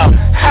 nutshell.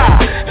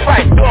 Ha!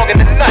 Fight dog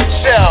in a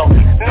nutshell.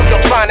 New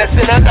York finest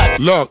in a nutshell.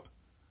 Look.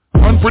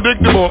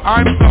 Unpredictable,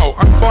 I'm so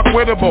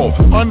unfuckwittable,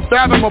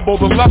 unfathomable,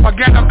 the love I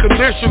get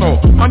unconditional,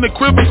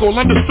 unequivocal,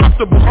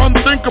 indestructible,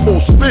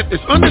 unthinkable, spit,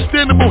 it's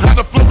understandable how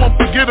the flow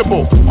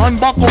unforgettable,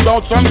 unbuckled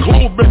outs,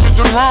 unclothed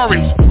bitches and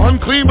Raris,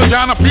 unclean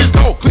vagina, please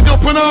go, clean your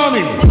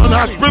panani,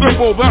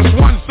 unhospitable, that's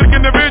one sick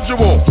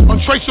individual,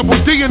 untraceable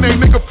DNA,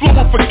 nigga flow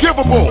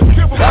unforgivable,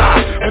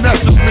 and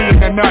that's just me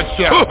in a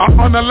nutshell, I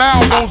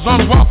unallow those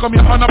unwelcome,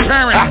 you're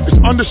unapparent,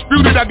 it's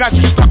undisputed, I got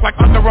you stuck like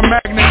under a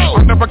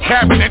magnet, under a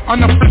cabinet,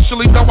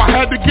 unofficially though I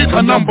had to get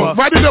a number.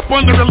 Write it up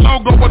under the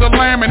logo with a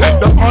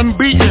laminate. The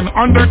unbeaten,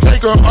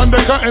 undertaker,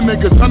 undercutting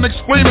niggas,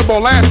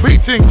 unexplainable, ass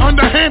beating,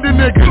 underhanded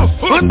niggas.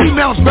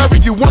 Unbeknownst bury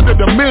you under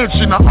the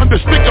mansion. I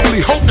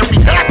understandably hope that we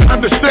have an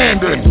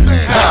understanding.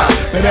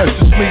 And that's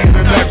just me in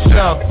a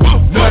nutshell.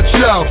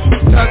 Nutshell,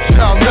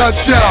 nutshell,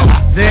 nutshell.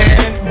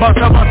 Then bust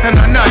in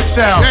a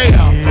nutshell.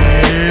 Yeah.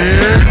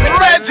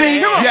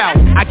 Reggie, yo,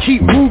 I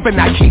keep moving,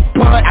 I keep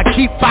blood, I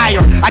keep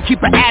fire. I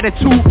keep an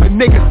attitude for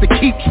niggas to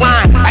keep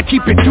trying. I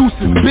keep it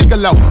deuces.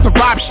 Bigelow to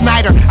Rob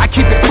Schneider, I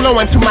keep it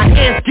flowing till my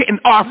hands getting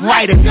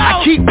arthritis.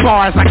 I keep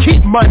bars, I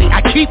keep money,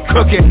 I keep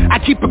cooking. I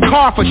keep a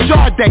car for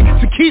Sade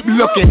to keep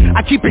looking.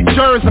 I keep it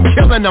jurors, I'm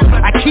killing them.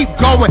 I keep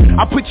going,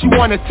 I put you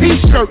on a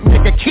t-shirt,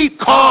 nigga, keep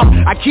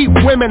calm. I keep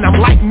women, I'm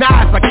like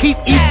Nas, I keep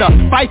ether.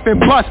 Fife and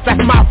bust,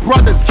 that's my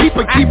brothers,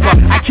 keeper.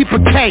 I keep a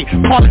K,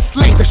 call it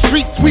Slay, the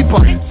street sweeper.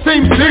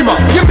 Same Zima,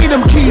 give me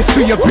them keys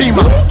to your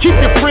Beamer. Keep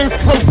your friends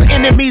closer,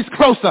 enemies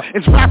closer.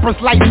 It's rappers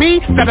like me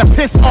that'll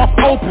piss off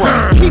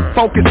Oprah. Keep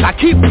focused, I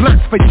keep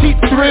blunts for cheap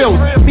thrills.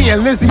 Me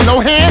and Lizzie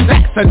Lohan,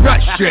 that's a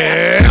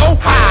nutshell.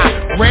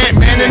 Ha, red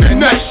man in a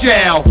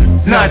nutshell.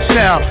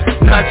 Nutshell,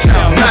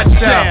 nutshell,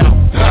 nutshell.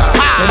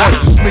 And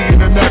that's just me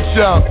in a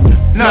nutshell.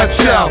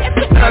 Nutshell,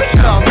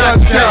 nutshell,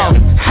 nutshell.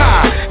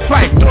 Ha,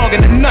 fight dog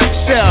in a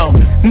nutshell.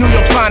 New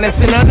York finest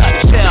in a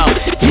nutshell.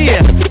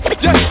 Yeah,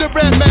 just the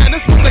red man,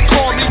 that's what they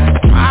call me.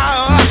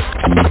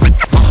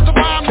 What's the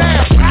bomb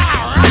now?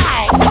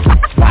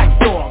 Fight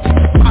dog,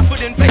 I put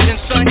invasion,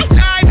 son.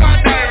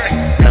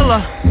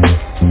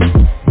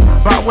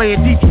 By way of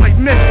Detroit,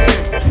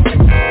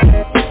 Michigan.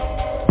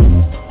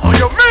 On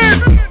your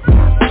man.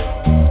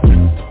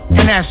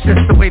 And that's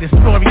just the way the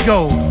story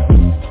goes.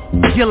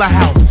 Gilla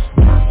House,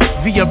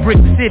 via Brick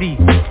City,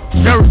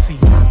 Jersey.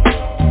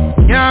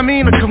 You know what I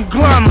mean? A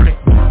conglomerate.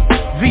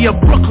 Via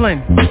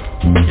Brooklyn.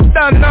 You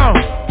don't know.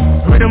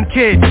 Rhythm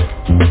Kids.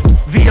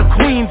 Via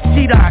Queens,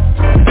 T-Dot.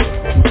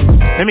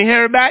 Let me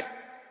hear it back.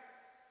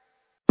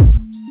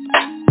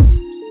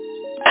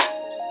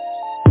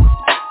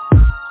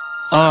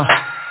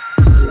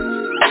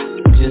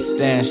 Just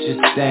dance,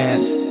 just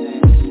dance.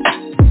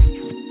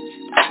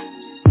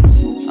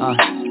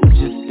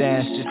 Just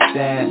dance, just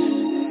dance.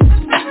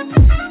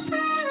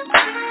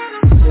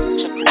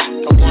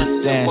 Just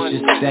dance,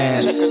 just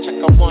dance. Check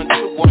a 1,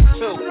 2, 1,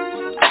 2.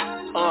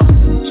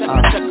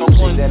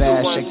 Shake that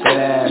ass, shake that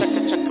ass.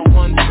 Check a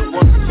 1, 2,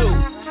 1,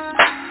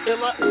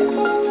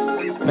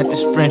 2. Met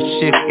this French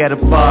chick at a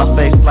bar,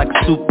 face like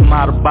a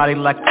supermodel, body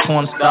like a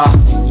porn star.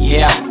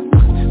 Yeah.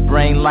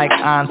 Brain like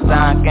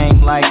Einstein,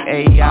 game like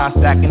AI,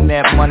 stacking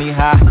that money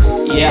high.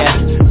 Yeah,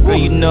 girl,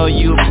 you know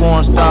you a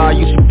porn star.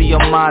 You should be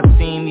on my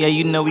team. Yeah,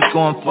 you know we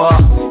going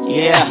far.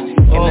 Yeah,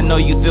 and I know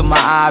you feel my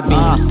eye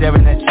beam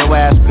staring at your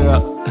ass,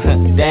 girl.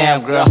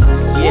 Damn, girl.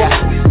 Yeah,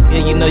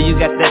 you know you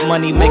got that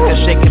money maker,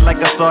 shake it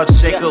like a salt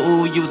shaker.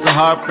 Ooh, you's a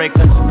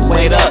heartbreaker.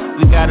 Wait up,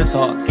 we gotta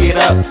talk. Get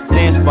up,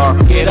 dance bar,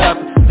 get up.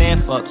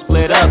 Stand fuck,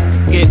 split up,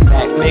 get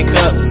back, make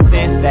up,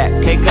 stand stack,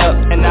 cake up,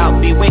 and I'll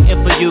be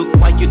waiting for you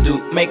while you do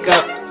make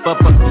up.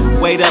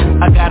 Wait up,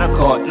 I gotta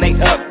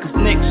coordinate up, cause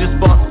Nick just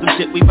bought some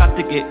shit, we about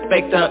to get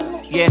baked up.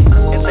 Yeah,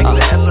 and take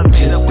the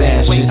elevator,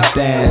 just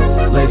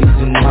dance, ladies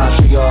in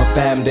Montreal,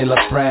 fam de la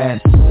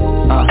France.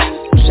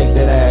 Shake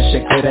that ass,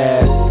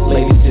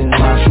 ladies in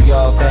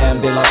Montreal,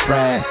 fam de la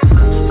France.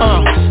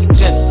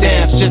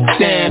 Just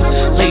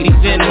dance,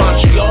 ladies in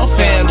Montreal,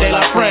 fam de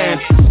la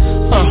France.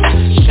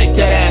 Shake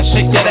that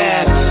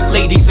ass,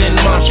 ladies in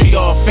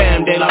Montreal,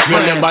 fam de la France.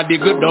 Girl, your body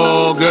good,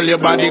 dog, girl, your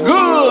body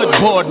good.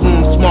 Bored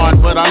and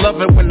smart, but I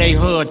love it when they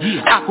hood.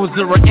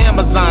 Aquazura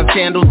Amazon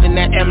sandals in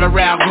that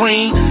emerald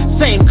green.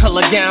 Same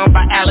color gown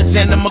by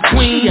Alexander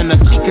McQueen. And the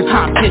chick is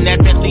hopped in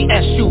that Bentley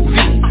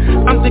SUV.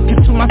 I'm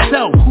thinking to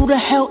myself, who the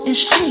hell is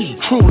she?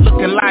 True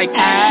looking like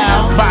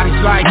Al,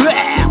 body's like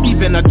blah.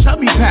 Even a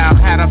chubby pal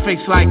had a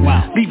face like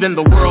leaving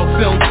the world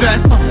filled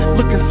best.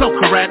 Looking so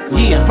correct,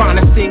 yeah.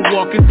 Finest thing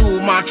walking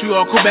through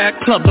Montreal,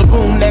 Quebec. Club the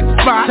boom, next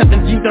spot,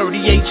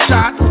 1738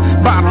 shots.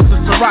 Bottles of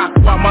Ciroc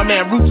while my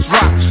man Roots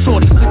rock.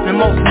 Shorty sipping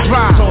Molson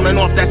Dry, rolling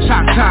off that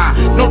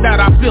Choctaw. No doubt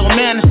I feel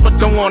managed, but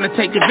don't wanna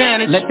take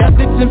advantage. Let that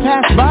Dixon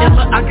pass by.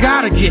 I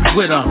gotta get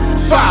with her.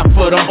 5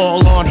 footer,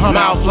 all on her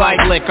mouth like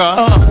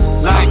liquor.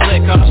 like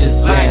liquor,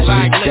 Just dance,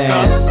 like just liquor.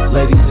 dance.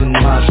 Ladies in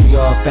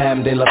Montreal,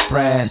 fam de la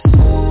France.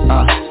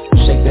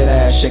 Shake that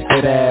ass.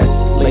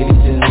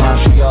 Ladies in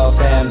Montreal,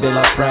 fam de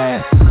la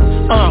France.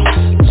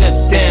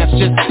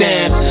 Just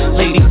dance.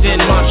 Ladies in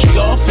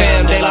Montreal,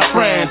 fam de la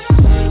France.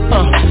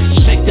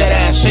 Shake that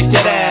ass.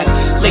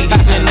 Ladies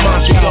in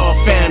Montreal,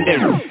 fam de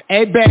la France.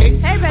 Hey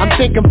babe, I'm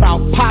thinking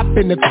about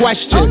popping the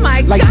question. Oh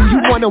my like, God. do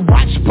you wanna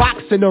watch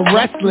boxing or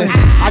wrestling?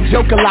 I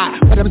joke a lot,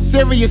 but I'm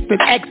serious than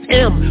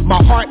XM.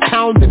 My heart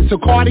pounding, so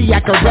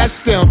cardiac arrest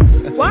him.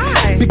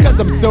 Why? Because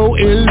I'm so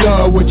in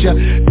love with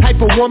you. Type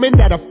of woman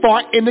that'll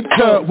fart in the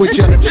tub with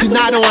you. She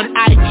not on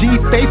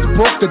IG,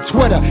 Facebook, or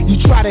Twitter. You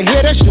try to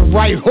hit her, she'll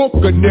right hook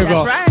a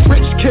nigga. That's right.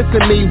 French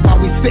kissing me while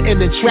we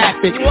sitting in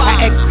traffic.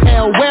 I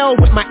exhale well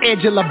with my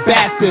Angela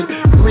Bassett.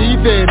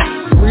 Breathe in,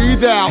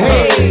 breathe out.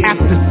 Hey.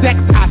 After sex,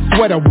 I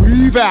sweat a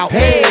weave out.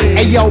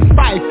 Hey yo,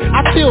 Fife,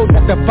 I feel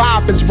that the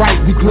vibe is right.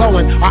 We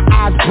glowing, our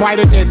eyes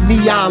brighter than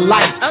neon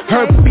lights.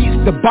 Her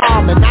beats the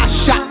bomb and I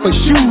shot for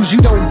shoes.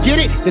 You don't get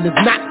it, then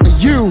it's not for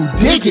you.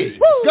 Dig it.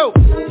 Go.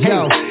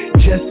 Yo,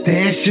 just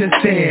dance.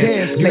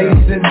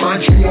 Ladies in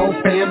Montreal,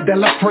 fam de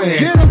la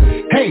France.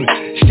 Hey,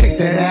 shake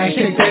that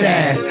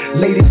ass.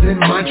 Ladies in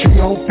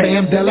Montreal,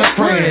 fam de la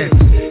France.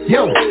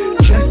 Yo,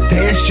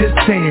 just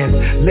dance.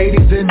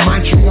 Ladies in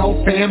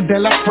Montreal, fam de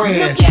la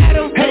France.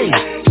 Hey,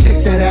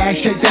 shake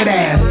that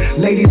ass.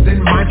 Ladies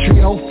in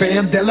Montreal,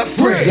 fam de la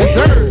France. Yes,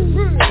 sir.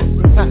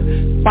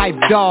 Pipe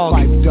dog.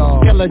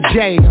 Killer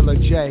J.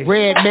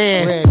 Red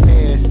man.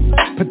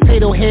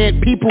 Potato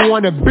head, people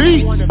on the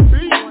beat.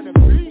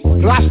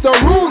 Rasta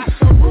Roots.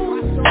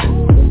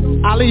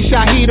 Ali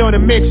Shaheed on the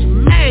mix.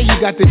 Man, you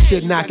got this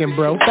shit knocking,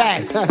 bro.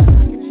 Back.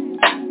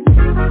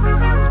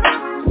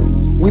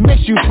 We miss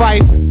you,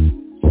 Fife.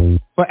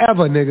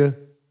 Forever, nigga.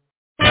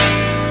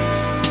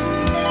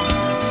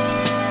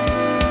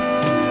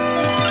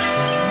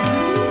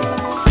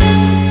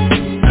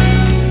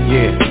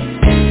 Yeah.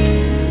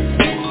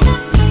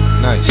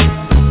 Nice.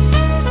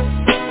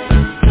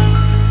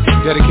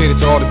 Dedicated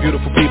to all the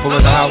beautiful people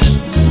in the house.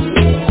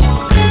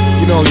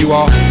 You know who you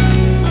are.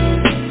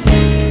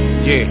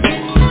 Yeah.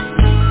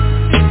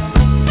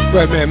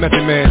 Redman,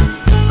 Method Man,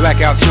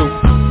 Blackout 2.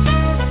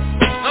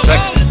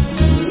 Sexy.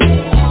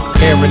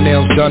 Hair and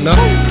nails done up.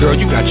 Girl,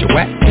 you got your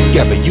act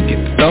together, you get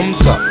the thumbs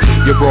up.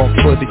 Your raw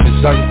footage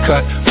is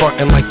uncut,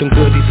 frontin' like them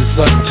goodies is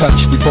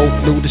untouched. We both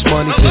knew this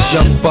money since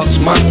young bucks.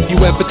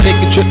 You ever take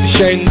a trip to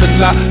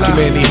Shangri-La? Too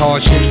many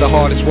hardships, the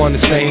hardest one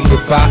is saying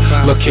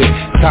goodbye. Look here,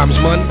 time is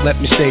money,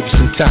 let me save you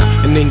some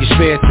time. And in your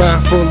spare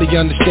time, fully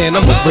understand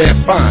I'm a rare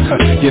find,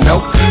 you know?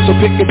 So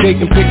pick a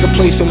date and pick a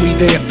place and we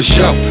there for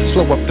show.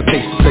 Slow up the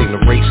pace, this ain't a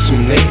race,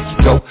 soon there you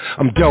go.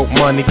 I'm dope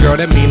money, girl,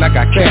 that mean I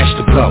got cash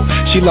to blow.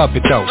 She love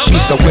it though,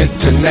 she's so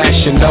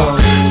international.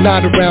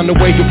 Not around the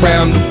way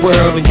around the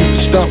world, and you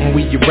can stunt when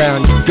we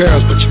around your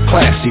girls, but you're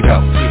classy though.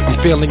 I'm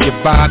feeling your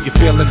vibe, you're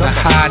feeling the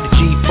high. The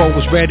G4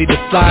 is ready to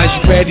fly,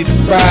 you ready to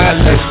ride.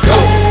 Let's go.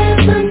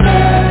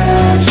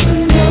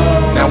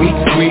 Now we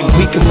can creep,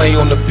 we can lay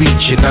on the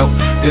beach, you know.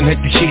 Then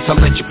hit the sheets,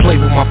 I'll let you play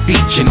with my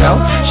feet, you know.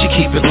 She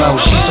keep it low,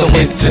 she's so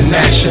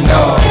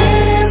international.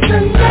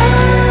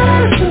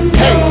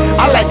 Hey,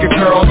 I like a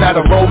girl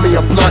that'll roll me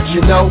a blunt, you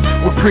know.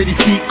 With pretty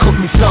feet, cook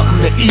me something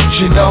to eat,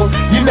 you know.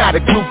 You're not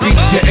a groupie,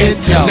 you're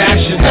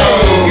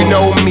international. You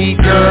know me,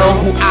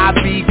 girl, who I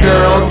be,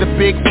 girl. The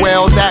big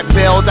whale that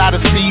bailed out of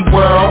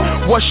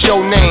SeaWorld. What's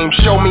your name?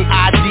 Show me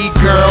ID,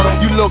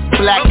 girl. You look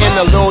black and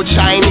a little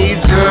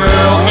Chinese,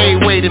 girl. Hey,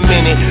 wait a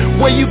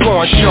minute, where you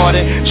going,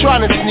 shorty?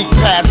 Trying to sneak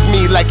past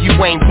me like you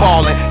ain't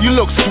ballin'. You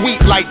look sweet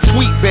like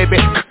sweet, baby,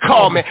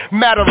 call me.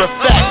 Matter of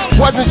fact,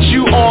 wasn't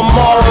you on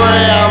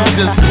Maury? I'm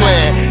just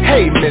playing.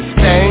 Hey, Miss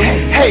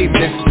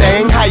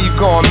Thing, how you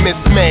going, Miss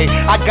May?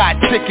 I got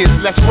tickets,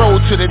 let's roll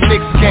to the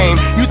Knicks game.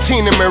 You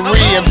Tina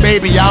Marie and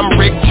baby, I'm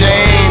Rick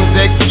James.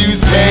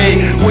 Excuse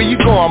me, where you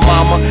going,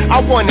 mama? I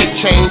wanna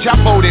change, I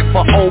voted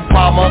for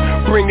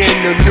Obama. Bring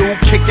in the new,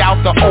 kick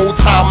out the old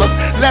timers.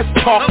 Let's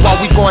talk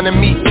while we gonna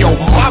meet your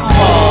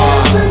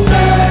mama.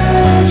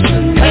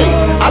 Hey,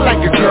 I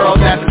like a girl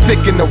that's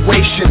thick in the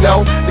waist, you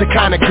know. The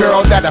kind of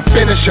girl that'll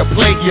finish your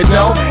plate, you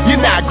know.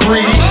 You're not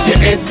greedy,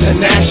 you're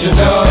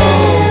international.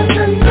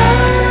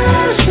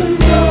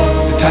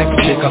 The type of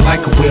chick I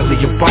like a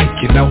wheelie, a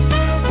bike, you know.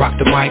 Rock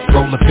the mic,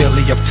 roll the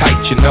Philly up tight,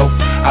 you know.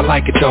 I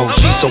like it though,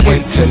 she's so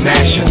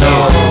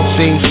international.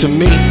 Seems to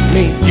me,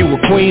 you a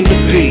queen to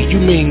be. You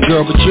mean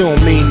girl, but you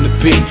don't mean to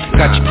be.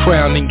 Got your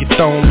crown and your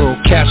throne,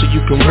 little castle, you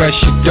can rest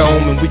your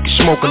dome. And we can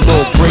smoke a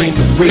little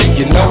greenery,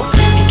 you know.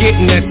 You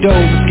getting that dough,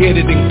 let's get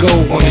it and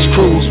go on this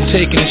cruise. I'm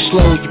taking it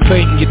slow, you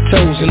painting your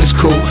toes and it's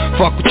cool.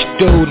 Fuck what you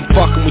do, I'm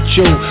fucking with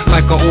you.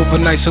 Like an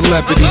overnight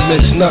celebrity,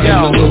 miss nothing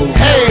to lose.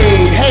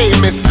 Hey,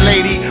 Miss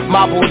Lady,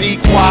 my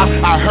Boricua.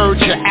 I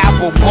heard your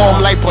apple bomb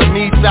like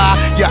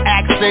Bonita. Your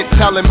accent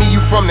telling me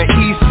you from the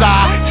east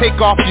side. Take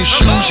off your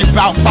shoes, you're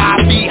about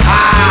 5 feet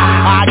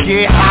high. I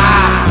get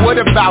high. What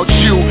about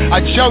you?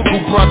 A jungle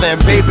brother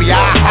and baby,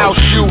 I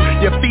house you.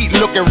 Your feet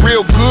looking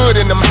real good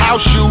in them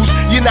house shoes.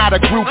 You're not a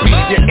groupie,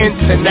 you're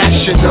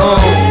international.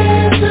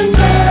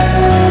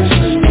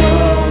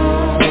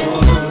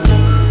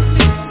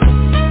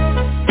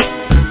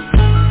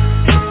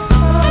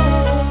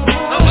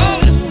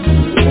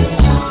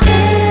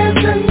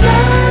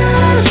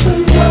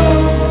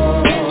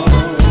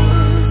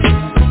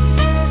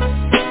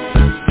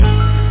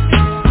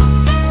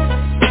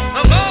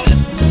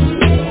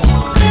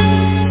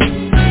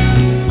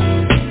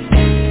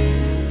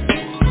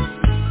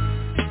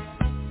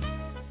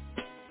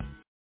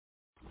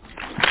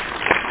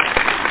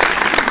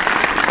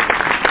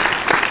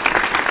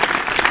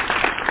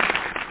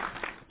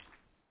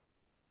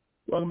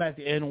 Welcome back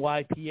to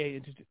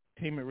NYPA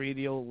Entertainment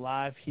Radio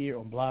live here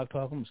on Blog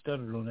Talk. I'm going to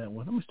stutter on that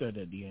one. I'm going to start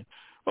that again.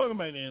 Welcome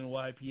back to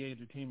NYPA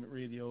Entertainment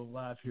Radio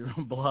live here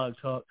on Blog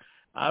Talk.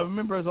 I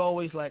remember, as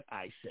always, like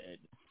I said,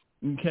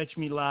 you can catch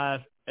me live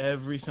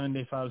every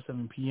Sunday, 5 to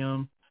 7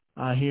 p.m.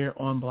 Here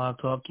on Blog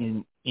Talk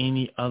and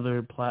any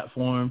other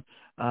platform.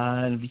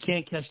 And if you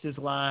can't catch this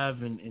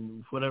live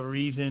and for whatever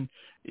reason,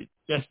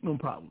 that's no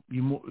problem.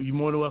 You're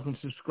more than welcome to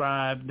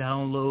subscribe,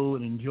 download,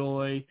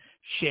 enjoy,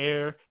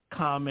 share,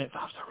 comment,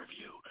 5-star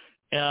review,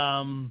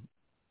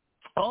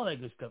 all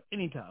that good stuff.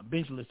 Anytime.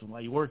 Binge listen while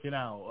you're working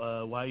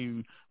out, while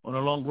you on a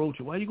long road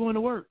trip, while you're going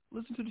to work.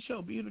 Listen to the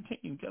show. Be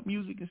entertained. Got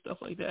music and stuff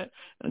like that.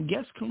 And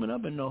guests coming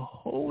up in the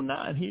whole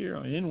nine here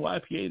on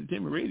NYPA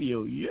Entertainment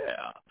Radio.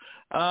 Yeah.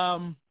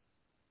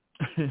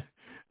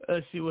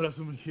 Let's see what else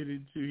I'm going to get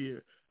into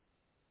here.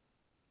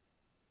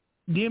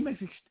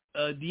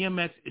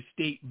 DMX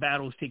estate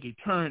battles take a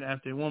turn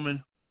after a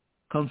woman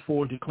comes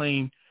forward to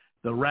claim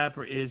the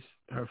rapper is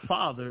her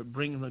father,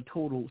 bringing the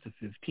total to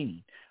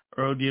 15.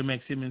 Earl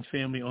DMX Simmons'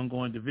 family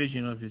ongoing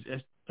division of his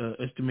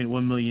estimated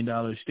 $1 million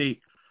estate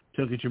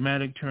took a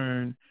dramatic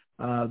turn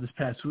this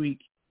past week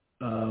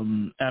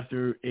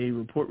after a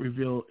report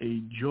revealed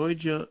a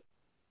Georgia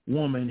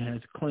woman has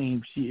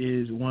claimed she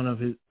is one of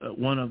the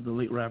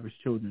late rapper's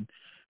children.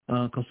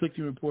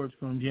 Conflicting reports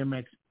from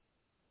DMX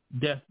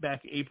death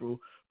back in April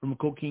from a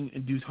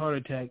cocaine-induced heart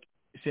attack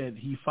said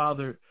he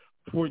fathered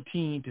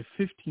 14 to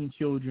 15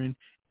 children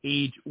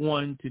aged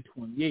 1 to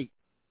 28.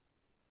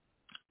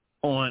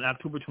 On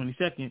October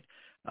 22nd,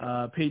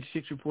 Page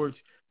 6 reports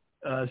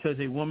says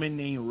a woman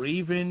named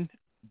Raven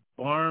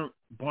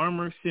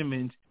Barmer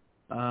Simmons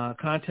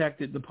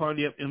contacted the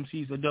Party Up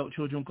MC's adult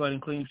children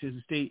regarding claims to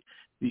his estate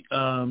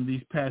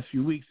these past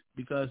few weeks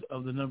because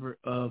of the number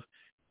of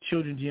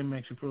children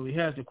DMX reportedly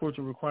has. The courts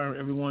are requiring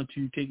everyone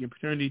to take a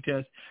paternity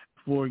test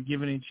before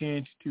given a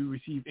chance to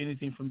receive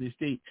anything from the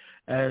estate,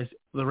 as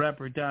the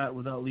rapper died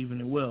without leaving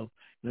a will.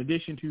 In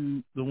addition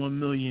to the $1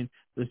 million,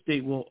 the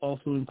estate will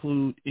also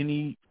include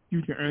any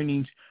future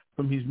earnings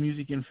from his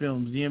music and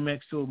films. DMX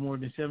sold more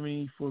than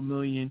 74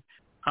 million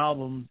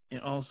albums and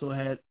also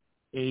had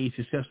a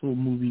successful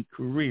movie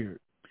career.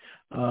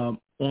 On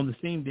the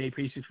same day,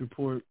 Page 6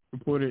 report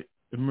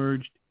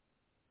emerged.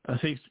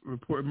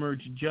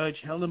 Judge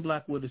Helen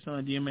Blackwood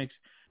assigned DMX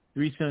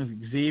 3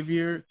 sons,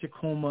 Xavier,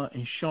 Tacoma,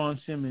 and Sean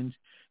Simmons,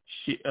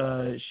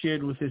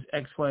 shared with his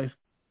ex-wife,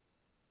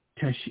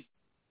 Taishira.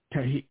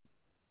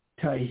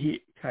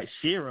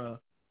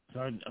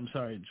 I'm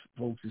sorry,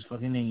 folks, his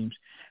fucking names.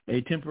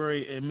 A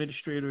temporary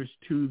administrators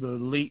to the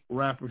late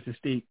rapper's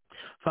estate.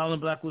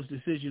 Following Blackwood's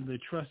decision, the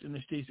trust and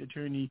the state's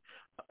attorney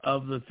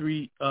of the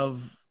three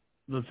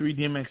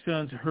DMX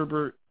sons,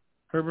 Herbert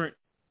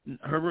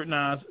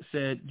Nas,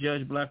 said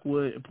Judge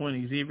Blackwood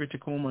appointed Xavier,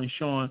 Tacoma, and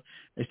Sean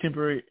as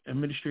temporary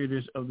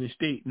administrators of the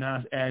estate.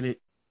 Nas added,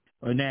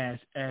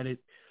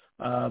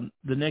 the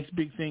next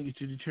big thing is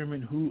to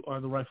determine who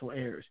are the rightful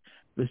heirs.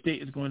 The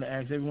state is going to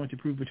ask everyone to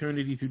prove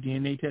paternity through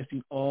DNA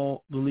testing.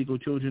 All the legal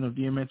children of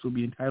DMX will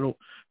be entitled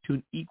to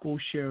an equal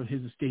share of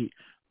his estate.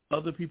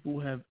 Other people who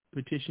have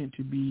petitioned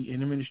to be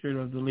an administrator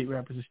of the late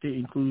rapper's estate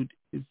include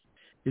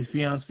his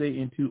fiancée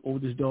and 2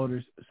 oldest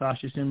daughters,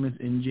 Sasha Simmons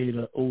and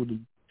Jada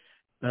Oldham.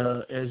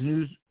 As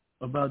news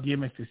about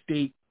DMX's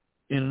estate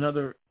in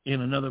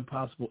another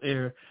possible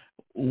heir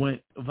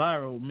went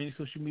viral, many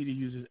social media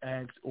users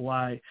asked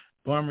why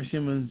Barmer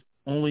Simmons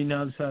only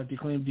now decided to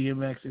claim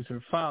DMX as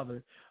her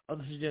father.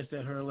 Others suggest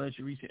that her alleged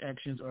recent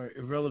actions are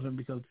irrelevant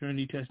because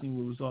paternity testing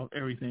will resolve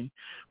everything.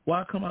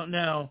 Why come out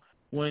now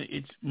when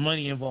it's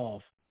money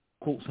involved?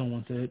 Quote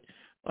someone said.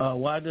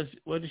 What does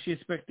she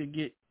expect at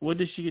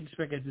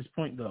this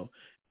point though?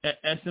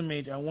 At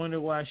SMH, I wonder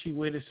why she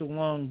waited so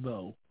long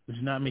though. It's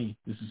not me.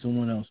 This is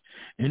someone else.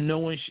 And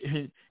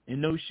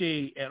no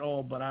shade at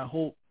all, but I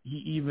hope he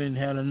even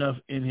had enough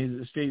in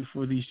his estate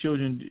for these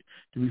children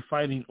to be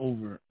fighting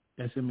over.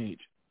 SMH.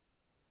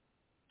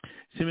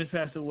 Simmons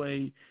passed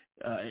away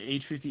at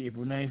age 50,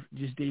 April 9th,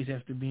 just days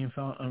after being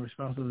found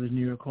unresponsive at his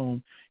New York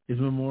home. His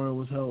memorial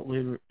was held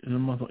later in the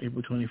month on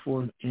April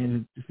 24th,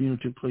 and the funeral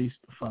took place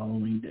the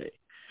following day.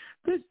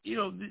 This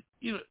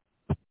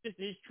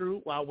is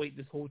true. I'll wait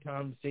this whole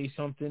time to say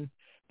something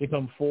to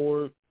come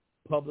forward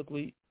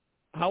publicly.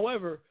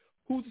 However,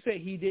 who's to say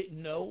he didn't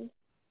know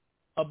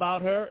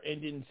about her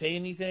and didn't say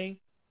anything?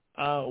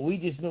 We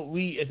just know.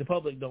 We as the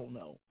public don't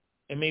know.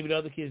 And maybe the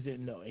other kids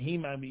didn't know. And he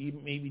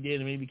maybe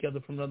did, and maybe kept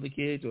it from the other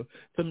kids, or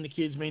some of the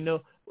kids may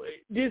know.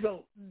 There's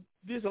a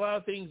lot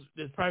of things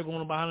that's probably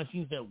going on behind the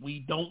scenes that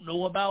we don't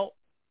know about,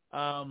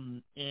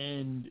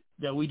 and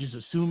that we just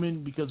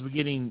assuming because we're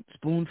getting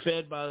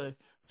spoon-fed by the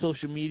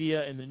social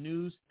media and the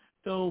news.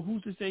 So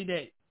who's to say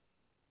that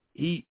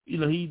he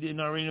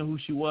didn't already know who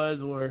she was,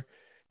 or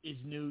is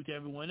new to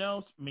everyone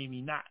else? Maybe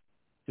not.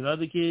 To the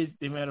other kids,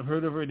 they might have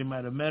heard of her, they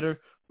might have met her.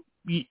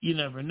 You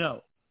never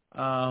know.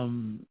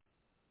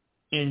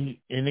 And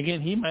again,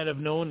 he might have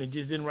known and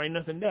just didn't write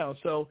nothing down.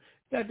 So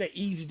it's not that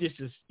easy just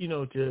to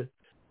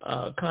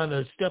kind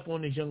of step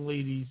on this young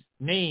lady's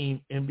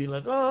name and be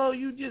like, oh,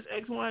 you just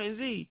X, Y, and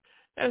Z.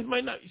 as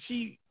might not,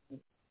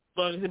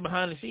 like I said,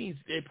 behind the scenes,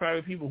 there are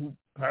probably people who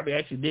probably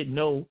actually didn't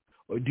know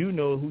or do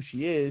know who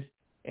she is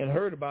and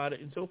heard about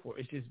it and so forth.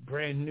 It's just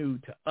brand new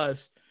to us,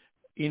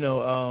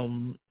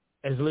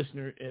 as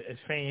listeners, as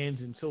fans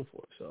and so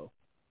forth. So,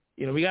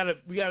 we gotta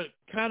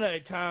kind of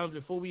at times,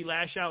 before we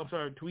lash out and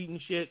start tweeting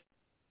shit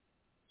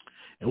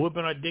and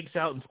whipping our dicks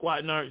out and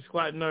squatting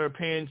our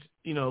pants,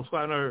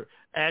 squatting our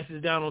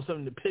asses down on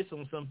something to piss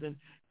on something,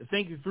 to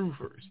think it through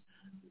first.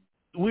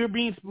 We're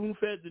being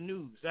spoon-fed the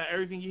news. Not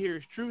everything you hear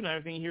is true. Not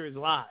everything you hear is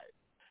lies.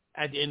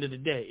 At the end of the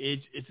day,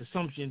 it's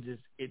assumptions,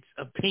 it's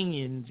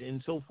opinions,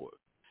 and so forth.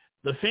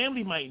 The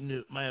family might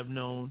have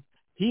known.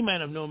 He might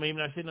have known. Maybe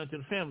not saying nothing to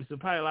the family. So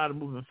probably a lot of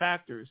moving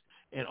factors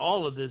and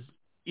all of this.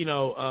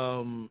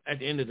 At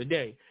the end of the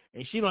day,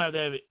 and she don't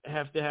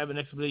have to have an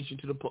explanation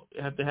to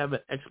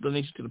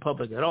the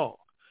public at all.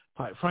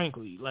 Quite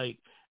frankly, like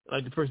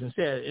the person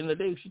said, at the end of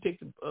the day, if she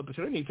takes a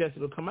paternity test,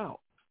 it'll come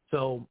out.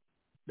 So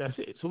that's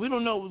it. So we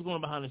don't know what's going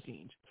on behind the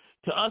scenes.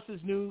 To us,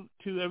 it's new.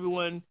 To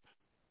everyone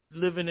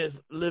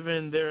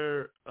living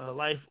their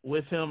life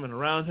with him and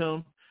around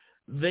him,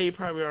 they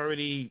probably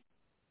already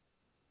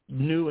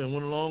knew and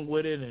went along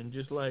with it, and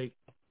just like,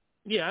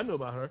 yeah, I know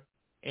about her.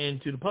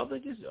 And to the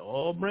public, it's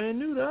all brand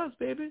new to us,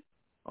 baby.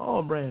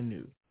 All brand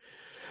new.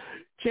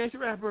 Chance the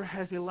Rapper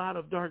has a lot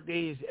of dark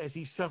days as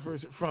he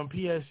suffers from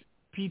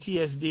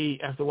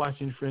PTSD after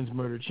watching friends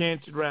murder.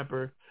 Chance the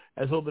Rapper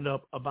has opened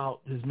up about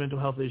his mental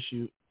health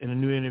issue in a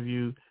new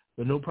interview.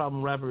 The No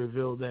Problem Rapper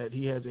revealed that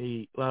he has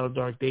a lot of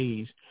dark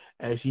days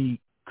as he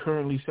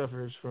currently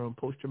suffers from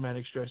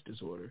post-traumatic stress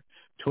disorder.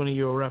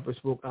 20-year-old rapper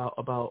spoke out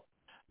about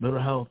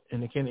mental health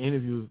in a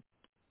interview,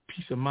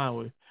 Peace of Mind,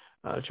 with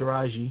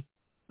Taraji.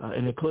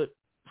 In a clip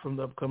from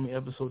the upcoming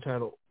episode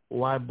titled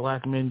Why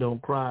Black Men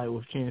Don't Cry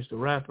with Chance the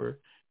Rapper,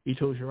 he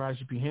told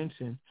Taraji P.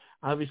 Henson,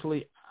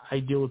 obviously I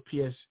deal with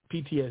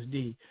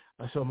PTSD.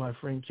 I saw my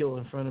friend killed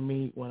in front of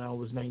me when I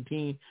was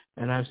 19,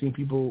 and I've seen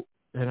people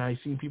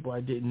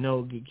I didn't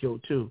know get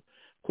killed too.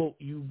 Quote,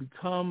 you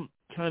become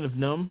kind of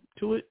numb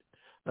to it,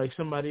 like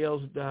somebody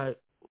else died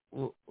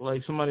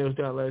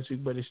last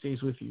week, but it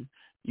stays with you.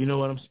 You know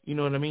what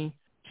I mean?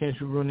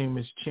 Chance's real name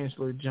is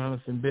Chancellor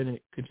Jonathan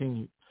Bennett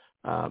continued.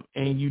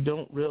 And you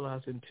don't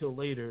realize until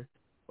later,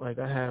 like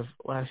I have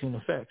lasting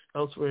effects.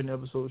 Elsewhere in the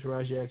episode,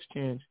 Taraji asked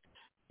Chance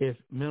if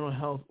mental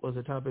health was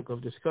a topic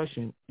of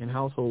discussion in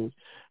households.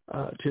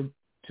 To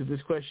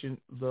this question,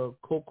 the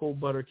Cocoa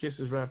Butter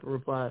Kisses rapper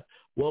replied,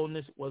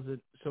 wellness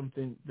wasn't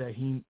something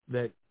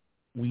that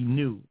we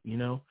knew,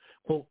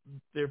 Quote,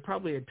 there are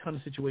probably a ton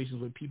of situations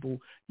where people,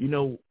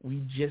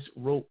 we just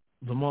wrote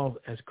them off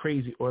as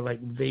crazy or like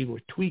they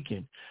were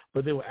tweaking,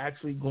 but they were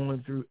actually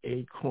going through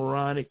a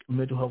chronic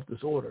mental health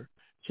disorder.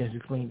 Chance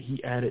explained.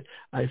 He added,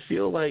 I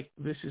feel like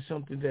this is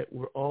something that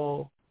we're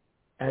all,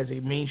 as a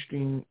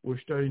mainstream, we're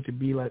starting to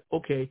be like,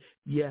 okay,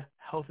 yeah,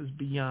 health is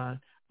beyond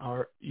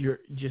our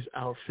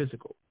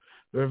physical.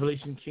 The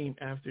revelation came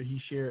after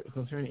he shared a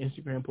concerning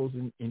Instagram post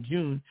in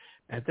June.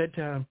 At that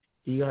time,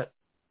 he got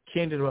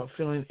candid about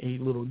feeling a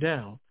little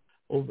down.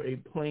 Over a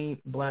plain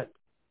black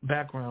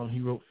background, he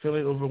wrote,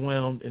 feeling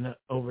overwhelmed and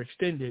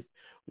overextended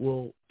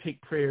will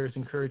take prayers,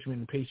 encouragement,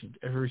 and patience.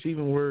 After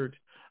receiving words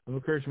of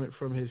encouragement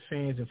from his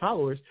fans and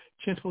followers,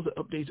 Chance posted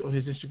updates on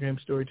his Instagram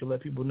story to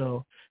let people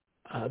know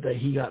that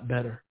he got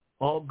better.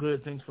 All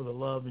good. Thanks for the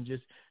love, and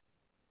just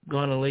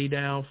going to lay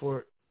down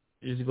for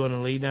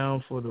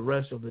the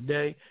rest of the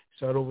day.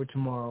 Start over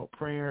tomorrow.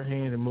 Prayer,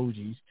 hand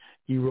emojis.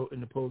 He wrote in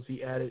the post.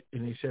 He added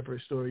in a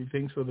separate story,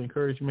 thanks for the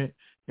encouragement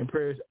and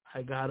prayers.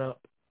 I got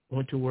up,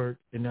 went to work,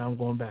 and now I'm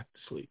going back to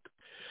sleep.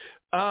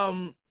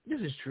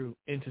 This is true.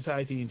 In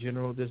society in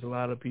general, there's a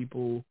lot of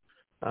people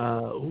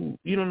who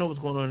you don't know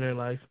what's going on in their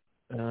life.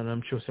 And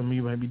I'm sure some of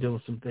you might be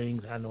doing some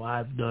things. I know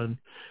I've done.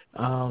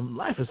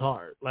 Life is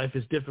hard. Life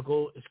is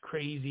difficult. It's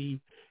crazy.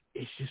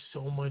 It's just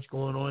so much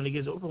going on. It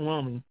gets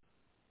overwhelming.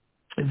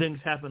 And things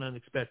happen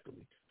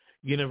unexpectedly.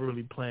 You never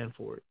really plan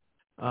for it.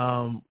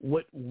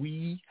 What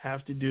we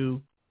have to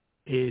do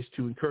is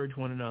to encourage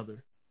one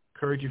another,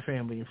 encourage your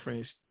family and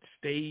friends,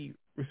 stay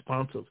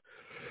responsive.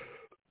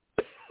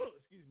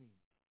 Excuse me.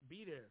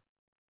 Be there.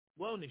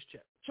 Wellness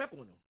check. Check on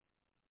them.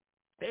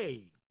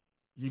 Hey,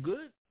 you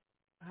good?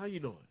 How you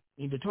doing?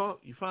 Need to talk?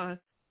 You fine?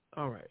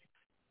 All right.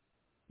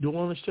 Do a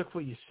wellness check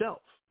for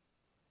yourself.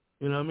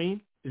 You know what I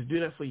mean? Just do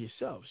that for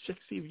yourself. Check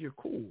to see if you're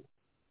cool.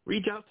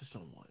 Reach out to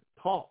someone.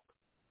 Talk.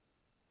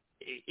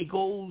 It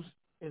goes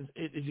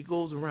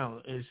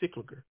around. It's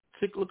cyclical.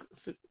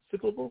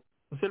 Cyclical?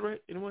 Is that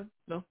right? Anyone?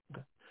 No?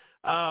 Okay.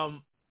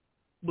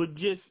 But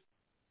just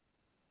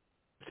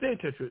stay in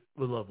touch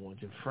with loved ones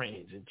and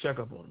friends and check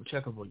up on them.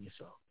 Check up on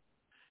yourself.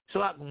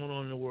 There's a lot going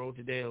on in the world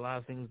today. A lot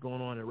of things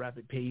going on at a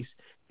rapid pace,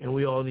 and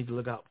we all need to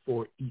look out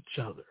for each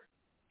other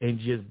and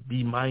just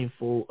be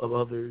mindful of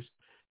others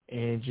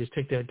and just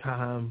take that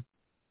time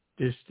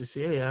just to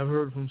say, hey, I've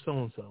heard from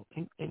so-and-so,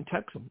 and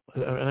text them,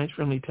 a nice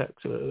friendly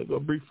text, a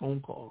brief phone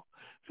call.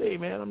 Say, hey,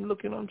 man,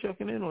 I'm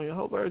checking in on you. I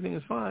hope everything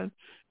is fine.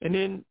 And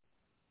then,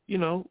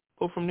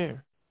 go from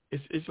there.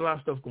 it's a lot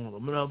of stuff going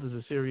on. Mental health is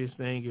a serious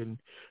thing, and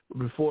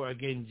before,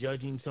 again,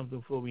 judging something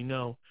before we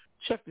know,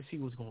 check to see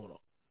what's going on.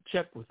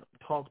 Check with them,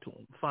 talk to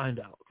them, find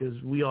out,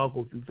 because we all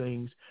go through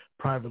things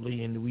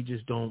privately, and we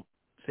just don't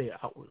say it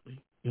outwardly.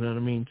 You know what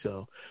I mean?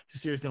 So,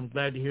 seriously, I'm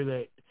glad to hear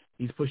that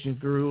he's pushing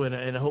through, and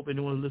I hope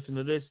anyone listening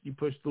to this, you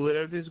push through it.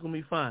 Everything's going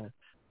to be fine.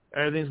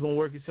 Everything's going to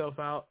work itself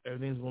out.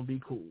 Everything's going to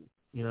be cool.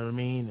 You know what I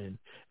mean? And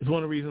it's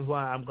one of the reasons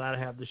why I'm glad I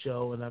have the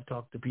show, and I've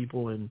talked to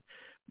people, and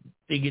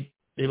they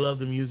love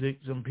the music.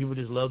 Some people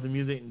just love the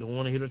music and don't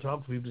want to hear the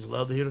talk. Some people just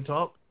love to hear the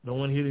talk, don't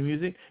want to hear the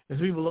music. And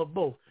some people love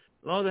both.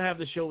 As long as I have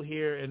the show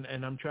here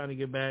and I'm trying to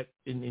get back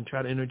and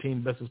try to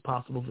entertain the best as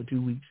possible for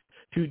 2 weeks,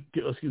 2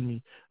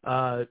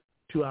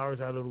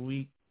 hours out of the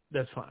week,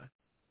 that's fine.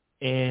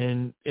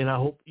 And I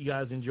hope you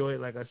guys enjoy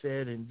it, like I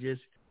said, and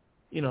just,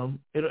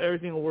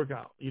 everything will work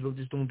out.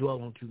 Just don't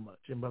dwell on too much.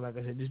 But like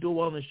I said, just do a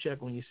wellness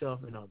check on yourself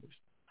and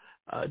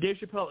others. Dave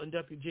Chappelle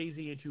inducted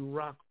Jay-Z into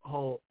Rock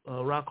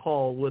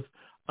Hall with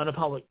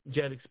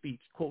unapologetic speech.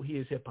 Quote, he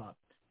is hip-hop.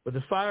 But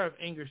the fire of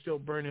anger still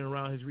burning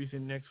around his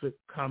recent Netflix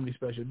comedy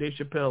special. Dave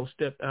Chappelle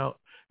stepped out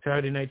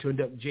Saturday night to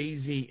induct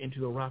Jay-Z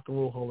into the Rock and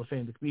Roll Hall of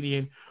Fame. The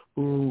comedian,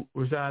 who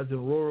resides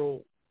in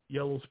rural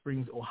Yellow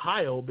Springs,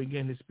 Ohio,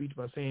 began his speech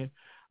by saying,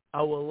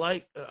 I would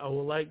like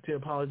to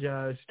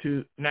apologize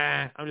to,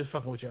 I'm just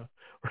fucking with y'all.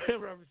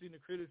 Referencing the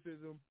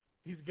criticism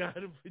he's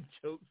gotten for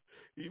jokes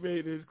he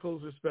made in his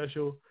closer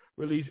special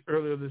released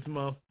earlier this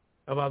month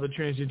about the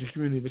transgender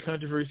community. The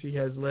controversy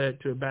has led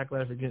to a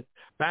backlash against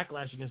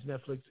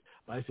Netflix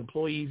by its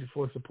employees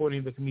for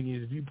supporting the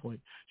comedian's viewpoint.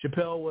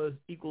 Chappelle was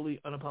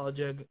equally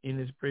unapologetic in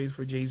his praise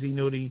for Jay-Z,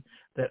 noting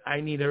that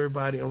I need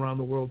everybody around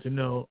the world to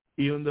know,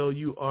 even though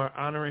you are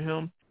honoring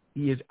him,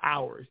 he is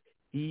ours.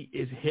 He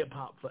is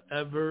hip-hop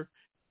forever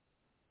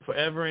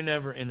and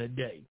ever and a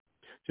day.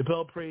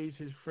 Chappelle praised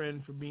his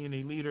friend for being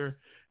a leader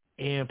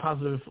and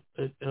positive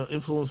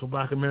influence for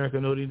Black America,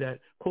 noting that,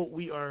 quote,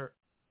 we are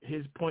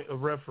his point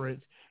of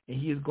reference, and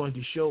he is going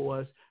to show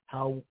us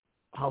how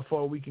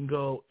far we can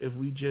go if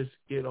we just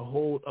get a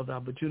hold of the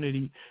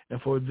opportunity. And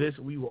for this,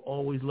 we will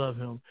always love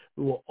him.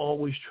 We will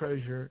always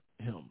treasure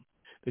him.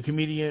 The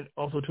comedian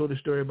also told a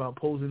story about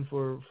posing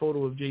for a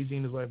photo of Jay-Z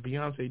and his wife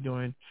Beyonce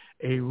during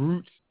a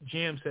Roots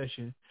jam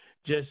session.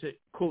 Just said,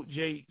 quote,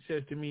 Jay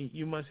says to me,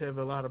 you must have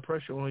a lot of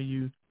pressure on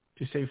you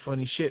to say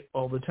funny shit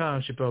all the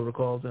time, Chappelle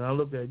recalls. And I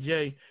looked at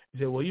Jay and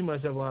said, well, you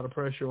must have a lot of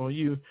pressure on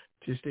you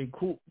to stay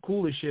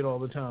cool as shit all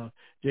the time.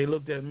 Jay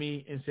looked at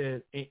me and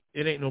said, it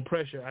ain't no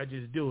pressure. I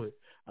just do it.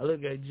 I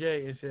looked at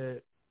Jay and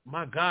said,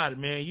 my God,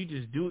 man, you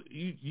just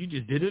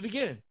did it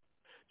again.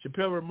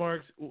 Chappelle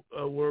remarks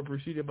were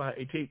preceded by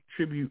a taped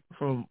tribute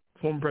from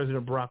former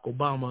President Barack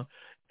Obama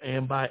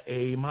and by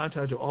a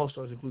montage of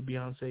all-stars, including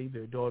Beyonce,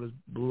 their daughters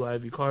Blue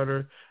Ivy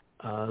Carter,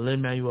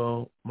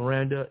 Lin-Manuel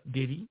Miranda,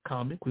 Diddy,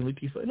 Common, Queen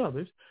Latifah, and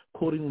others,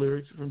 quoting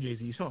lyrics from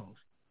Jay-Z's songs.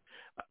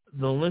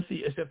 The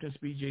lengthy acceptance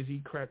speech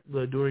Jay-Z cracked the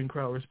adoring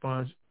crowd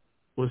response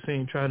was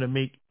saying, trying to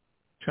make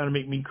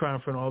me cry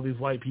in front of all these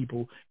white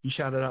people. He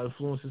shouted out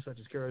influences such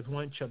as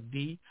KRS-One, Chuck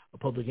D, A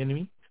Public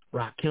Enemy,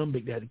 Rakim,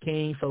 Big Daddy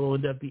Kane, fellow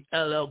inductee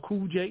LL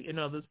Cool J, and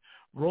others.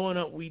 Growing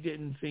up, we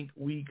didn't think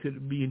we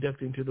could be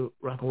inducted into the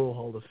Rock and Roll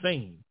Hall of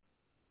Fame.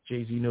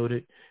 Jay-Z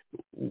noted,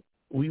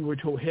 we were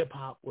told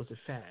hip-hop was a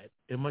fad.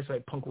 And much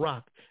like punk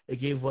rock,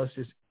 it gave us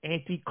this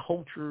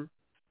anti-culture,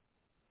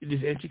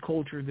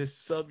 this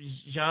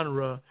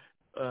sub-genre,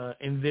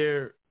 and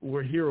there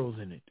were heroes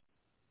in it.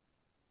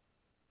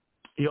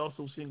 He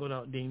also singled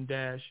out Dame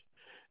Dash,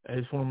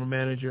 his former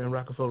manager and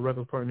Rockefeller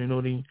Records partner,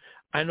 noting,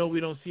 I know we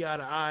don't see eye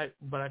to eye,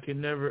 but I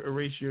can never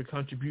erase your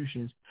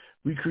contributions.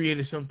 We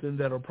created something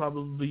that will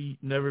probably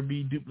never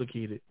be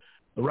duplicated.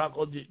 The Rock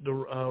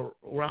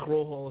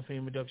Roll Hall of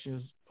Fame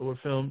inductions were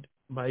filmed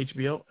by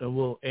HBO and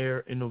will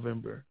air in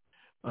November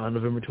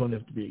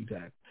 20th to be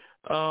exact.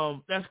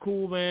 That's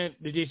cool, man.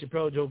 The Jay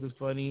Chappelle joke is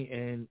funny,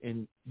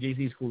 and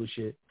Jay-Z's cool as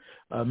shit.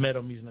 Met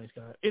him, he's a nice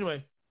guy.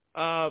 Anyway,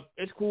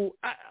 it's cool.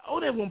 I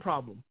only have one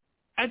problem.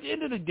 At the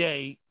end of the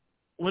day,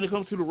 when it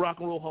comes to the Rock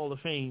and Roll Hall of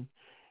Fame,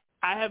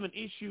 I have an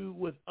issue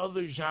with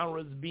other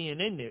genres being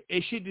in there.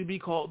 It should be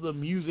called the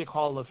Music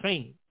Hall of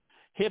Fame.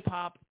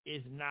 Hip-hop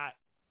is not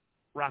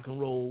rock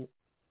and roll.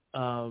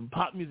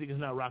 Pop music is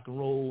not rock and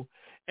roll.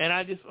 And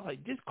I just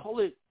call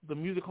it the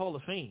Music Hall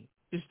of Fame.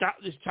 Just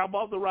chop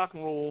off the rock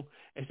and roll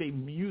and say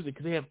music,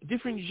 because they have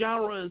different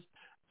genres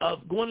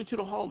of going into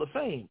the Hall of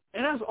Fame.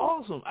 And that's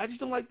awesome. I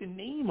just don't like the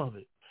name of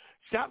it.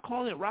 Stop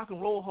calling it Rock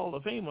and Roll Hall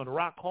of Fame or the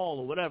Rock Hall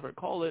or whatever.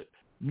 Call it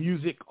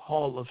Music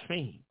Hall of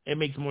Fame. It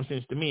makes more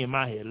sense to me in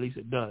my head. At least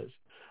it does.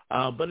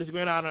 But it's a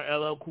great honor.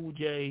 LL Cool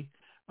J,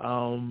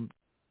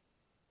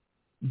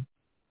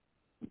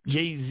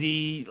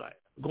 Jay-Z,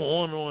 go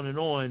on and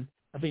on.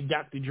 I think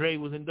Dr. Dre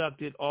was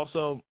inducted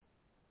also.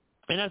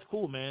 And that's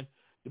cool, man,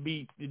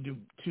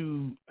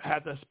 to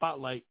have that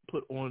spotlight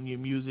put on your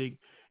music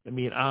and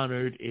being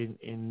honored and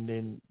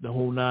then the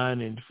whole nine,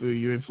 and for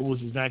your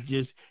influences, not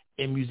just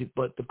in music,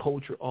 but the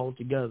culture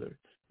altogether.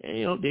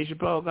 And, Dave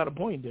Chappelle got a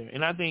point there.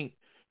 And I think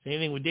Same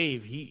thing with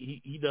Dave.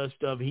 He does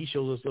stuff. He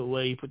shows us the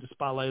way. He put the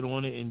spotlight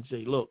on it and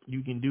say, look,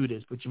 you can do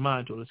this. Put your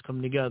mind to it. Let's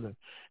come together.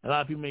 A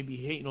lot of people may be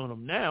hating on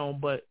him now,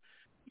 but,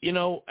 you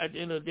know, at the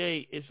end of the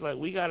day, it's like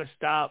we got to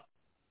stop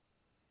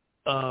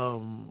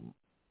going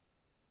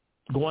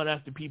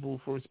after people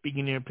for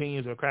speaking their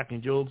opinions or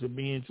cracking jokes or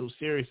being so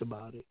serious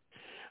about it.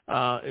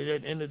 At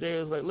the end of the day,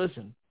 it's like,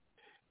 listen,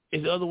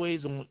 there's other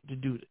ways to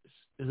do this.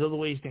 There's other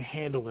ways to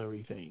handle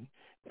everything.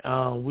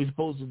 We're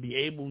supposed to be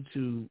able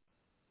to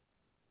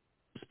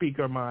speak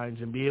our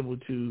minds and be able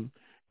to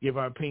give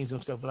our opinions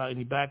on stuff without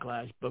any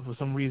backlash, but for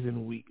some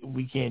reason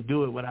we can't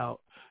do it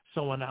without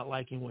someone not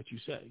liking what you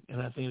say.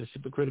 And I think it's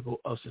hypocritical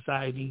of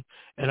society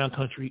and our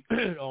country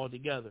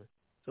altogether.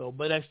 So,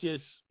 but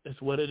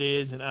that's what it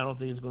is, and I don't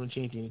think it's going to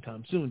change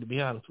anytime soon, to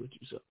be honest with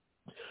you. So,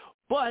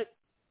 but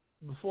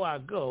before I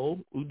go,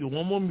 we'll do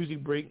one more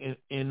music break, and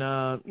you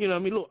know, a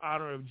little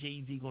honor of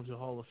Jay-Z going to the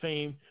Hall of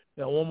Fame.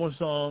 Got one more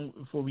song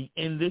before we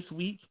end this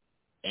week.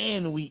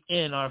 And we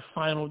end our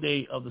final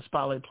day of the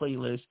Spotlight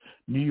playlist,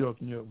 New York,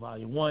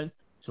 Volume 1.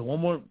 So one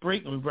more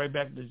break, and we'll be right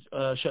back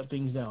to shut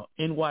things down.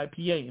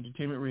 NYPA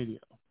Entertainment Radio.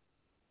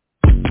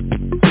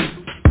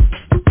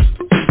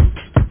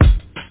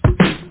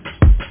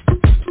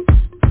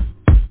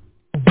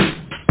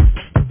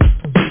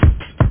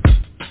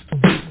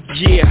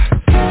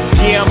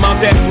 Yeah, I'm out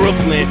at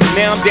Brooklyn.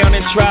 Now I'm down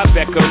in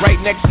Tribeca, right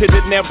next to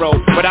the Narrow.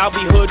 But I'll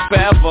be hood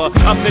forever.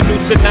 I'm the new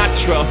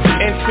Sinatra.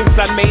 And since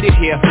I made it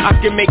here, I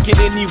can make it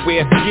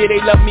anywhere. Yeah,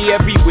 they love me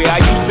everywhere. I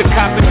used to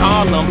cop in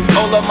Harlem.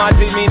 All of my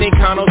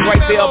Dominicanos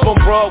right there up on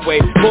Broadway.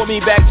 Pulled me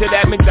back to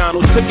that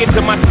McDonald's. Took it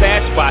to my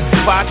stash spot,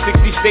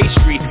 560 State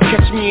Street.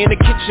 Catch me in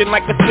the kitchen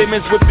like a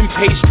Simmons whipping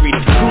pastry.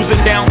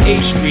 Cruising down A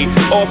Street,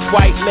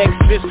 off-white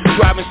Lexus.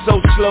 Driving so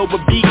slow,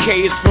 but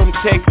BK is from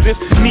Texas.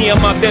 Me,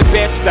 I'm out there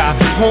Bed-Stuy,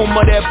 home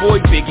of that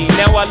boy Biggie.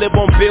 Now I live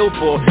on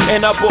Billboard,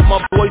 and I brought my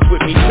boys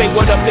with me. Say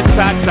what up to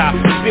Tata,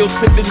 still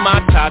sipping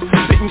my top.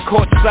 Sitting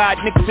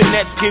courtside, Knicks and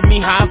Nets give me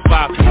high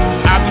five.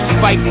 I be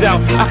spiked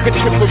out, I could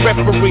trip a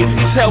referee.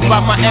 Tell by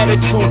my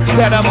attitude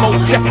that I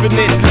most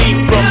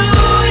definitely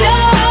from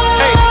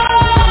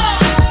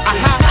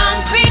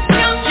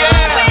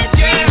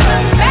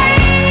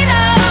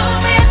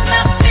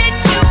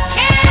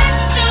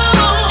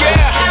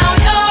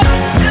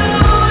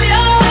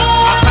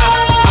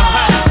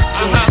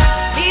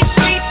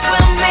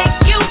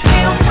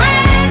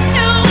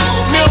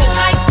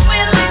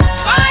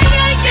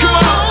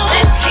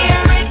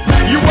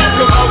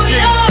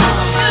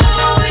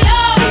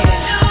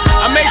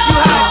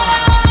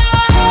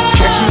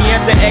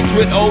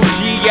with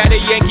OG at a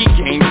Yankee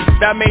game.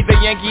 That made the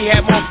Yankee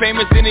hat more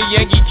famous than a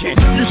Yankee can.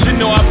 You should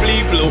know I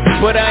bleed blue,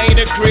 but I ain't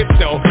a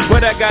crypto.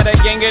 But I got a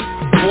gang of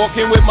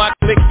walking with my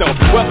click though.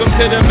 Welcome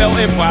to the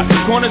melting pot.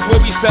 Corners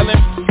where we sellin'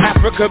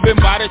 Africa been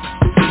by the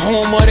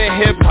home of the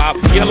hip-hop.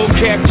 Yellow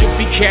cap,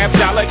 gypsy cap,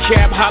 dollar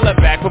cap, holla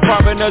back. For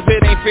foreigners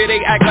it ain't fair,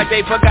 they act like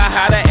they forgot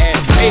how to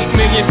act. 8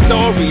 million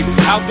stories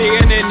out there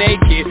in the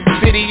naked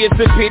city, it's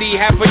a pity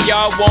half of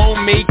y'all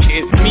won't make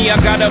it. Me, I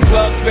got a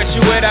plug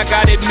special and I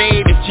got it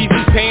made. If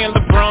Jesus paying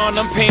LeBron,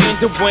 I'm paying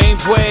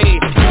Dwayne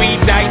Wade.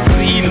 3 dice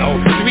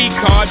CeeLo,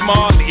 3 card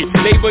Marley.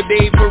 Labor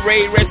Day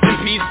parade, rest in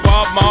peace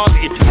Bob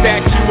Marley.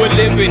 Statue of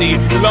Liberty,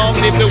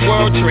 long live the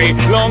World Trade,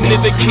 long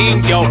live the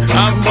King, yo.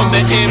 I'm from the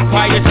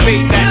Empire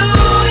State.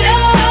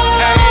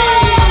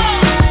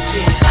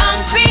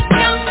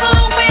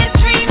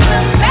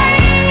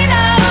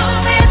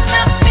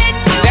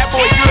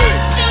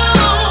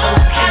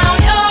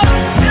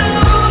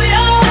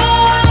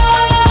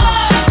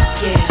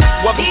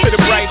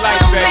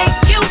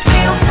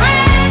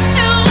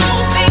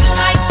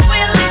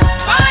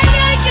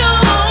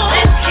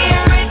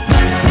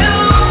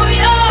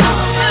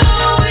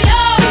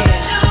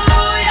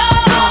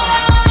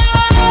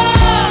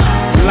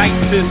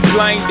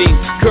 Blinding,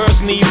 girls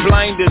need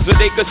blinders so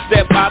they could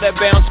step out of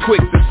bounds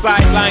quick. The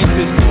sidelines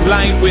is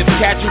lined with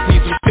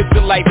casualties who skip the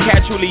life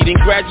casually, then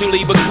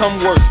gradually become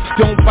worse.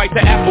 Don't fight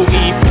the apple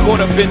eve, caught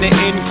up in the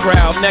in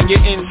crowd. Now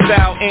you're in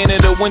style, and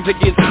in the winter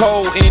gets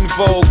cold. In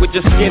vogue with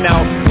your skin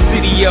out.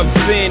 City of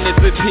sin,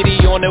 it's a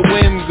pity on a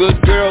whim. Good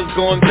girls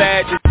going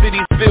bad, the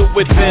city's filled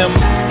with them.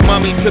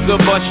 Mommy took a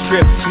bus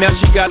trip, now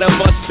she got a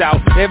bust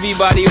out.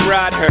 Everybody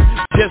ride her,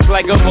 just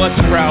like a bus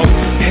route.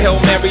 Hail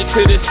Mary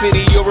to the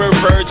city, you're a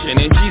virgin,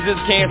 and Jesus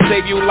can't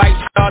save you. Life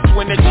starts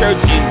when the church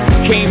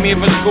ends. Came here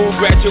for school,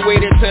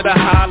 graduated to the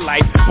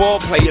highlight. Ball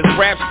players,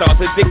 rap stars,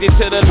 addicted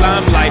to the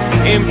limelight.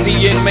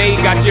 MC and May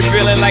got you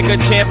feeling like a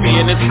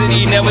champion. The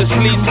city never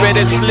sleeps,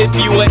 better slip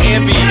you an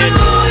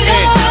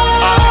ambient.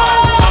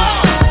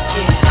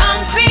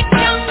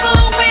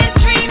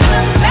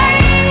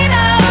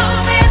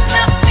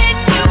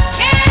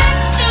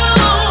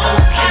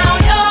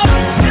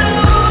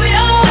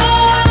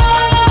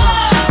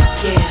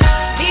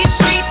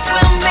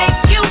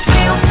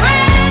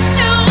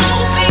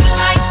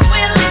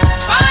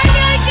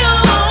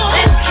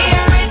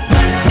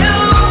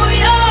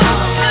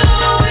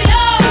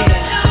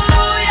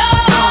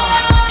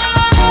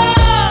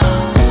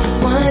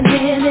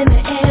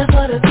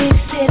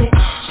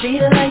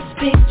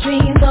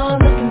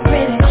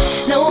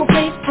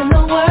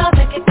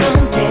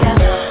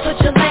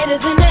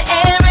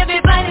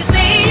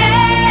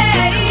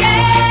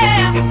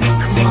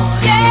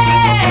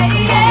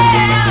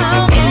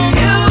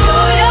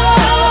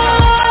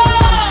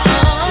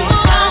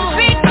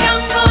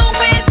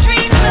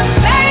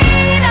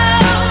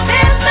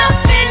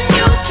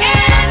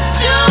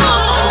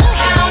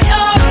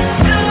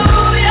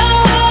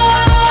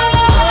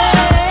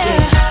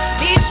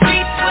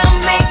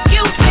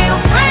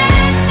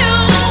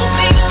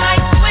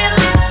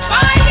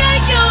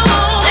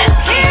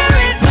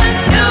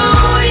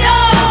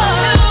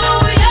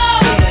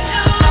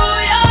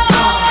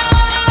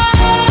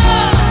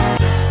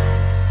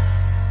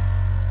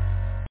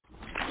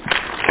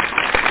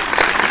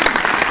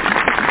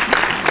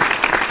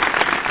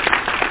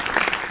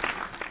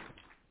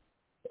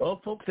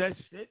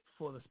 that's it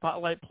for the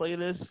Spotlight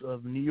playlist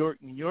of New York,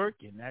 New York,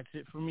 and that's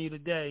it for me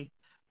today.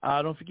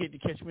 Don't forget to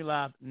catch me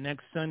live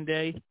next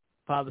Sunday,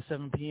 5 to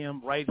 7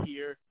 p.m. right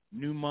here.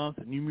 New month,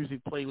 new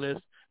music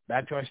playlist,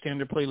 back to our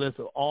standard playlist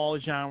of all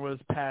genres,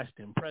 past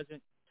and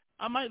present.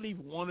 I might leave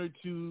one or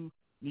two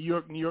New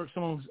York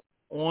songs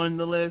on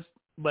the list,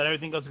 but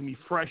everything else is going to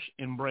be fresh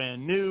and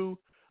brand new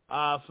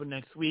for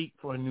next week,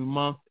 for a new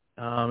month,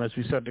 as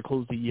we start to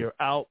close the year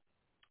out.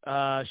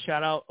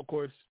 Shout out, of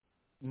course,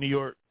 New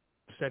York,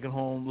 second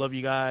home. Love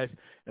you guys.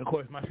 And, of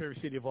course, my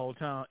favorite city of all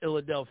time,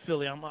 Philadelphia,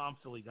 Philly. I'm a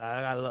Philly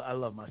guy. I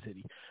love my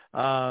city.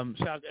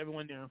 Shout out to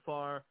everyone near and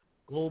far,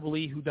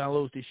 globally, who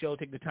downloads the show.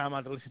 Take the time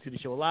out to listen to the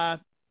show live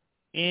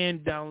and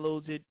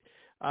downloads it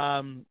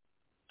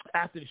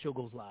after the show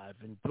goes live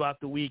and throughout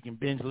the week and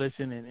binge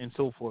listen and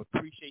so forth.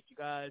 Appreciate you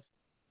guys.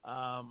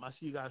 I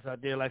see you guys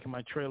out there liking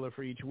my trailer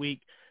for each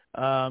week.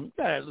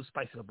 Gotta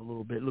spice it up a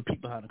little bit, little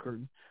peek behind the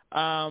curtain.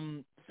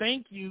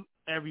 Thank you,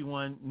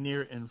 everyone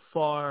near and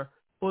far,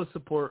 for the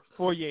support,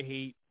 for your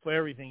hate, for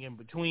everything in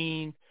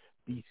between.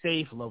 Be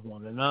safe, love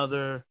one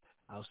another.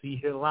 I'll see you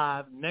here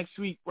live next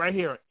week right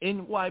here on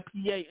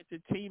NYPA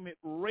Entertainment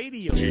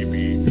Radio.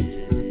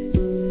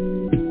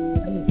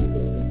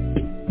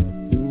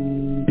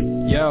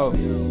 Yo,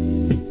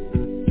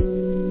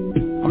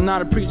 I'm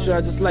not a preacher,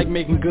 I just like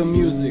making good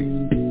music.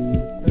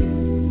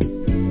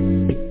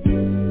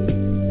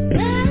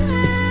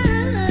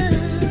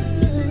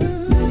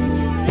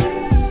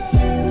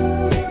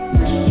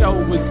 The show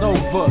is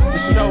over, the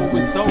show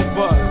is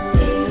over.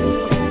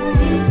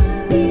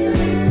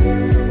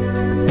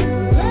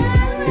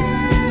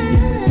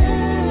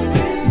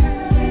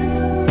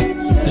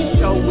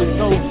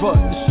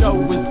 The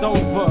show is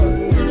over.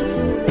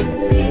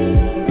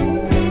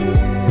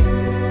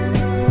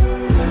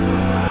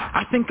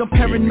 I think I'm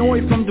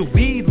paranoid from the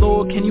weed,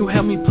 Lord. Can you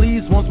help me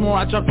please? Once more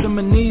I drop to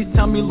my knees.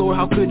 Tell me, Lord,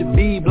 how could it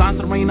be? Blind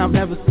to the rain I've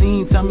never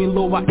seen. Tell me,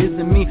 Lord, why is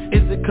it me?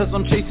 Is it cause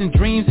I'm chasing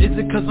dreams? Is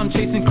it cause I'm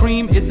chasing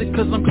cream? Is it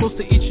cause I'm close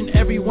to each and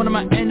every one of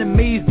my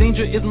enemies?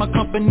 Danger is my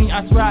company,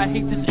 I swear I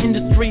hate this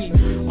industry.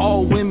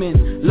 All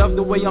women love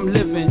the way I'm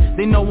living.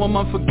 They know I'm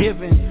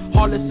unforgiving,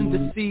 heartless and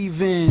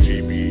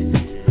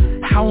deceiving.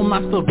 How am I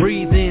still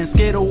breathing?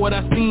 Scared of what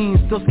I've seen,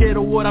 still scared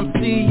of what I'm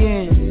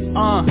seeing.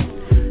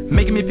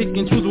 Making me pick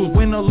and choose who's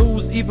win or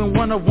lose. Even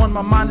when I won,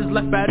 my mind is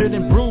left battered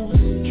and bruised.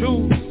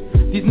 Choose,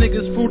 these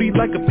niggas fruity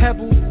like a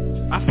pebble.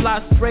 I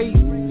fly straight,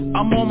 I'm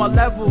on my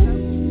level.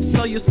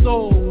 Sell your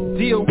soul,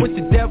 deal with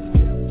the devil.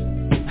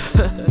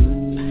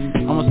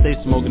 I'ma stay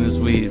smoking this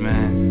weed,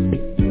 man.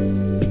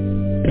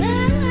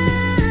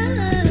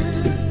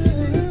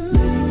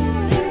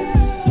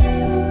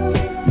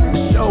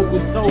 The show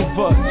is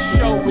over, the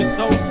show is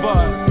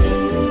over.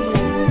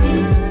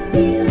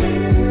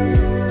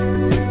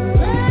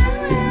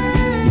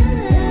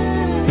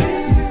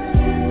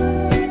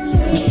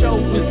 The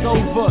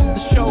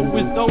show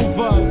is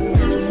over.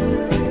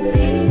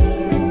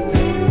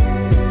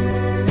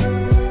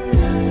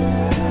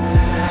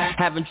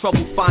 Having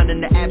trouble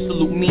finding the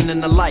absolute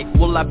meaning of life.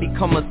 Will I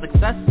become a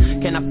success?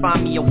 Can I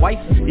find me a wife?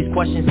 These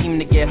questions seem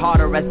to get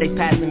harder as they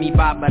passing me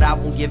by, but I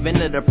won't give in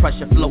to the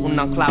pressure floating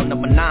on cloud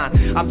number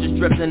 9. I'm just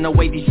drifting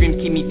away, these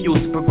dreams keep me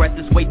fueled to progress.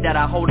 This weight that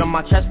I hold on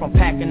my chest from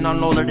packing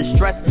on all of the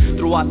stress.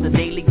 Throughout the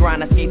daily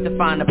grind, I escape to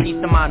find a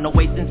peace of mind. No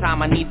wasting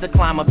time, I need to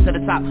climb up to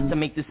the top to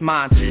make this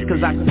mine.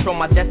 Cause I control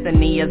my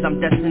destiny as I'm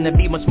destined to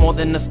be much more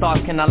than the stars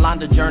can align.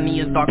 The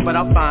journey is dark, but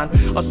I'll find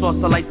a source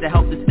of light to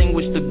help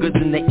distinguish the goods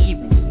and the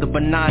evils, the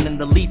benign and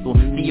the lethal,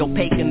 the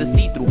opaque and the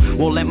see-through.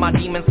 Won't let my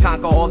demons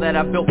conquer all that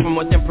I built from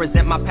within.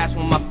 Present my past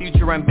with my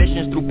future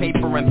ambitions through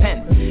paper and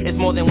pen. It's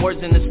more than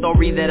words in the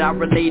story that I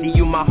relay to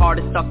you. My heart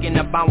is stuck in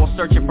a bind while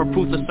searching for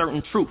proof of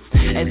certain truth.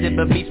 As if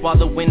a beast while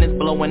the wind is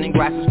blowing and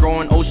grass is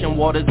growing, ocean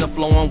waters are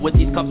flowing. With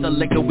these cups of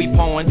liquor we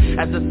pouring.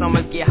 As the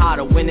summers get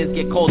hotter, winters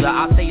get colder,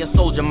 I stay a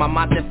soldier. My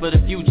mindset for the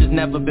future's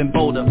never been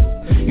bolder.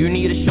 You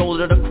need a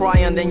shoulder to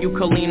cry on, then you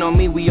can lean on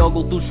me. We all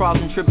go through trials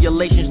and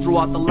tribulations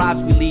throughout the lives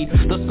we lead.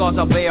 The scars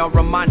I bear are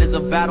reminders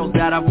of battles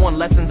that I've won,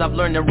 lessons I've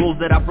learned and rules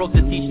that I broke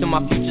to teach to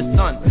my future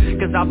son.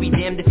 Cause I'll be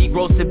damned if he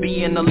grows to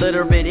be an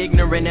illiterate,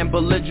 ignorant and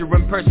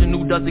belligerent person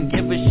who doesn't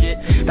give a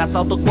shit. That's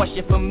out the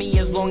question for me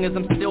as long as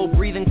I'm still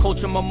breathing.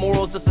 Culture my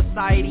morals of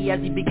society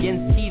as he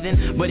begins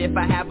teething. But if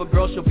I have a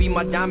girl, she'll be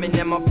my diamond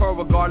and my pearl,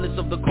 regardless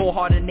of the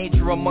cold-hearted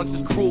nature amongst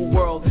this cruel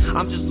world.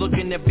 I'm just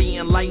looking to be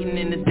enlightened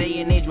in this day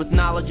and age with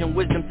knowledge and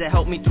wisdom to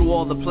help me through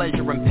all the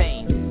pleasure and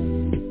pain.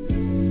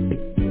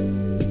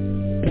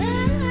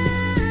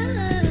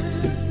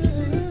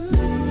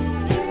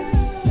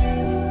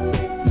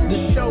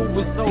 The show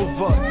is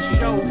over, the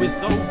show is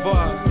over.